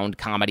work around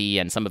comedy,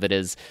 and some of it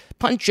is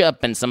punch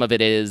up, and some of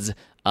it is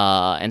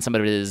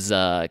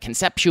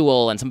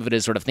conceptual, and some of it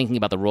is sort of thinking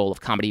about the role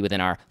of comedy within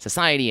our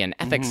society and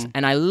ethics.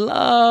 And I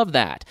love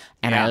that.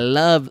 And I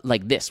love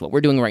what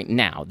we're doing right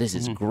now. This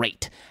is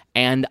great.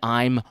 And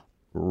I'm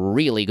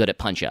really good at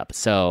punch up.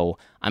 So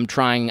I'm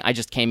trying. I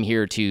just came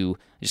here to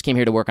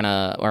work on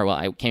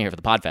I came here for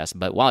the Podfest.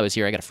 But while I was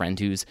here, I got a friend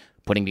who's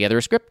putting together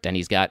a script, and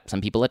he's got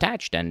some people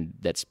attached, and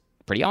that's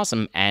pretty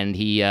awesome. And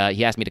he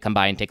asked me to come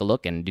by and take a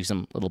look and do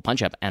some little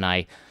punch up, and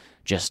I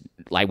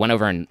went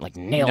over and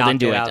nailed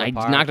into it. I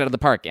knocked it out of the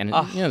park, and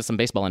some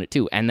baseball in it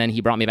too. And then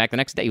he brought me back the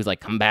next day. He was like,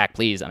 "Come back,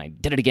 please." And I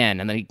did it again.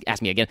 And then he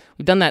asked me again.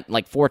 We've done that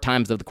 4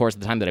 times over the course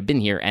of the time that I've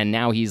been here. And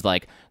now he's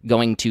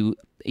going to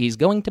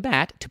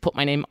bat to put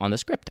my name on the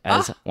script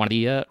as one of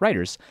the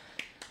writers.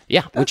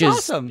 Yeah, which is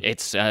awesome.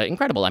 It's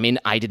incredible.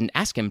 I didn't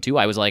ask him to.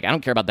 I was like, I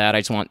don't care about that. I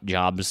just want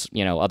jobs,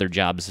 other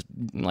jobs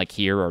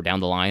here or down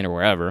the line or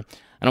wherever.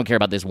 I don't care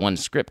about this one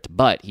script.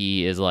 But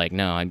he is like,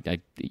 no, I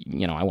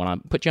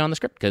want to put you on the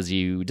script because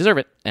you deserve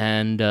it.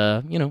 And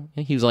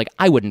he was like,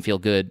 I wouldn't feel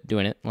good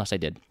doing it unless I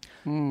did.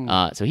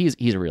 So he's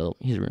a real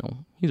guy.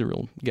 He's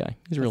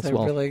a real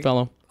swell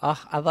fellow.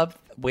 I love.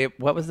 Wait,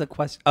 what was the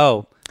question?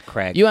 Oh,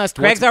 Craig. You asked.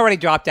 Craig's already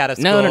dropped out of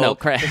school. No,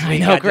 Craig. I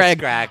know,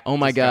 Craig. Oh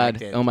my god,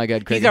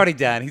 Craig. He's already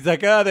done. He's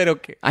like, they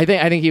don't care. I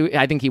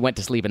think he went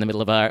to sleep in the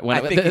middle of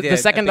the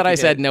second that I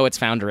said no, it's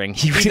foundering.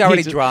 He's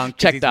already drunk.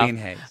 Checked out.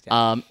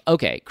 Yeah.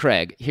 Okay,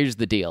 Craig. Here's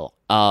the deal.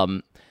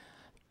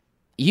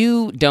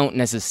 You don't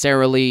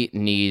necessarily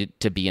need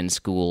to be in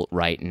school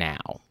right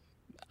now.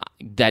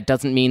 That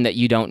doesn't mean that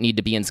you don't need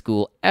to be in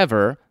school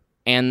ever,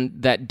 and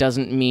that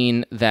doesn't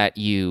mean that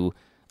you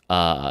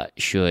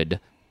should,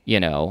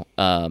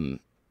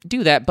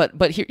 do that.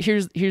 But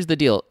here's the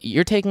deal.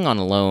 You're taking on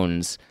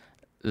loans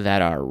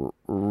that are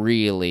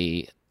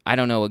really, I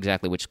don't know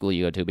exactly which school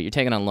you go to, but you're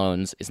taking on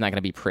loans. It's not going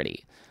to be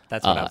pretty.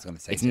 That's what I was going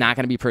to say. It's not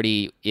going to be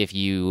pretty if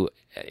you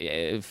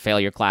fail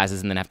your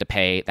classes and then have to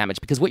pay that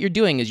much, because what you're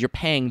doing is you're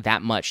paying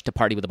that much to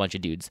party with a bunch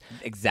of dudes.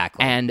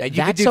 Exactly. And you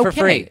that's can do okay.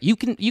 For free. You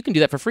can do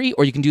that for free,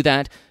 or you can do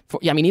that for,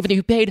 even if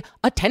you paid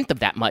a tenth of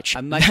that much,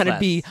 that'd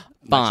be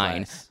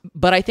fine.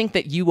 But I think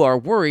that you are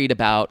worried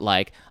about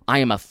I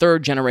am a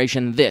third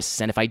generation this,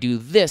 and if I do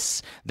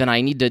this, then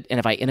I need to, and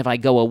if I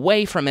go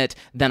away from it,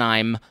 then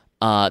I'm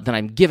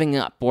giving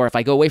up, or if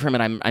I go away from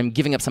it, I'm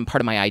giving up some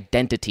part of my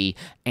identity,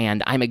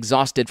 and I'm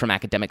exhausted from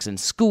academics in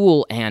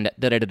school, and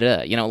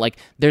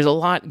there's a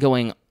lot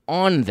going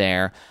on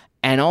there.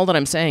 And all that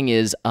I'm saying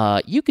is,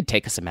 you could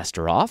take a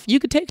semester off. You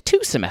could take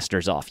 2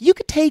 semesters off. You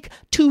could take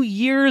 2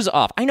 years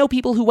off. I know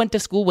people who went to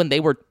school when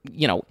they were,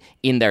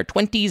 in their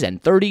 20s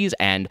and 30s,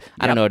 and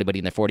I don't know anybody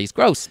in their 40s.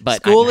 Gross, but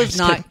school is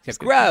not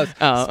gross.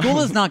 School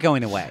is not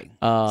going away.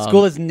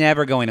 School is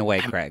never going away,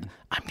 Craig.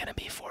 I'm gonna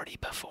be 40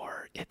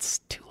 before it's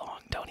too long.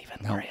 Don't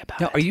even worry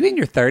about it. Are you in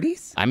your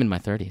 30s? I'm in my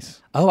 30s.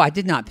 Oh, I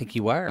did not think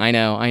you were. I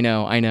know. I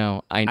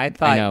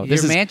thought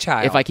you're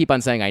man-child. If I keep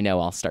on saying I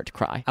know, I'll start to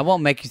cry. I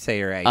won't make you say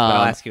your age, but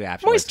I'll ask you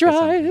afterwards.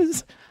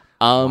 Moisturize.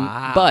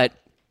 Wow. But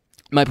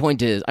my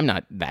point is, I'm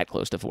not that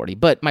close to 40,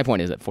 but my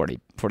point is that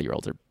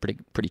 40-year-olds are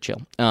pretty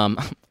chill. I'm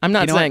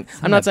not saying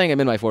I'm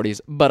in my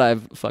 40s, but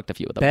I've fucked a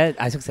few of them.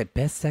 I was going to say,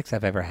 best sex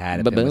I've ever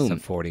had with some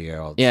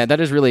 40-year-olds. Yeah, that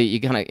is really, you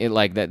kind of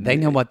like that. They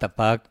know what the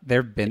fuck.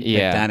 They've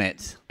done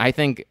it. I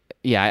think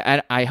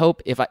I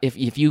hope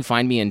if you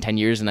find me in 10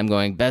 years and I'm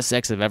going, best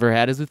sex I've ever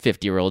had is with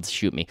 50-year-olds,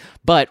 shoot me.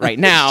 But right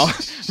now,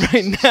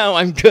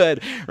 I'm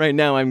good. Right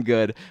now I'm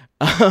good.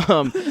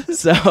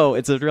 So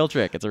it's a real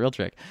trick.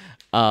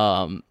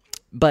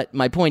 But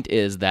my point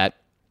is that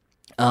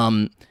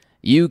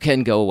you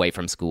can go away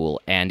from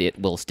school and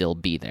it will still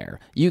be there.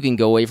 You can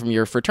go away from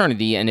your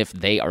fraternity, and if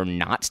they are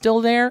not still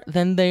there,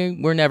 then they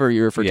were never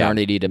your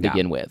fraternity to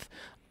begin with.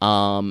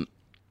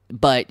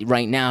 But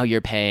right now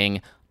you're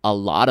paying a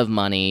lot of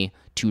money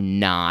to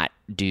not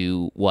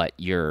do what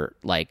you're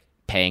like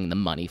paying the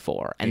money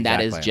for, and that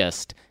is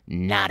just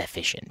not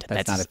efficient.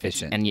 That's not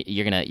efficient, and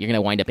you're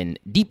gonna wind up in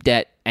deep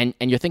debt, and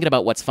you're thinking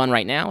about what's fun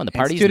right now and the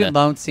parties. Student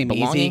loans seem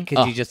easy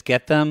because you just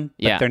get them,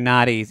 but they're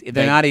not easy.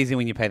 They're not easy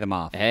when you pay them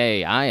off.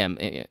 Hey,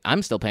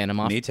 I'm still paying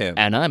them off. Me too,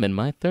 and I'm in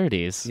my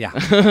 30s. Yeah,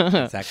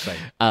 exactly.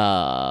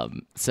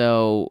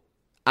 So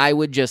I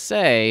would just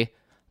say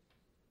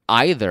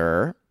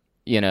either,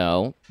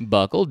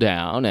 buckle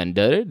down and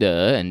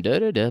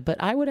da-da-da. But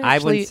I wouldn't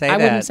say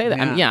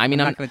that. Yeah. I'm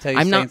not going to tell you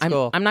to stay in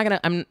school. I'm not going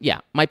to,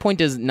 my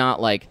point is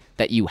not like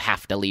that you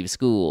have to leave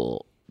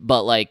school,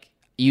 but like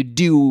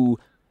you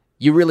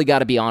really got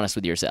to be honest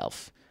with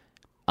yourself.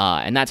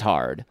 And that's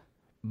hard.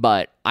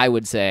 But I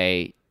would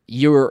say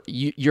your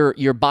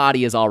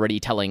body is already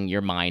telling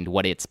your mind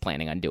what it's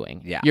planning on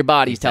doing. Yeah, your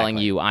body's telling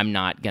you, I'm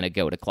not going to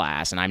go to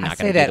class and I'm not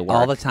going to do the work. I say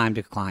that all the time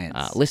to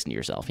clients. Listen to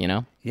yourself,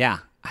 Yeah.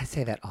 I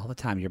say that all the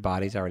time. Your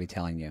body's already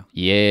telling you.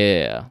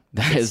 Yeah,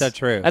 It's so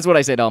true. That's what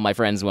I say to all my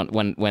friends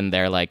when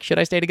they're like, "Should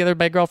I stay together with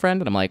my girlfriend?"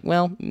 And I'm like,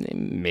 "Well,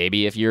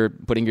 maybe if you're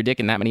putting your dick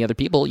in that many other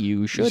people,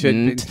 you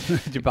shouldn't.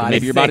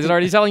 Maybe your body's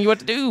already telling you what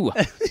to do."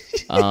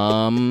 But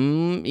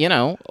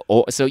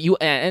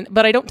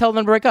I don't tell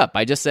them to break up.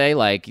 I just say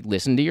like,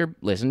 listen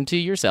to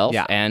yourself,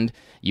 and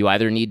you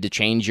either need to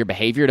change your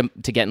behavior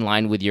to get in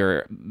line with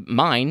your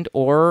mind,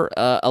 or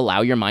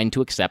allow your mind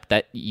to accept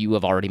that you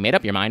have already made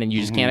up your mind and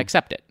you just can't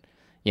accept it.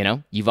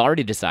 You've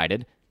already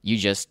decided. You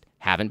just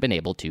haven't been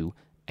able to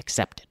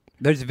accept it.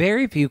 There's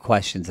very few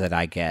questions that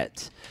I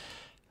get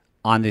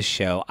on this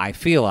show, I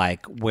feel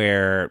like,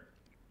 where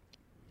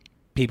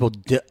people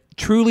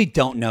truly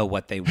don't know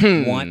what they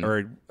want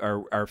or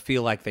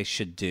feel like they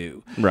should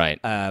do.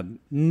 Right.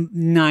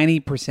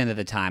 90% of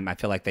the time, I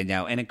feel like they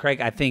know. And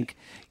Craig, I think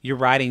you're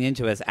writing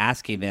into us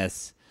asking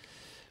this.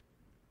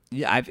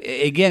 Yeah,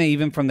 again,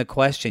 even from the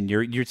question,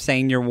 you're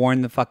saying you're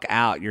worn the fuck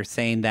out. You're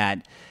saying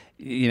that,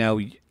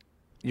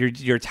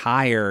 You're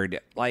tired,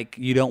 like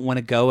you don't want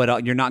to go at all.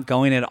 You're not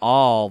going at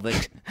all.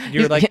 Like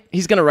you're like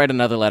he's gonna write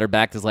another letter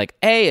back that's like,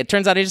 "Hey, it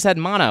turns out I just had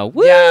mono."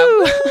 Woo! Yeah,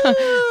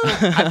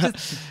 I'm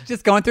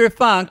just going through a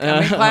funk.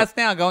 I'm in class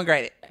now, going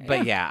great.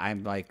 But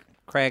I'm like,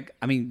 Craig.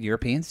 I mean,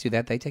 Europeans do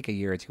that. They take a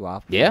year or two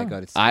off. Before they go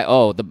to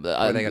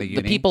they go to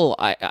uni. The people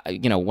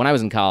when I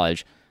was in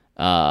college,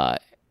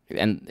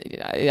 and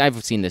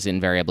I've seen this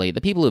invariably. The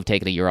people who've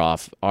taken a year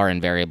off are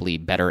invariably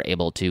better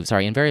able to.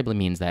 Sorry, invariably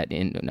means that.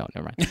 No,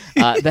 never mind.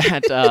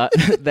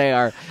 They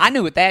are. I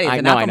knew what that is.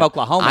 And I'm from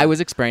Oklahoma. I was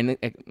explaining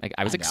it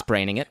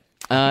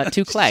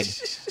to Clegg.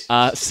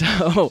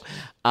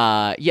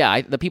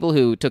 The people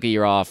who took a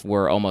year off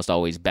were almost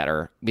always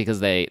better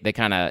because they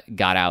kind of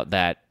got out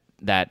that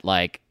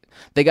like.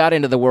 They got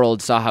into the world,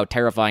 saw how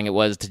terrifying it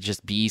was to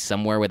just be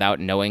somewhere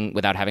without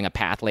having a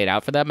path laid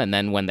out for them. And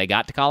then when they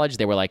got to college,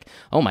 they were like,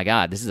 "Oh my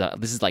God, this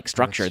is like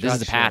structure. This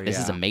is a path. This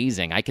is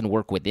amazing. I can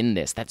work within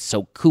this. That's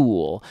so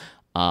cool."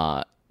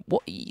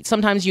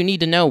 Sometimes you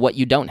need to know what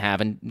you don't have,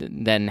 and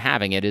then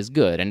having it is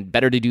good. And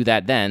better to do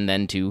that then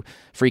than to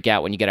freak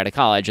out when you get out of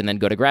college and then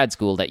go to grad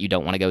school that you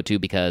don't want to go to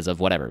because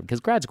of whatever. Because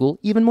grad school,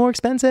 even more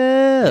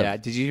expensive. Yeah.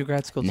 Did you do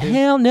grad school too?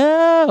 Hell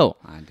no.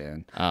 I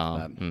did.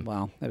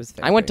 Well, it was.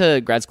 I went to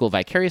grad school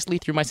vicariously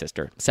through my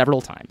sister several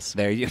times.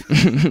 There you.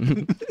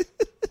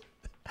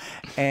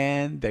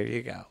 And there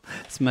you go.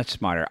 It's much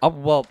smarter.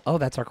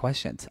 That's our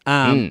questions.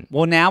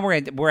 Well, now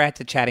we're at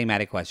the Chatty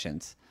Matty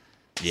questions.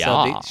 Yeah.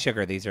 So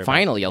sugar, these are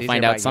finally you'll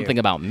find out something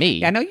about me.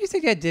 Yeah, I know you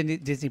said you had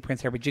Disney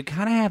Prince hair, but you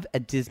kind of have a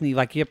Disney,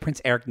 like you have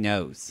Prince Eric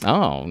nose.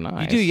 Oh,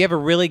 nice. You do. You have a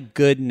really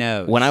good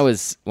nose. When I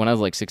was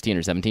like 16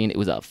 or 17, it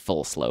was a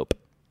full slope.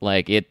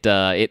 Like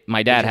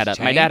my dad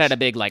had a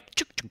big like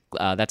he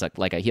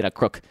had a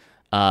crook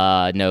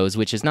nose,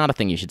 which is not a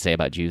thing you should say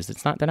about Jews.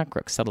 They're not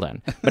crooks. Settle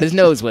down. But his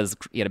nose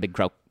he had a big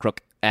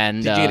crook.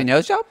 And did you get a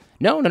nose job?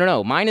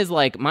 No.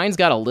 Mine's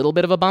got a little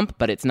bit of a bump,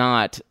 but it's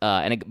not.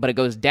 But it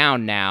goes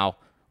down now.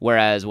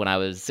 Whereas when I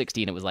was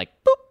 16, it was like,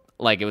 boop,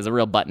 like it was a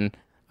real button.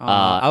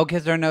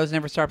 Because their nose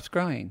never stops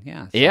growing.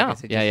 Yeah. So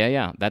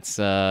Yeah. That's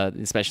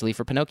especially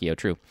for Pinocchio,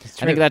 true.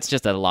 I think that's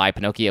just a lie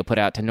Pinocchio put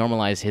out to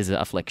normalize his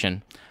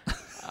affliction.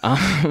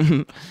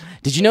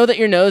 Did you know that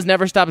your nose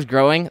never stops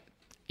growing?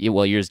 Yeah,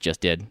 well, yours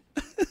just did.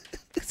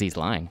 Because he's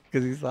lying.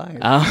 That's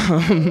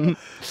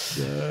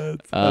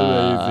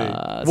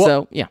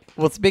amazing.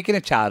 Well, speaking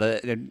of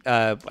childhood,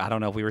 I don't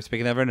know if we were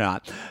speaking of it or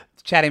not.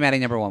 Chatty Matty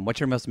number one. What's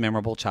your most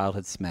memorable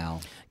childhood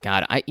smell?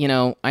 God, my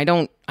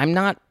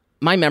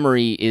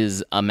memory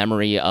is a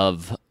memory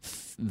of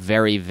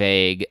very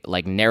vague,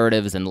 like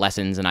narratives and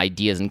lessons and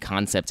ideas and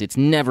concepts. It's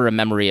never a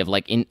memory of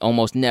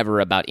almost never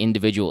about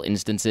individual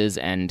instances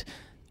and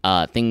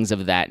things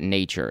of that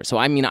nature. So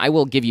I mean, I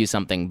will give you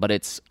something,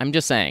 but I'm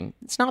just saying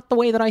it's not the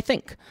way that I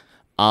think.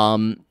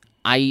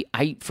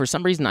 I for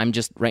some reason I'm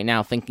just right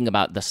now thinking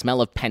about the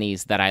smell of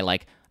pennies that I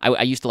like.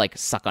 I used to like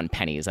suck on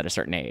pennies at a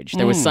certain age.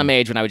 There was some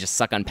age when I would just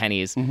suck on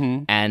pennies,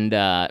 and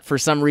for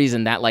some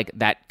reason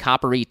that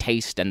coppery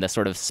taste and the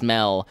sort of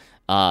smell,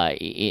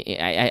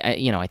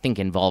 I think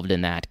involved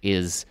in that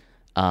is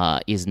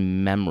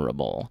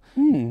memorable.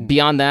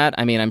 Beyond that,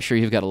 I mean, I'm sure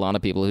you've got a lot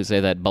of people who say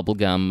that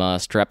bubblegum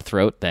strep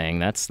throat thing.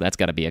 That's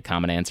got to be a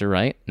common answer,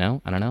 right?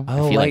 No, I don't know.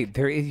 Oh, wait,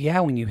 there is.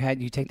 Yeah, when you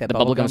take that the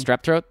bubblegum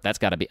strep throat, that's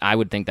got to be. I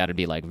would think that'd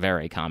be like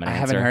very common. I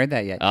haven't heard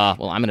that yet.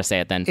 Well, I'm gonna say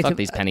it then. Fuck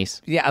these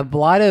pennies. Yeah, a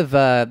lot of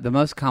the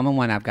most common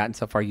one I've gotten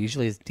so far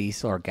usually is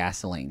diesel or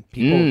gasoline.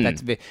 People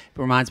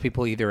reminds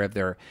people either of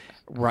their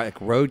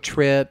road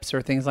trips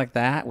or things like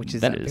that, which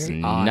is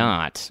very odd.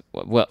 Not.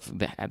 Well,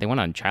 they went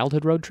on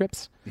childhood road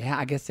trips. Yeah,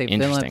 I guess they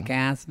fill up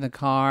gas in the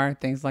car,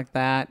 things like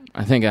that.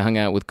 I think I hung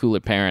out with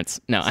cooler parents.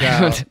 No,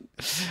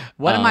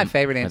 one of my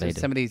favorite answers.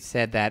 Somebody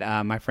said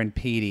that my friend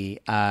Petey,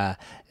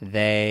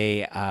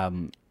 they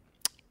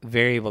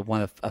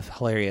one of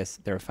hilarious.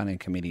 They're a funny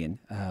comedian.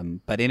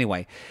 But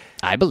anyway,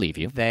 I believe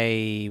you.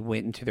 They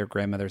went into their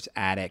grandmother's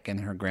attic, and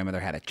her grandmother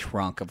had a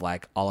trunk of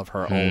like all of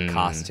her old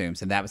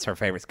costumes, and that was her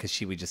favorites because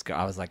she would just go.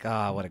 I was like,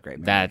 oh, what a great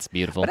memory. That's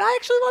beautiful. But I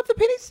actually love the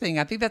pennies thing.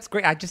 I think that's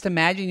great. I just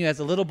imagine you as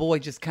a little boy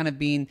just kind of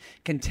being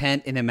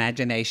content in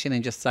imagination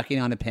and just sucking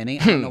on a penny.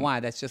 I don't know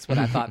why. That's just what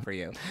I thought for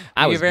you.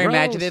 I was a very gross.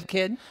 imaginative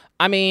kid.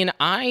 I mean,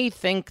 I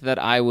think that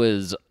I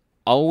was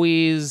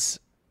always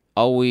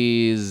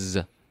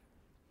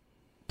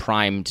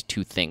primed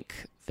to think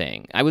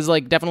thing. I was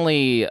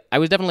definitely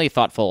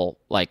thoughtful,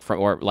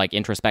 or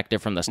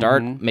introspective from the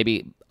start,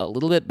 maybe a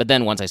little bit, but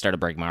then once I started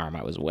breaking my arm,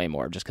 I was way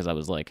more, just because I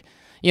was like,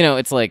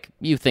 it's like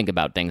you think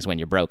about things when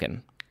you're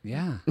broken.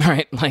 Yeah.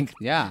 Right?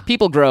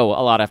 People grow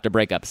a lot after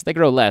breakups. They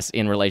grow less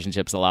in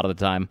relationships a lot of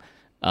the time.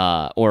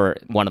 Or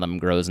one of them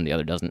grows and the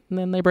other doesn't, and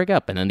then they break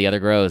up, and then the other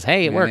grows.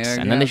 Hey, it works,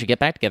 and then they should get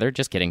back together.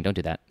 Just kidding, don't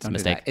do that. It's a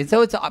mistake. And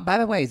so, by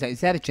the way,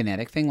 is that a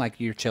genetic thing? Like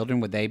your children,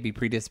 would they be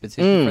predisposed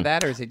for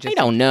that, or is it just? I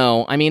don't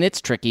know. I mean,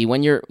 it's tricky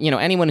when you're,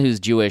 anyone who's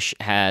Jewish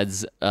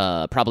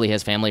probably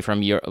has family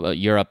from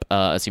Europe,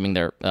 assuming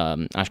they're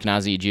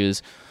Ashkenazi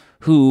Jews,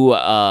 who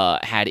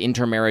had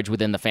intermarriage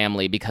within the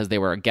family because they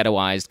were a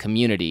ghettoized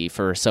community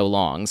for so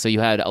long. So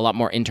you had a lot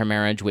more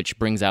intermarriage, which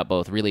brings out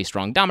both really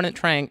strong dominant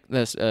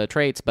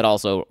traits, but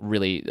also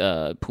really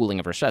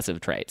pooling of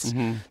recessive traits.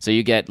 So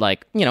you get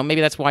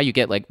maybe that's why you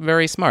get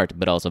very smart,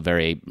 but also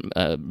very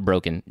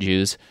broken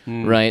Jews,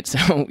 right?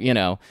 So,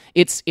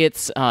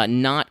 it's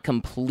not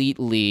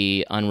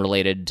completely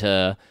unrelated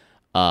to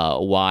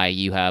why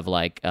you have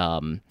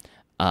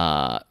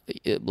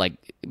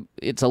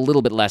it's a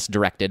little bit less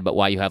directed, but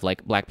why you have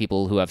black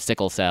people who have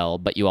sickle cell,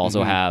 but you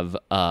also have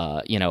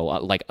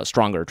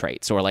stronger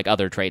traits or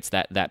other traits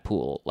that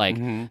pool.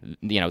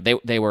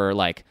 They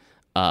were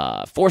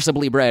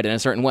forcibly bred in a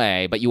certain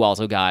way, but you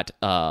also got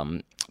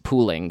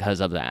pooling because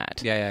of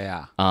that.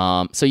 Yeah.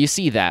 So you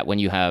see that when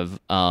you have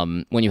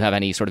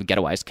any sort of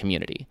ghettoized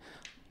community.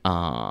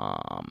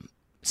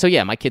 So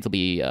yeah, my kids will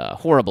be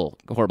horrible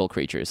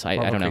creatures. I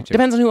don't know. It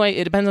depends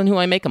on who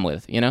I make them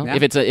with. Yeah.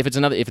 If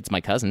it's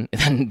my cousin,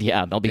 then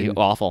yeah, they'll be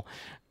awful.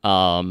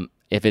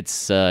 If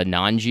it's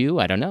non-Jew,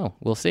 I don't know.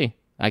 We'll see.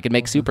 I could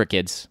make super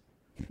kids.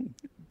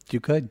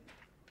 You could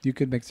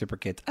make super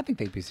kids. I think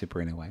they'd be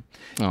super anyway.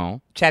 Oh,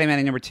 Chatty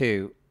Mattie number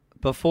 2.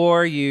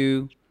 Before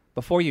you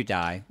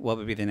die, what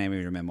would be the name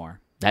of your memoir?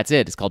 That's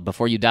it. It's called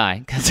Before You Die,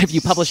 because if you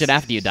publish it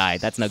after you die,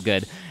 that's no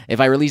good. If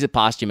I release it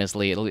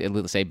posthumously,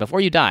 it'll say Before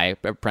You Die,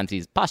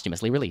 parentheses,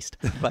 posthumously released.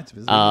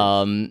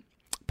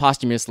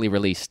 Posthumously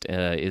released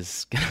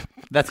is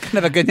that's kind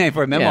of a good name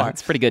for a memoir. Yeah,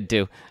 it's pretty good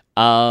too.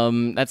 I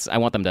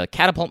want them to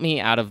catapult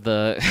me out of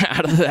the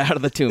out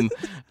of the tomb,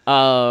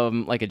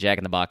 like a Jack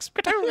in the Box.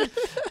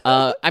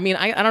 I mean,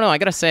 I don't know. I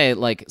gotta say,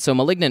 so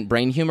malignant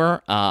brain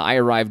humor. I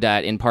arrived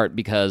at in part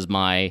because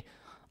my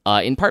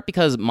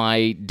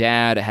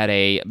dad had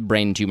a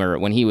brain tumor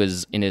when he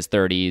was in his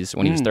 30s.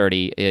 When he was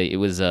 30, it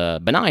was a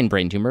benign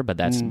brain tumor, but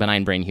that's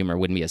benign brain humor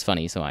wouldn't be as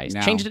funny, so I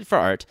changed it for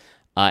art.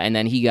 And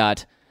then he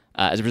got,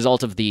 as a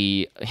result of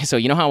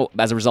how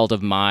as a result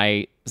of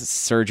my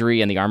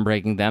surgery and the arm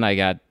breaking, then I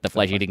got the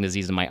flesh-eating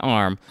disease in my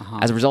arm.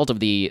 As a result of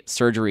the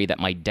surgery that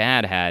my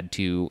dad had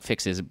to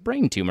fix his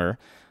brain tumor,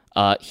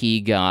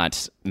 he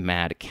got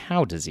mad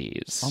cow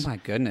disease. Oh my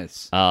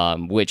goodness!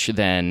 Which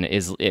then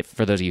is,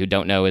 for those of you who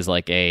don't know, is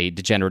a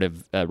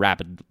degenerative,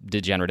 rapid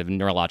degenerative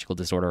neurological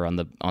disorder on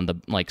the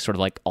sort of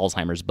like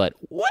Alzheimer's, but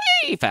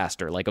way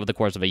faster, over the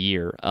course of a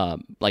year,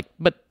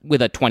 but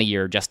with a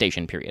 20-year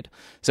gestation period.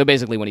 So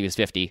basically, when he was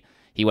 50,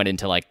 he went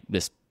into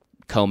this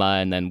coma,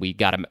 and then we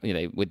got him.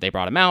 They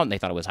brought him out, and they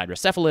thought it was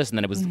hydrocephalus, and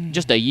then it was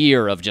just a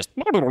year of just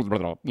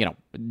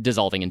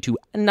dissolving into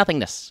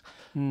nothingness.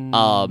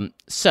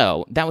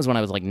 So that was when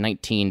I was like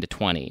 19 to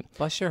 20.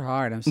 Bless your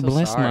heart. I'm so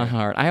Bless sorry. my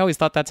heart. I always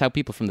thought that's how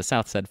people from the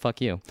South said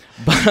 "fuck you."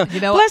 But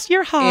bless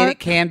your heart. And it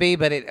can be,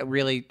 but it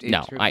really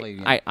no.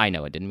 truthfully, I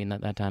know it didn't mean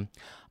that time.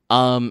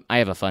 I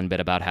have a fun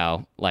bit about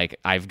how like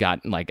I've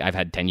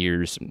had 10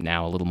 years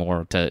now, a little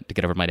more to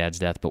get over my dad's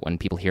death. But when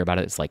people hear about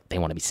it, it's like they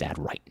want to be sad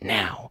right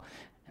now,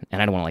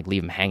 and I don't want to like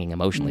leave them hanging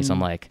emotionally. So I'm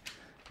like,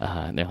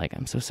 they're like,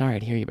 I'm so sorry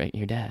to hear you about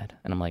your dad,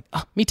 and I'm like,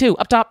 oh, me too,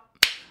 up top.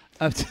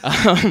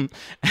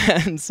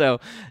 And so,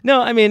 no,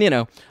 I mean,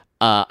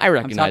 I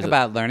recognize. I'm talking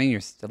about learning.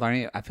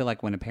 I feel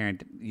like when a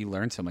parent, you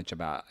learn so much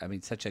about. I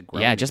mean, such a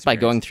growing just experience. by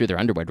going through their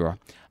underwear drawer.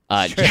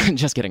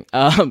 Just kidding.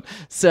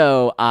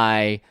 So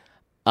I.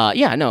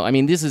 No, I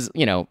mean, this is,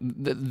 the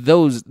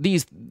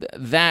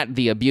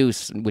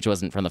abuse, which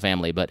wasn't from the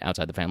family, but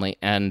outside the family,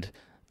 and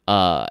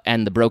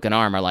the broken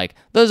arm are like,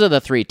 those are the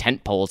 3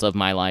 tent poles of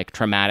my like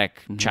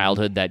traumatic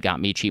childhood that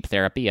got me cheap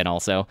therapy and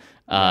also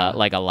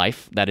like a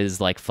life that is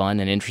like fun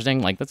and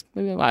interesting. Like that's,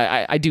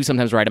 I do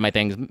sometimes write in my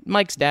things,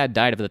 Mike's dad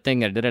died of the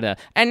thing,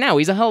 and now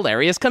he's a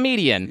hilarious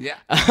comedian. Yeah.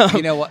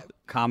 You know what?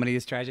 Comedy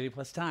is tragedy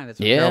plus time. That's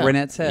what Carol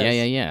Burnett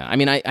says. Yeah. I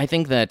mean, I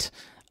think that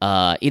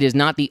it is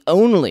not the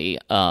only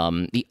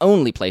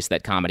place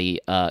that comedy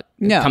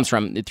comes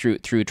from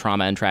through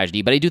trauma and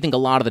tragedy, but I do think a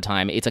lot of the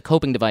time it's a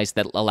coping device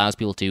that allows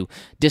people to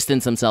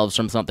distance themselves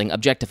from something,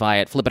 objectify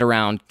it, flip it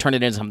around, turn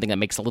it into something that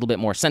makes a little bit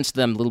more sense to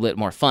them, a little bit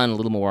more fun, a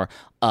little more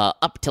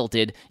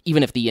up-tilted,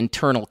 even if the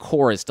internal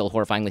core is still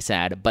horrifyingly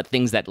sad, but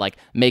things that like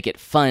make it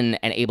fun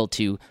and able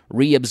to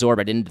reabsorb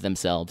it into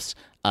themselves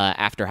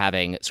after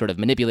having sort of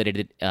manipulated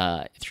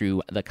it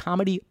through the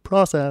comedy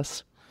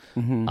process.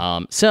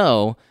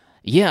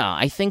 Yeah,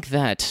 I think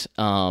that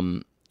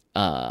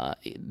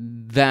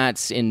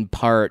that's in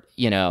part,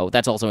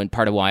 that's also in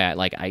part of why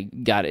I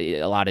got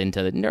a lot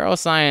into the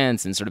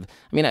neuroscience and sort of,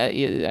 I mean,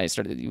 I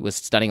was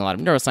studying a lot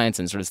of neuroscience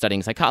and sort of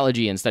studying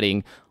psychology and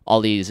studying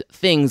all these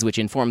things which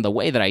inform the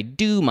way that I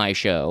do my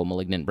show,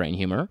 Malignant Brain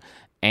Humor,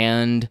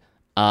 and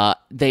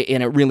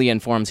it really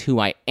informs who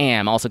I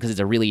am, also because it's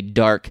a really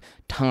dark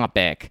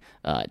topic,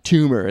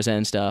 tumors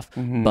and stuff,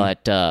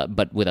 but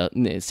with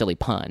a silly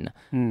pun,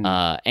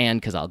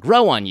 and because I'll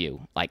grow on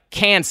you like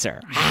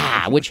cancer,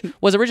 which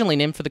was originally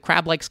named for the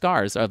crab-like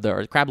scars of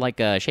the crab-like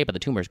shape of the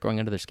tumors growing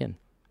under their skin.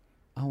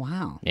 Oh,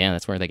 wow. Yeah,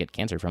 that's where they get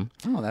cancer from.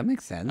 Oh, that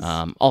makes sense.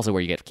 Also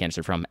where you get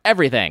cancer from.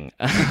 Everything.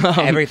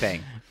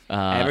 Everything.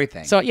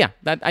 Everything. So yeah,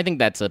 I think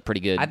that's a pretty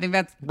good. I think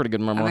that's pretty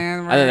good memoir.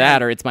 Either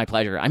that or it's my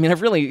pleasure. I mean,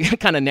 I've really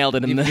kind of nailed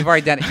it. You've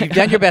already done it. You've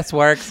done your best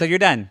work, so you're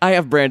done. I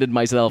have branded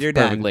myself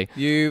perfectly. Done.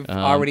 You've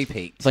already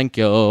peaked. Thank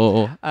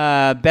you.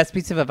 Best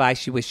piece of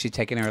advice you wish you'd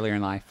taken earlier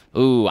in life.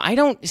 Ooh, I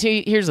don't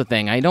see. Here's the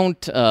thing. I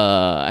don't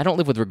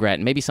live with regret.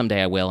 Maybe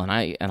someday I will, and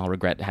I'll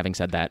regret having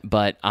said that.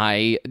 But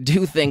I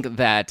do think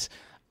that.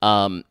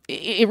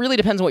 It really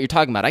depends on what you're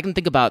talking about. I can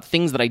think about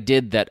things that I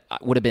did that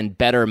would have been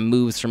better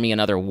moves for me in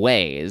other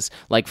ways.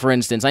 Like, for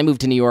instance, I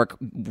moved to New York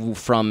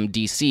from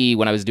D.C.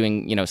 when I was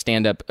doing,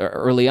 stand-up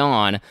early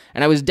on,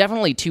 and I was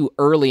definitely too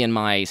early in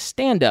my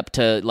stand-up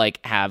to,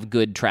 like, have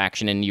good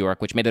traction in New York,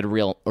 which made it a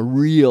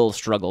real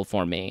struggle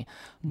for me.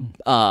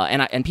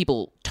 And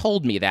people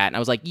told me that, and I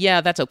was like,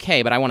 yeah, that's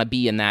okay, but I want to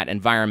be in that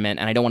environment,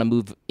 and I don't want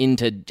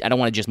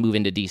to just move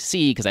into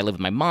DC because I live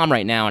with my mom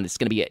right now, and it's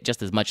going to be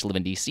just as much live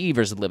in DC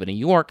versus live in New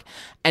York.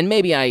 And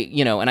maybe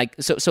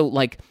so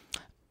like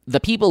the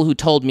people who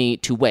told me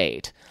to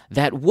wait,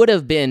 that would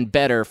have been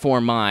better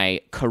for my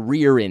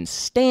career in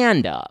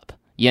stand-up.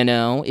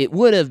 It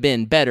would have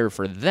been better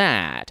for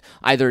that,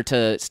 either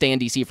to stay in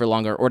D.C. for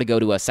longer or to go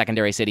to a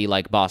secondary city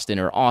like Boston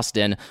or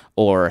Austin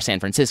or San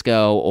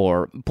Francisco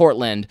or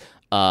Portland.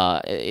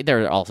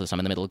 There are also some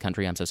in the middle of the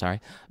country. I'm so sorry,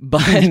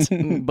 but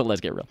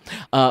let's get real.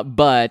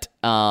 But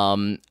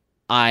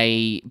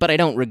I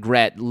don't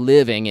regret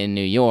living in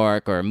New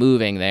York or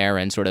moving there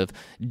and sort of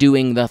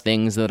doing the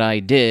things that I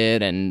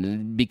did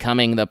and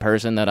becoming the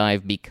person that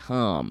I've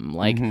become.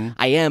 Like,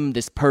 I am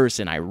this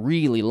person. I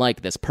really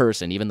like this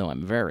person, even though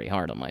I'm very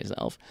hard on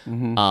myself.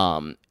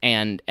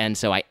 And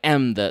so I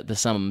am the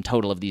sum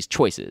total of these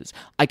choices.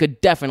 I could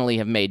definitely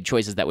have made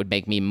choices that would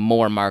make me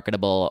more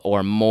marketable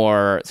or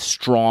more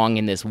strong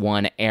in this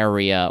one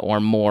area or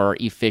more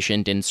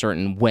efficient in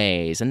certain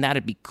ways, and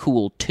that'd be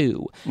cool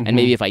too. And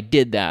maybe if I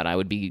did that, I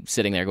would be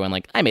sitting there going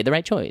like, I made the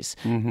right choice.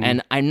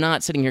 And I'm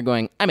not sitting here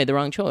going, I made the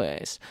wrong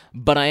choice.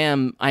 But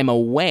I'm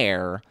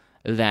aware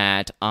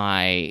that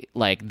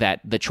that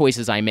the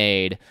choices I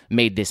made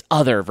this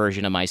other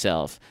version of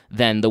myself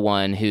than the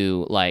one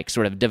who like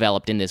sort of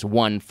developed in this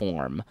one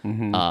form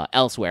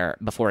elsewhere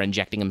before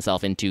injecting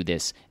himself into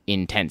this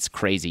intense,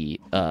 crazy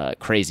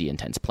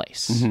intense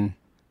place.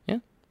 Yeah,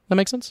 that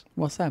makes sense.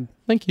 Well said.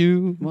 Thank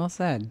you. Well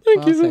said.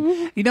 Thank you.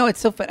 Said. It's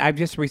so fun. I've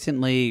just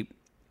recently.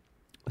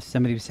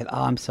 Somebody said,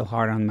 "Oh, I'm so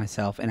hard on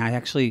myself," and I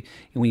actually,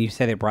 when you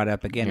said it, brought it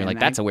up again. You're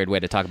like, that's a weird way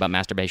to talk about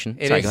masturbation.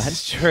 Sorry, go ahead.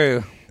 It's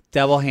true.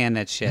 Double hand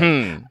that shit.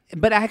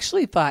 But I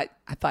actually thought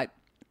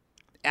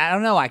I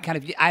don't know.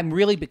 I'm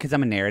really, because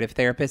I'm a narrative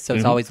therapist, so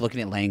it's always looking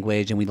at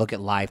language, and we look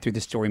at life through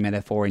the story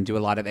metaphor and do a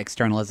lot of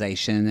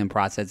externalization and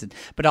process.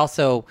 But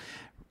also,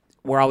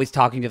 we're always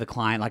talking to the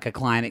client. Like a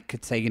client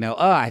could say,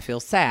 I feel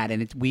sad.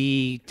 And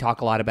we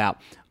talk a lot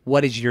about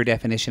what is your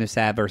definition of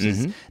sad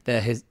versus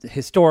the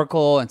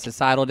historical and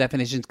societal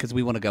definitions, because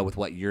we want to go with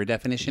what your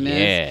definition is.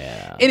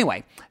 Yeah.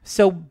 Anyway,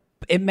 so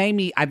it made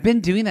me, I've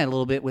been doing that a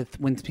little bit with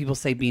when people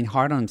say being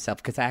hard on himself,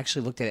 because I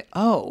actually looked at it,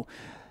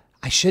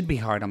 I should be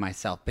hard on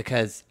myself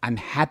because I'm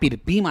happy to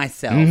be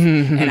myself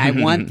and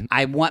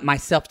I want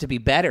myself to be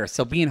better.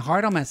 So being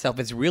hard on myself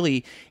is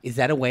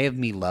that a way of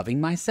me loving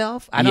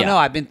myself? I don't know.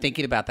 I've been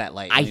thinking about that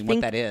lately,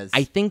 what that is.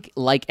 I think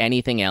like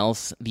anything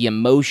else, the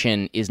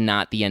emotion is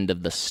not the end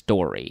of the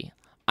story.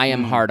 I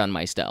am hard on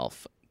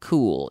myself.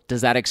 Cool.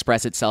 Does that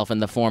express itself in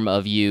the form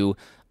of you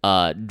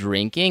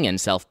drinking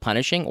and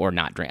self-punishing, or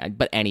not drinking,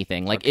 but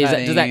anything like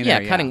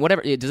cutting, cutting,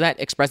 whatever? Does that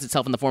express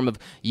itself in the form of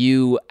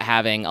you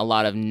having a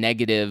lot of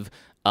negative,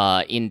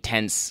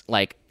 intense,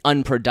 like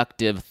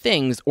unproductive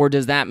things, or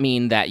does that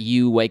mean that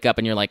you wake up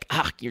and you're like,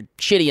 you're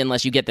shitty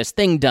unless you get this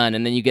thing done,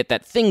 and then you get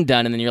that thing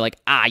done, and then you're like,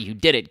 you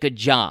did it, good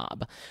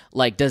job?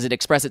 Like, does it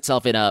express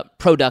itself in a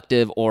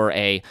productive or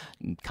a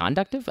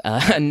conductive,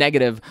 a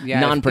negative,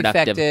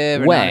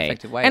 non-productive way?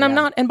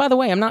 And by the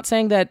way, I'm not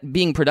saying that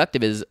being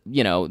productive is,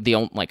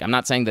 I'm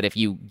not saying that if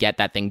you get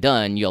that thing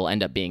done, you'll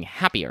end up being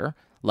happier.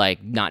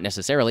 Like, not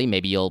necessarily.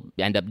 Maybe you'll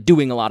end up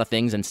doing a lot of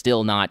things and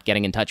still not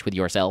getting in touch with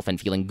yourself and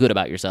feeling good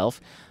about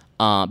yourself.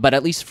 But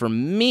at least for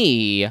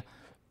me,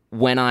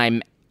 when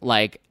I'm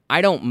like,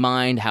 I don't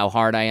mind how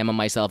hard I am on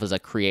myself as a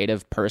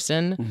creative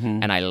person,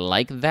 and I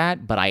like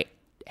that, but I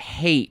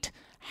hate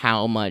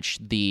how much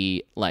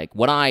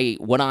what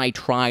I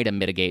try to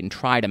mitigate and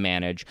try to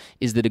manage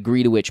is the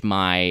degree to which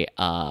my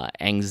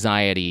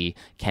anxiety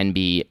can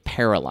be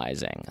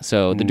paralyzing.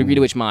 So the degree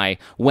to which I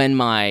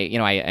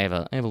have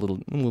a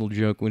little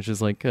joke, which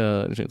is like,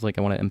 it's like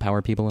I want to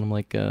empower people, and I'm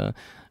like,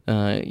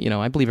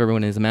 I believe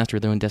everyone is a master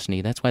of their own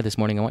destiny. That's why this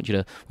morning when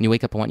you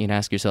wake up, I want you to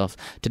ask yourself,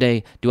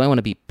 today, do I want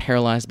to be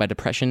paralyzed by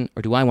depression,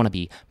 or do I want to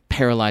be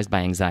paralyzed by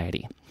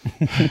anxiety?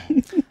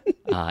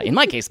 In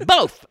my case,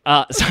 both.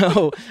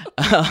 So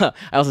I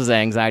also say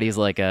anxiety is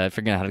like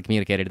figuring out how to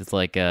communicate it. It's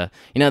like,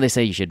 they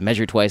say you should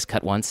measure twice,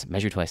 cut once,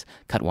 measure twice,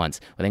 cut once.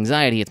 With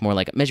anxiety, it's more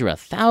like measure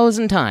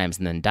 1,000 times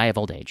and then die of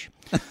old age.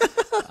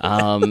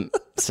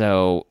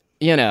 So...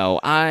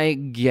 I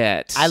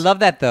love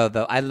that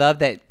though. I love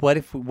that. What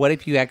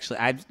if you actually,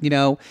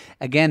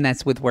 again,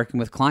 that's with working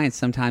with clients.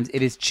 Sometimes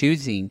it is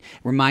choosing,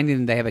 reminding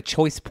them they have a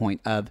choice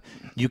point of,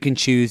 you can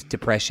choose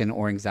depression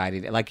or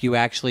anxiety. Like, you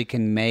actually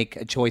can make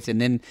a choice. And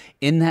then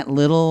in that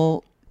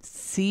little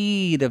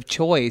seed of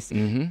choice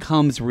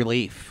comes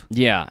relief.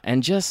 Yeah.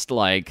 And just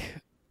like,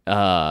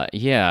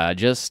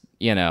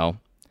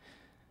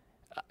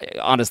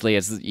 honestly,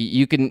 it's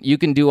you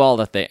can do all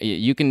the things.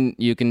 You can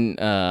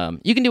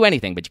do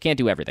anything, but you can't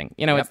do everything.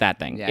 It's that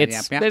thing.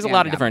 There's a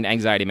lot of different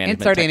anxiety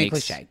management Insert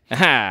techniques. any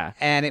cliche,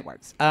 and it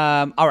works.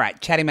 All right,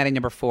 Chatty Mattie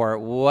number 4.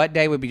 What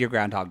day would be your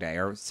Groundhog Day?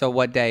 Or so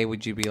what day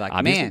would you be like,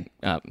 obviously,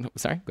 man?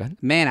 Sorry, go ahead.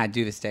 Man, I'd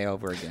do this day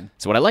over again.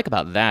 So what I like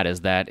about that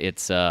is that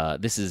it's I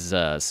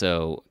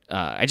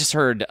just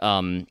heard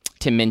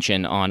Tim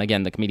Minchin on,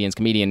 again, the Comedian's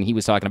Comedian. He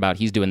was talking about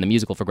he's doing the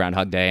musical for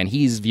Groundhog Day, and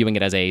he's viewing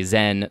it as a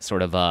Zen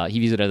sort of, he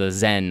views it as a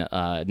Zen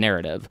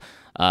narrative,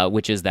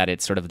 which is that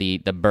it's sort of the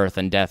birth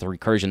and death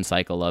recursion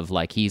cycle of,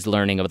 like, he's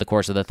learning over the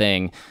course of the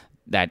thing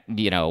that,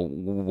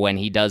 when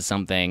he does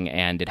something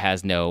and it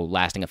has no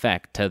lasting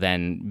effect, to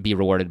then be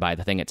rewarded by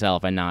the thing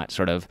itself and not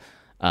sort of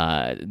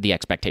the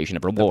expectation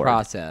of reward. The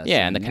process.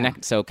 Yeah,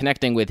 and so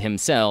connecting with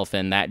himself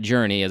and that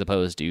journey as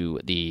opposed to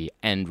the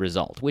end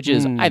result, which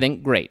is, I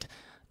think, great.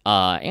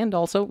 And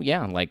also,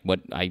 like what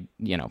I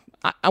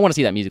want to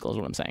see that musical is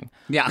what I'm saying.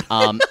 Yeah.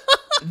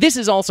 This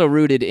is also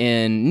rooted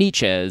in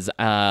Nietzsche's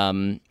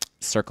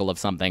circle of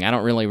something. I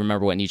don't really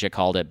remember what Nietzsche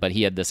called it, but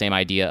he had the same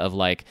idea of,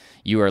 like,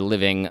 you are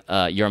living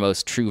your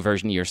most true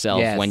version of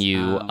yourself when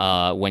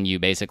you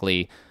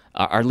basically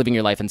are living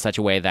your life in such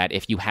a way that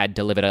if you had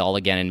to live it all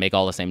again and make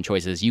all the same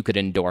choices, you could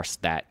endorse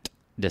that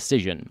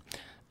decision.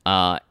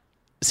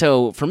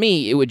 So for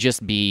me, it would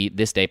just be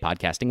this day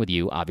podcasting with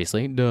you,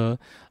 obviously. Duh.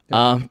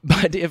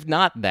 But if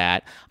not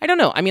that, I don't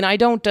know. I mean, I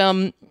don't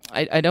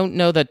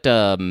know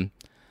that,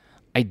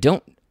 I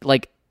don't,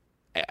 like,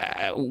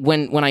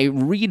 when I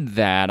read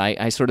that,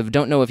 I sort of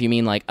don't know if you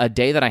mean, like, a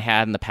day that I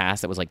had in the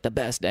past that was, like, the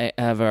best day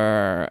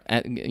ever,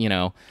 I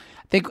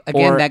think,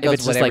 again, that goes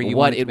it's just whatever like you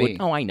what want it it to would. be.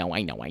 Oh, I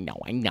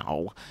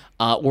know.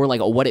 Or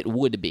like what it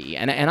would be,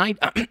 and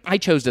I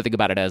chose to think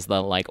about it as the,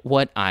 like,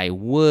 what I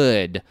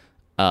would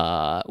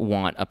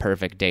want a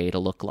perfect day to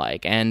look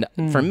like. And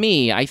for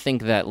me, I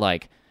think that,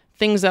 like,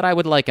 things that I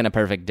would like in a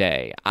perfect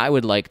day, I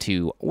would like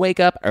to wake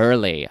up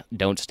early.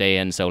 Don't stay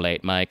in so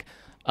late, Mike.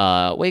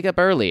 wake up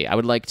early. I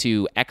would like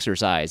to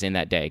exercise in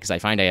that day because I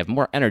find I have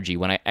more energy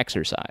when I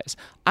exercise.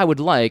 I would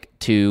like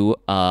to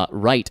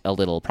write a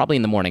little, probably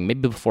in the morning,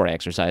 maybe before I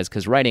exercise,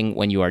 because writing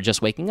when you are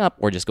just waking up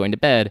or just going to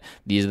bed,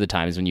 these are the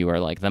times when you are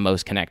like the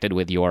most connected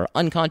with your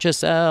unconscious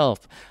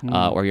self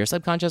or your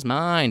subconscious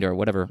mind or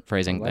whatever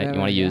phrasing that you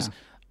want to use.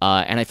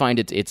 And I find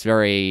it's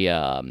very, it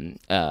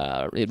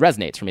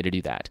resonates for me to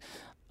do that.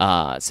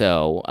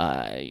 So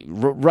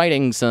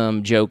writing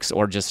some jokes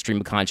or just stream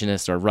of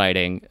consciousness or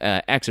writing,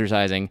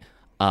 exercising,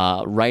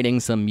 writing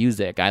some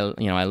music. I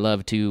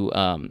love to,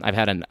 I've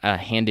had a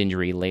hand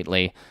injury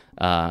lately,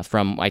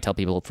 I tell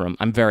people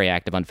I'm very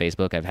active on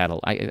Facebook.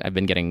 I've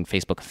been getting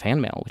Facebook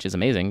fan mail, which is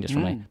amazing just for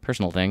my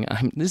personal thing.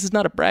 This is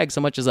not a brag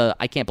so much as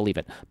I can't believe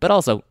it, but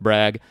also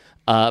brag.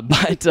 I'm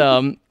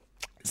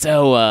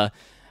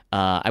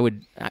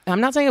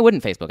not saying I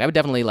wouldn't Facebook. I would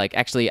definitely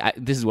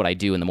this is what I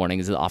do in the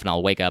mornings. Often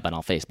I'll wake up and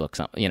I'll Facebook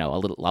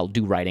I'll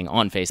do writing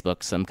on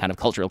Facebook, some kind of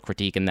cultural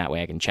critique, and that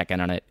way I can check in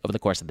on it over the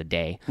course of the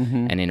day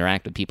and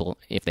interact with people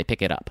if they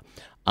pick it up.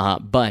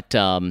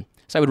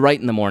 So I would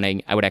write in the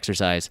morning, I would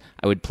exercise,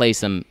 I would play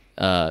some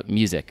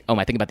music. Oh,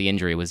 my thing about the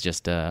injury was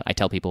just, I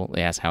tell people,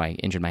 they ask how I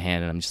injured my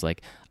hand, and I'm just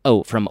like,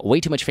 from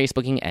way too much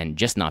Facebooking and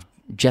just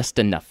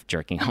enough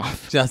jerking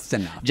off. Just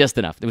enough. Just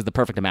enough. It was the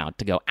perfect amount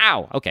to go,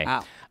 ow, okay.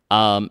 Ow.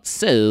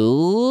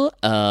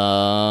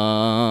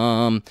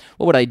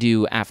 What would I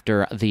do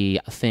after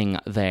the thing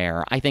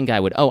there? I think I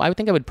would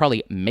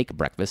probably make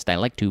breakfast. I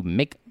like to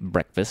make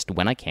breakfast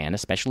when I can,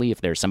 especially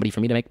if there's somebody for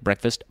me to make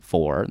breakfast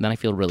for. Then I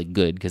feel really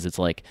good because it's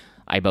like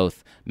I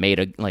both made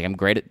I'm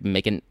great at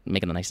making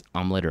a nice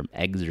omelet or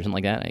eggs or something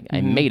like that.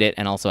 I made it,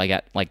 and also I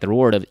got like the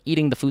reward of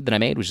eating the food that I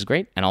made, which is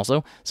great. And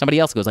also somebody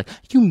else goes like,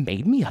 "You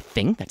made me a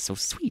thing? That's so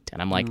sweet."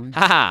 And I'm like,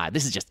 "Ha,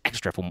 this is just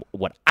extra from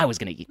what I was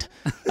gonna eat."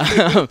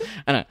 I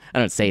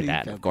don't say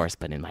that, of course,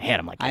 but in my head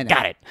I'm like, I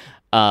got it.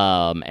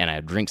 And I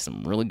drink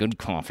some really good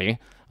coffee.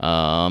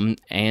 And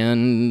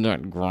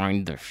I'd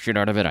grind the shit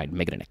out of it. I'd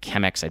make it in a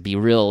Chemex. I'd be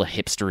real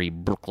hipstery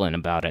Brooklyn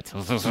about it.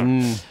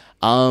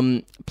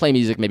 Play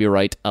music, maybe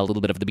write a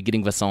little bit of the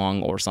beginning of a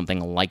song or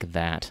something like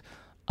that.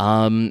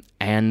 And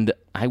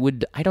I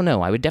would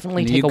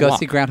definitely take a walk. You go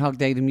see Groundhog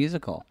Day the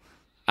musical.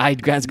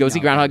 I'd go see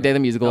Groundhog Day the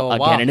musical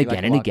again and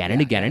again and again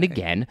and again and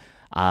again.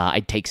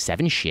 I'd take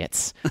 7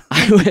 shits.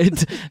 I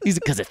would,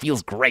 because it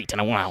feels great,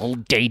 and I want a whole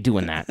day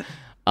doing that.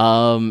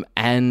 I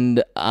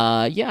don't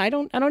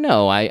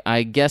know.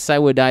 I guess I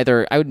would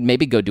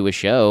maybe go do a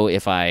show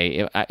if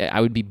I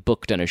would be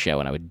booked on a show,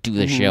 and I would do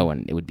the show,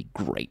 and it would be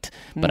great.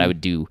 But I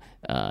would do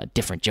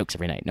different jokes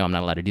every night. No, I'm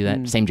not allowed to do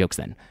that. Same jokes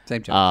then.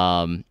 Same jokes.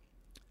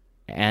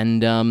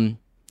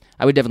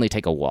 I would definitely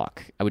take a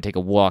walk. I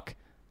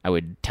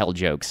would tell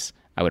jokes.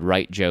 I would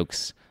write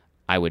jokes.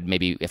 I would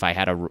maybe, if I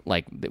had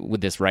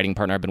with this writing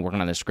partner I've been working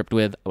on this script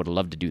with, I would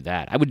love to do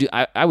that. I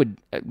would,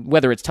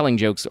 whether it's telling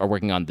jokes or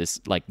working on this,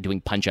 like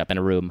doing punch up in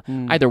a room,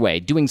 either way,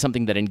 doing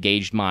something that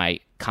engaged my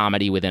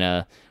comedy within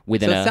a So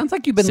it sounds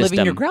like you've been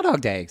living your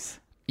Groundhog Days.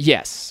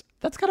 Yes.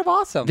 That's kind of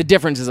awesome. The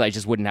difference is I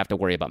just wouldn't have to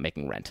worry about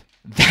making rent.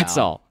 That's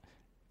all.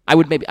 I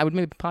would maybe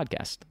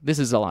podcast. This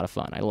is a lot of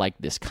fun. I like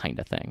this kind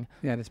of thing.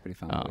 Yeah, that's pretty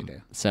fun what we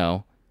do.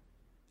 So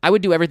I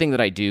would do everything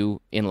that I do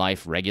in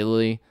life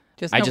regularly.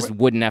 I just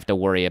wouldn't have to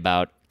worry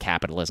about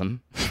capitalism.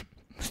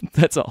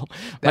 That's all.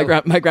 My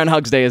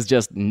Groundhog's Day is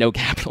just no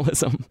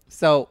capitalism.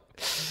 So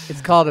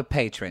it's called a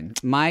patron.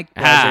 Mike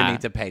Blejer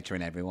needs a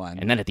patron, everyone.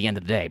 And then at the end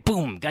of the day,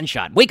 boom,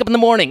 gunshot. Wake up in the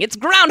morning. It's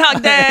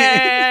Groundhog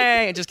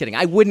Day. Just kidding.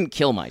 I wouldn't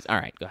kill myself. All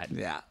right, go ahead.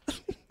 Yeah.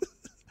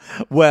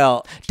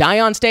 Well,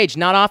 die on stage,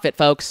 not off it,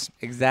 folks.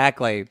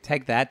 Exactly.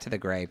 Take that to the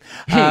grave.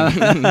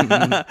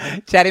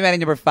 Chatty Matty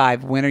number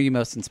 5. When are you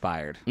most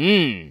inspired?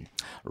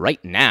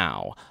 Right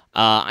now.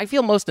 I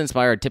feel most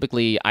inspired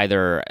typically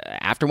either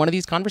after one of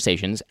these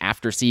conversations,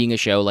 after seeing a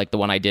show like the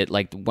one I did,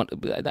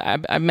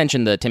 I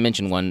mentioned the Tim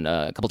Minchin one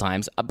a couple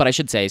times, but I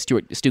should say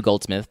Stu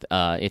Goldsmith,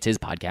 it's his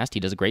podcast. He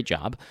does a great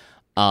job.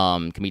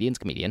 Comedian's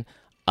comedian.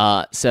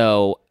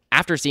 So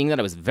after seeing that,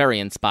 I was very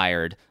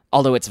inspired.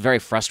 Although it's very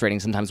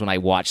frustrating sometimes when I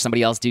watch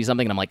somebody else do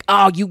something and I'm like,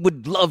 oh, you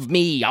would love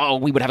me. Oh,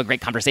 we would have a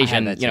great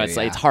conversation.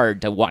 It's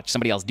hard to watch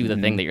somebody else do the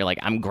thing that you're like,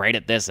 I'm great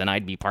at this and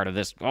I'd be part of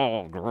this.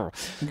 Oh, grr.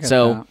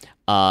 So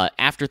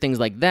after things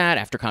like that,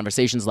 after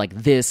conversations like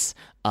this,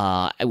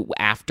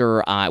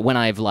 after when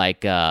I've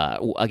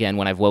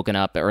when I've woken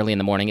up early in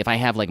the morning, if I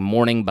have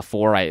morning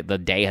before the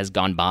day has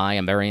gone by,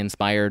 I'm very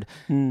inspired.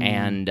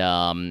 And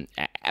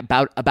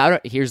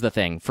here's the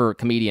thing for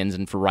comedians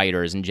and for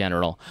writers in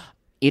general.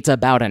 It's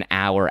about an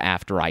hour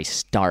after I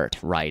start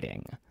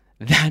writing.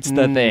 That's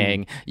the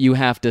thing. You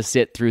have to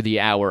sit through the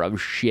hour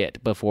of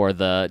shit before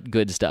the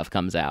good stuff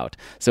comes out.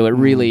 So it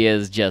really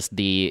is just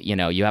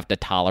you have to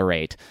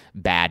tolerate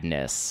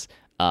badness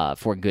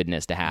for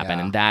goodness to happen.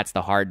 Yeah. And that's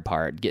the hard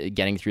part,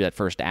 getting through that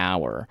first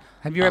hour.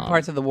 Have you read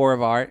parts of The War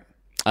of Art?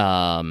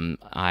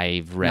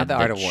 I've read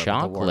The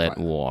Chocolate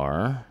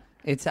War.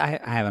 I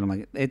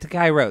haven't. It's a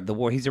guy who wrote The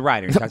War. He's a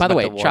writer. By the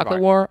way,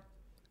 Chocolate War,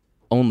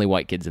 only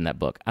white kids in that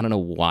book. I don't know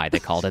why they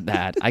called it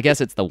that. I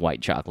guess it's the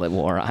White Chocolate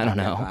War. I don't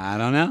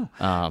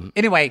know.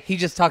 Anyway, he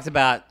just talks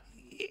about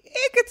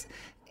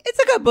it's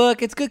a good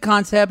book. It's good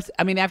concepts.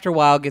 I mean, after a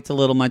while, it gets a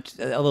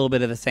little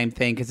bit of the same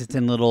thing because it's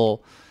in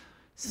little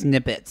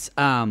snippets.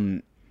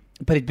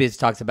 But it just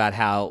talks about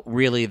how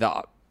really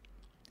how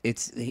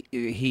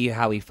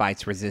he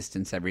fights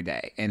resistance every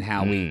day, and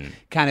how we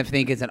kind of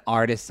think as an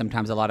artist,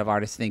 sometimes a lot of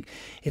artists think,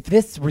 if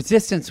this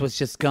resistance was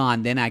just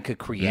gone, then I could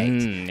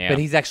create. But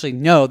he's actually,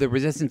 no, the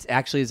resistance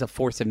actually is a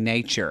force of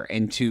nature,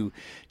 and to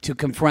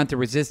confront the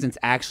resistance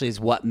actually is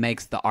what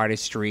makes the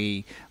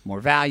artistry more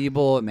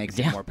valuable. It makes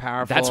it more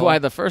powerful. That's why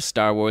the first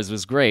Star Wars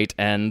was great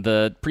and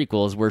the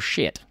prequels were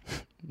shit.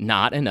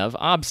 Not enough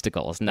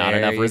obstacles, not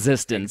enough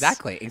resistance.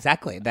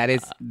 Exactly. That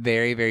is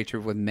very, very true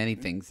with many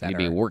things. You'd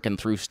be working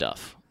through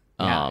stuff.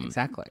 Yeah,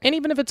 exactly. And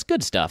even if it's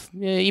good stuff,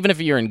 even if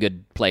you're in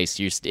good place,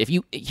 here's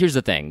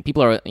the thing.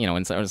 People are,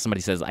 when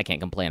somebody says, I can't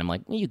complain, I'm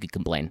like, well, you could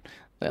complain.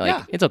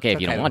 Like, it's okay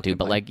if you don't want to,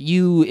 but like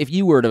if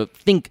you were to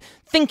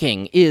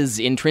thinking is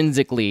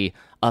intrinsically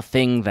a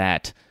thing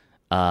that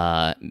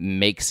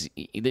makes,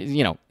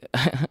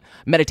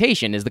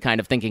 meditation is the kind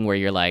of thinking where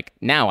you're like,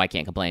 now I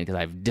can't complain because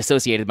I've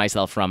dissociated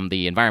myself from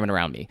the environment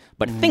around me.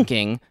 But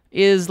thinking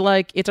is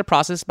like, it's a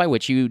process by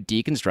which you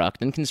deconstruct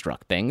and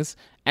construct things.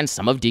 And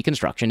some of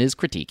deconstruction is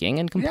critiquing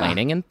and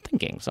complaining and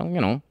thinking. So,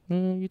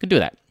 you could do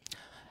that.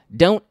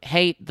 Don't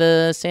hate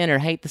the sin or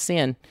hate the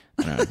sin.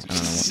 I don't know what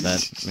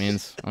that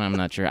means. I'm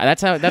not sure.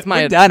 That's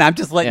my... We're done. I'm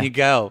just letting you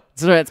go.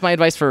 So that's my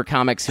advice for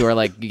comics who are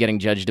like getting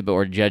judged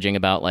or judging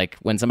about like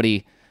when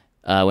somebody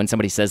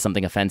says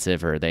something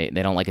offensive or they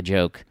don't like a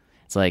joke.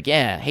 It's like,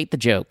 yeah, hate the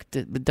joke,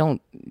 but don't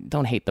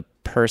hate the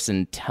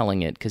person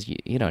telling it because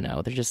you don't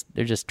know.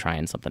 They're just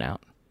trying something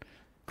out.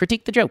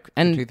 Critique the joke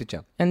and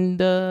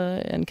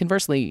and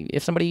conversely,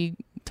 if somebody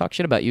talks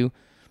shit about you,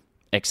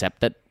 accept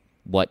that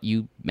what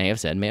you may have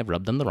said may have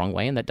rubbed them the wrong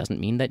way, and that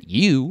doesn't mean that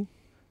you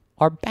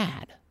are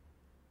bad.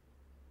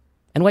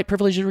 And white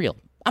privilege is real.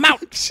 I'm out.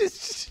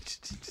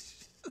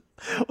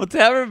 Well,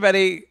 tell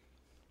everybody.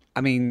 I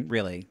mean,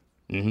 really.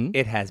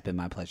 It has been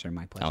my pleasure.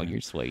 Oh,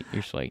 you're sweet.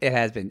 It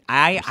has been.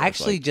 I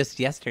actually just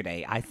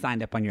yesterday I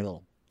signed up on your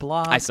little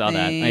blog. I saw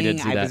that. I did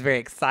see that. I was very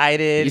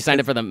excited. You signed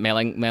up for the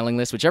mailing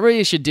list, which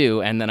everybody should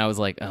do. And then I was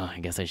like, oh, I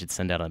guess I should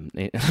send out an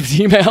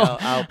email.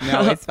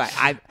 No, it's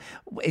fine.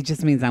 It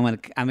just means I'm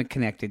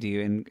connected to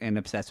you and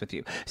obsessed with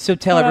you. So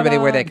tell everybody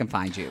where they can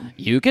find you.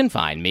 You can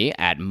find me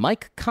at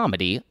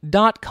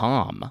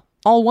MikeComedy.com.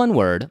 All one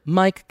word,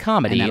 Mike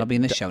Comedy. And that'll be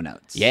in the show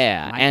notes.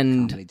 Yeah,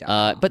 and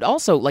but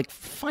also like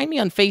find me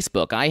on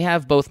Facebook. I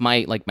have both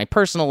my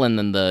personal and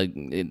then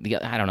the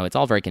I don't know. It's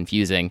all very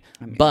confusing,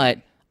 but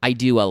I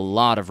do a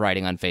lot of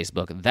writing on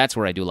Facebook. That's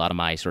where I do a lot of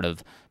my sort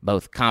of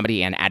both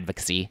comedy and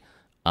advocacy,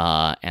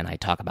 and I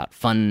talk about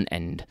fun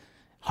and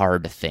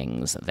hard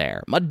things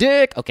there. My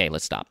dick. Okay,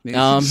 let's stop.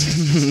 That's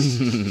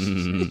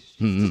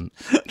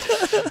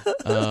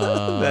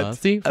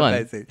see, fun.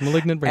 Amazing.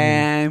 Malignant brain.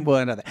 And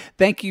one other.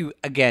 Thank you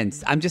again.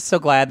 I'm just so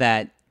glad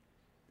that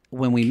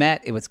when we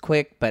met, it was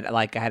quick, but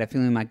like I had a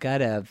feeling in my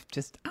gut of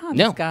just,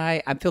 this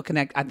guy, I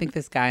think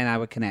this guy and I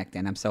would connect.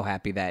 And I'm so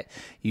happy that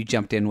you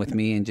jumped in with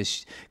me and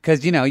just,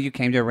 because, you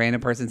came to a random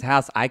person's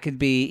house. I could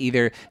be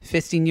either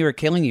fisting you or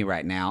killing you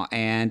right now.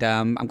 And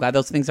I'm glad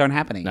those things aren't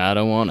happening. I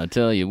don't want to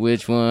tell you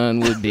which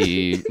one would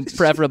be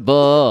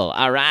preferable.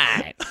 All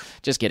right.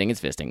 Just kidding, it's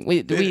fisting.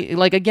 We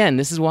like, again,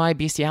 this is why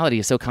bestiality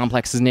is so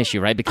complex as an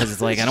issue, right? Because it's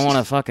like, I don't want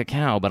to fuck a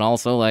cow, but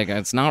also like,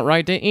 it's not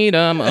right to eat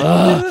them.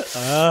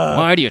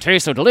 Why do you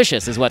taste so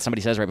delicious is what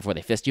somebody says right before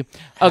they fist you.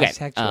 Okay.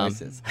 Hashtag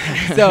choices.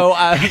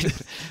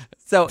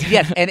 So,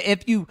 yes, and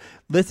if you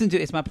listen to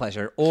It's My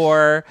Pleasure,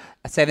 or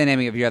say the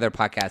name of your other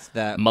podcast,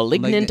 the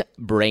Malignant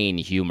Brain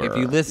Humor. If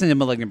you listen to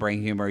Malignant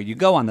Brain Humor, you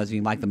go on those and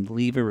you like them,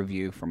 leave a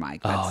review for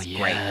Mike. That's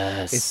great.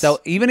 It's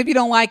so, even if you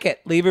don't like it,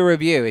 leave a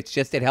review. It's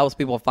just, it helps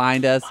people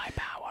find us. My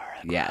power.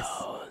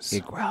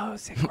 It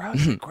grows.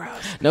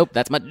 Nope,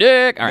 that's my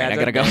dick. All right, I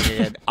gotta go.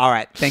 All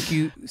right, thank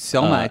you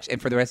so much.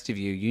 And for the rest of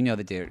you, you know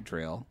the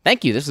drill.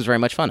 Thank you. This was very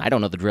much fun. I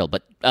don't know the drill,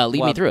 but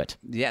lead me through it.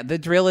 Yeah, the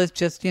drill is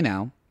just,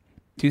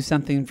 do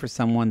something for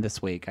someone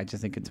this week. I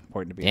just think it's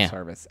important to be of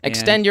service.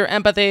 Extend your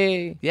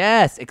empathy.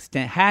 Yes,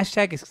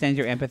 hashtag extend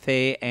your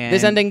empathy. And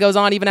this ending goes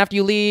on even after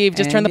you leave.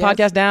 Just turn the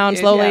podcast down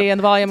slowly and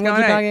the volume. Keep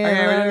talking.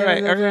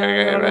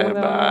 Okay,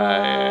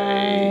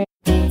 bye.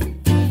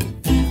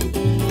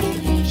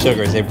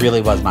 Sugars, it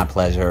really was my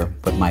pleasure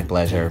with Mike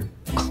Blejer.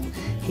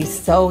 He's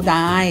so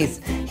nice.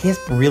 He has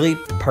really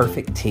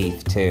perfect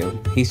teeth too.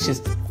 He's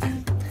just...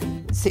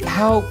 See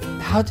how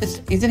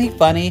just isn't he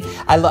funny?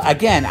 I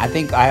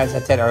think as I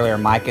said earlier,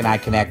 Mike and I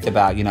connect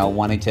about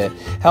wanting to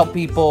help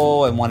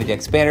people and wanting to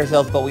expand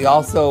ourselves, but we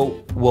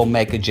also will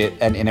make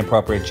an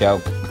inappropriate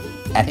joke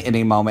at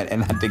any moment,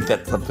 and I think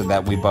that's something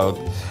that we both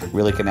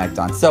really connect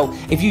on. So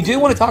if you do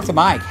want to talk to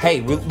Mike, hey,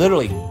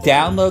 literally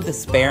download the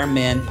Spare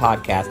Men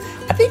podcast.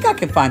 I think I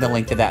can find a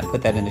link to that and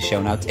put that in the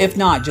show notes. If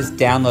not, just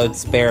download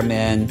Spare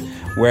Men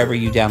wherever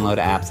you download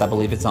apps. I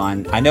believe it's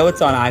on. I know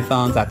it's on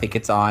iPhones. I think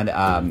it's on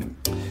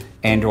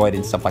Android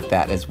and stuff like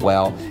that as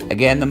well.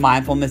 Again, the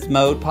Mindfulness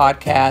Mode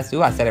podcast.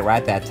 Ooh, I said it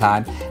right that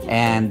time.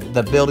 And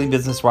the Building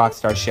Business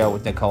Rockstar show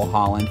with Nicole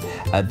Holland.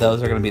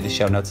 Those are going to be the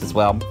show notes as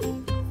well.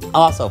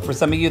 Also, for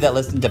some of you that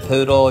listen to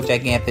Poodle,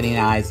 Jake Anthony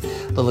and I's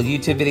little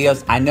YouTube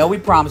videos, I know we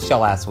promised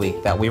y'all last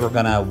week that we were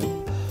going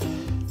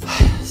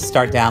to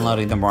start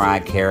downloading the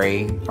Mariah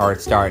Carey, or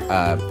start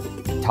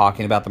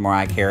talking about the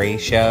Mariah Carey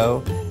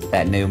show,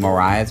 that new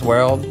Mariah's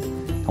World,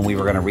 and we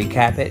were going to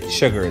recap it.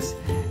 Sugars,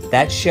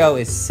 that show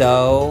is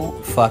so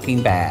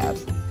fucking bad.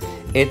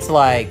 It's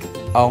like,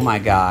 oh my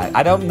God.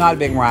 I'm not a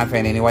big Mariah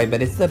fan anyway,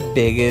 but it's the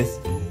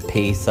biggest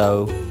piece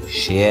of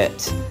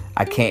shit.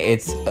 I can't,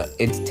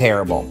 it's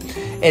terrible.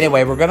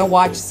 Anyway, we're going to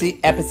watch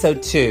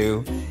episode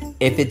 2.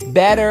 If it's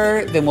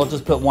better, then we'll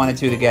just put 1 and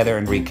 2 together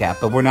and recap.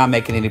 But we're not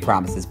making any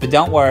promises. But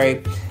don't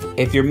worry.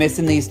 If you're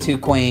missing these 2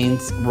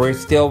 queens, we're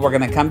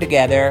going to come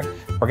together.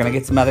 We're going to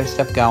get some other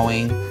stuff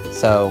going.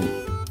 So,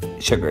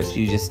 sugars,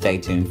 you just stay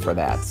tuned for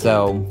that.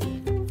 So,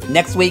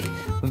 next week,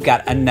 we've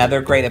got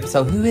another great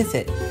episode. Who is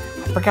it?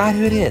 I forgot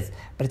who it is.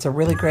 But it's a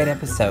really great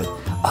episode.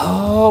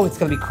 Oh, it's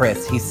going to be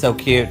Chris. He's so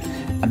cute.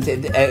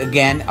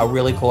 Again, a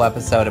really cool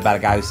episode about a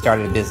guy who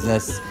started a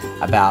business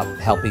about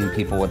helping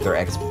people with their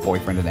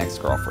ex-boyfriend and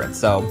ex-girlfriend.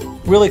 So,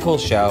 really cool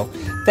show.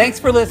 Thanks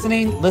for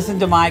listening. Listen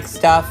to Mike's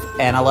stuff,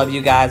 and I love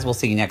you guys. We'll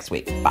see you next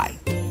week. Bye.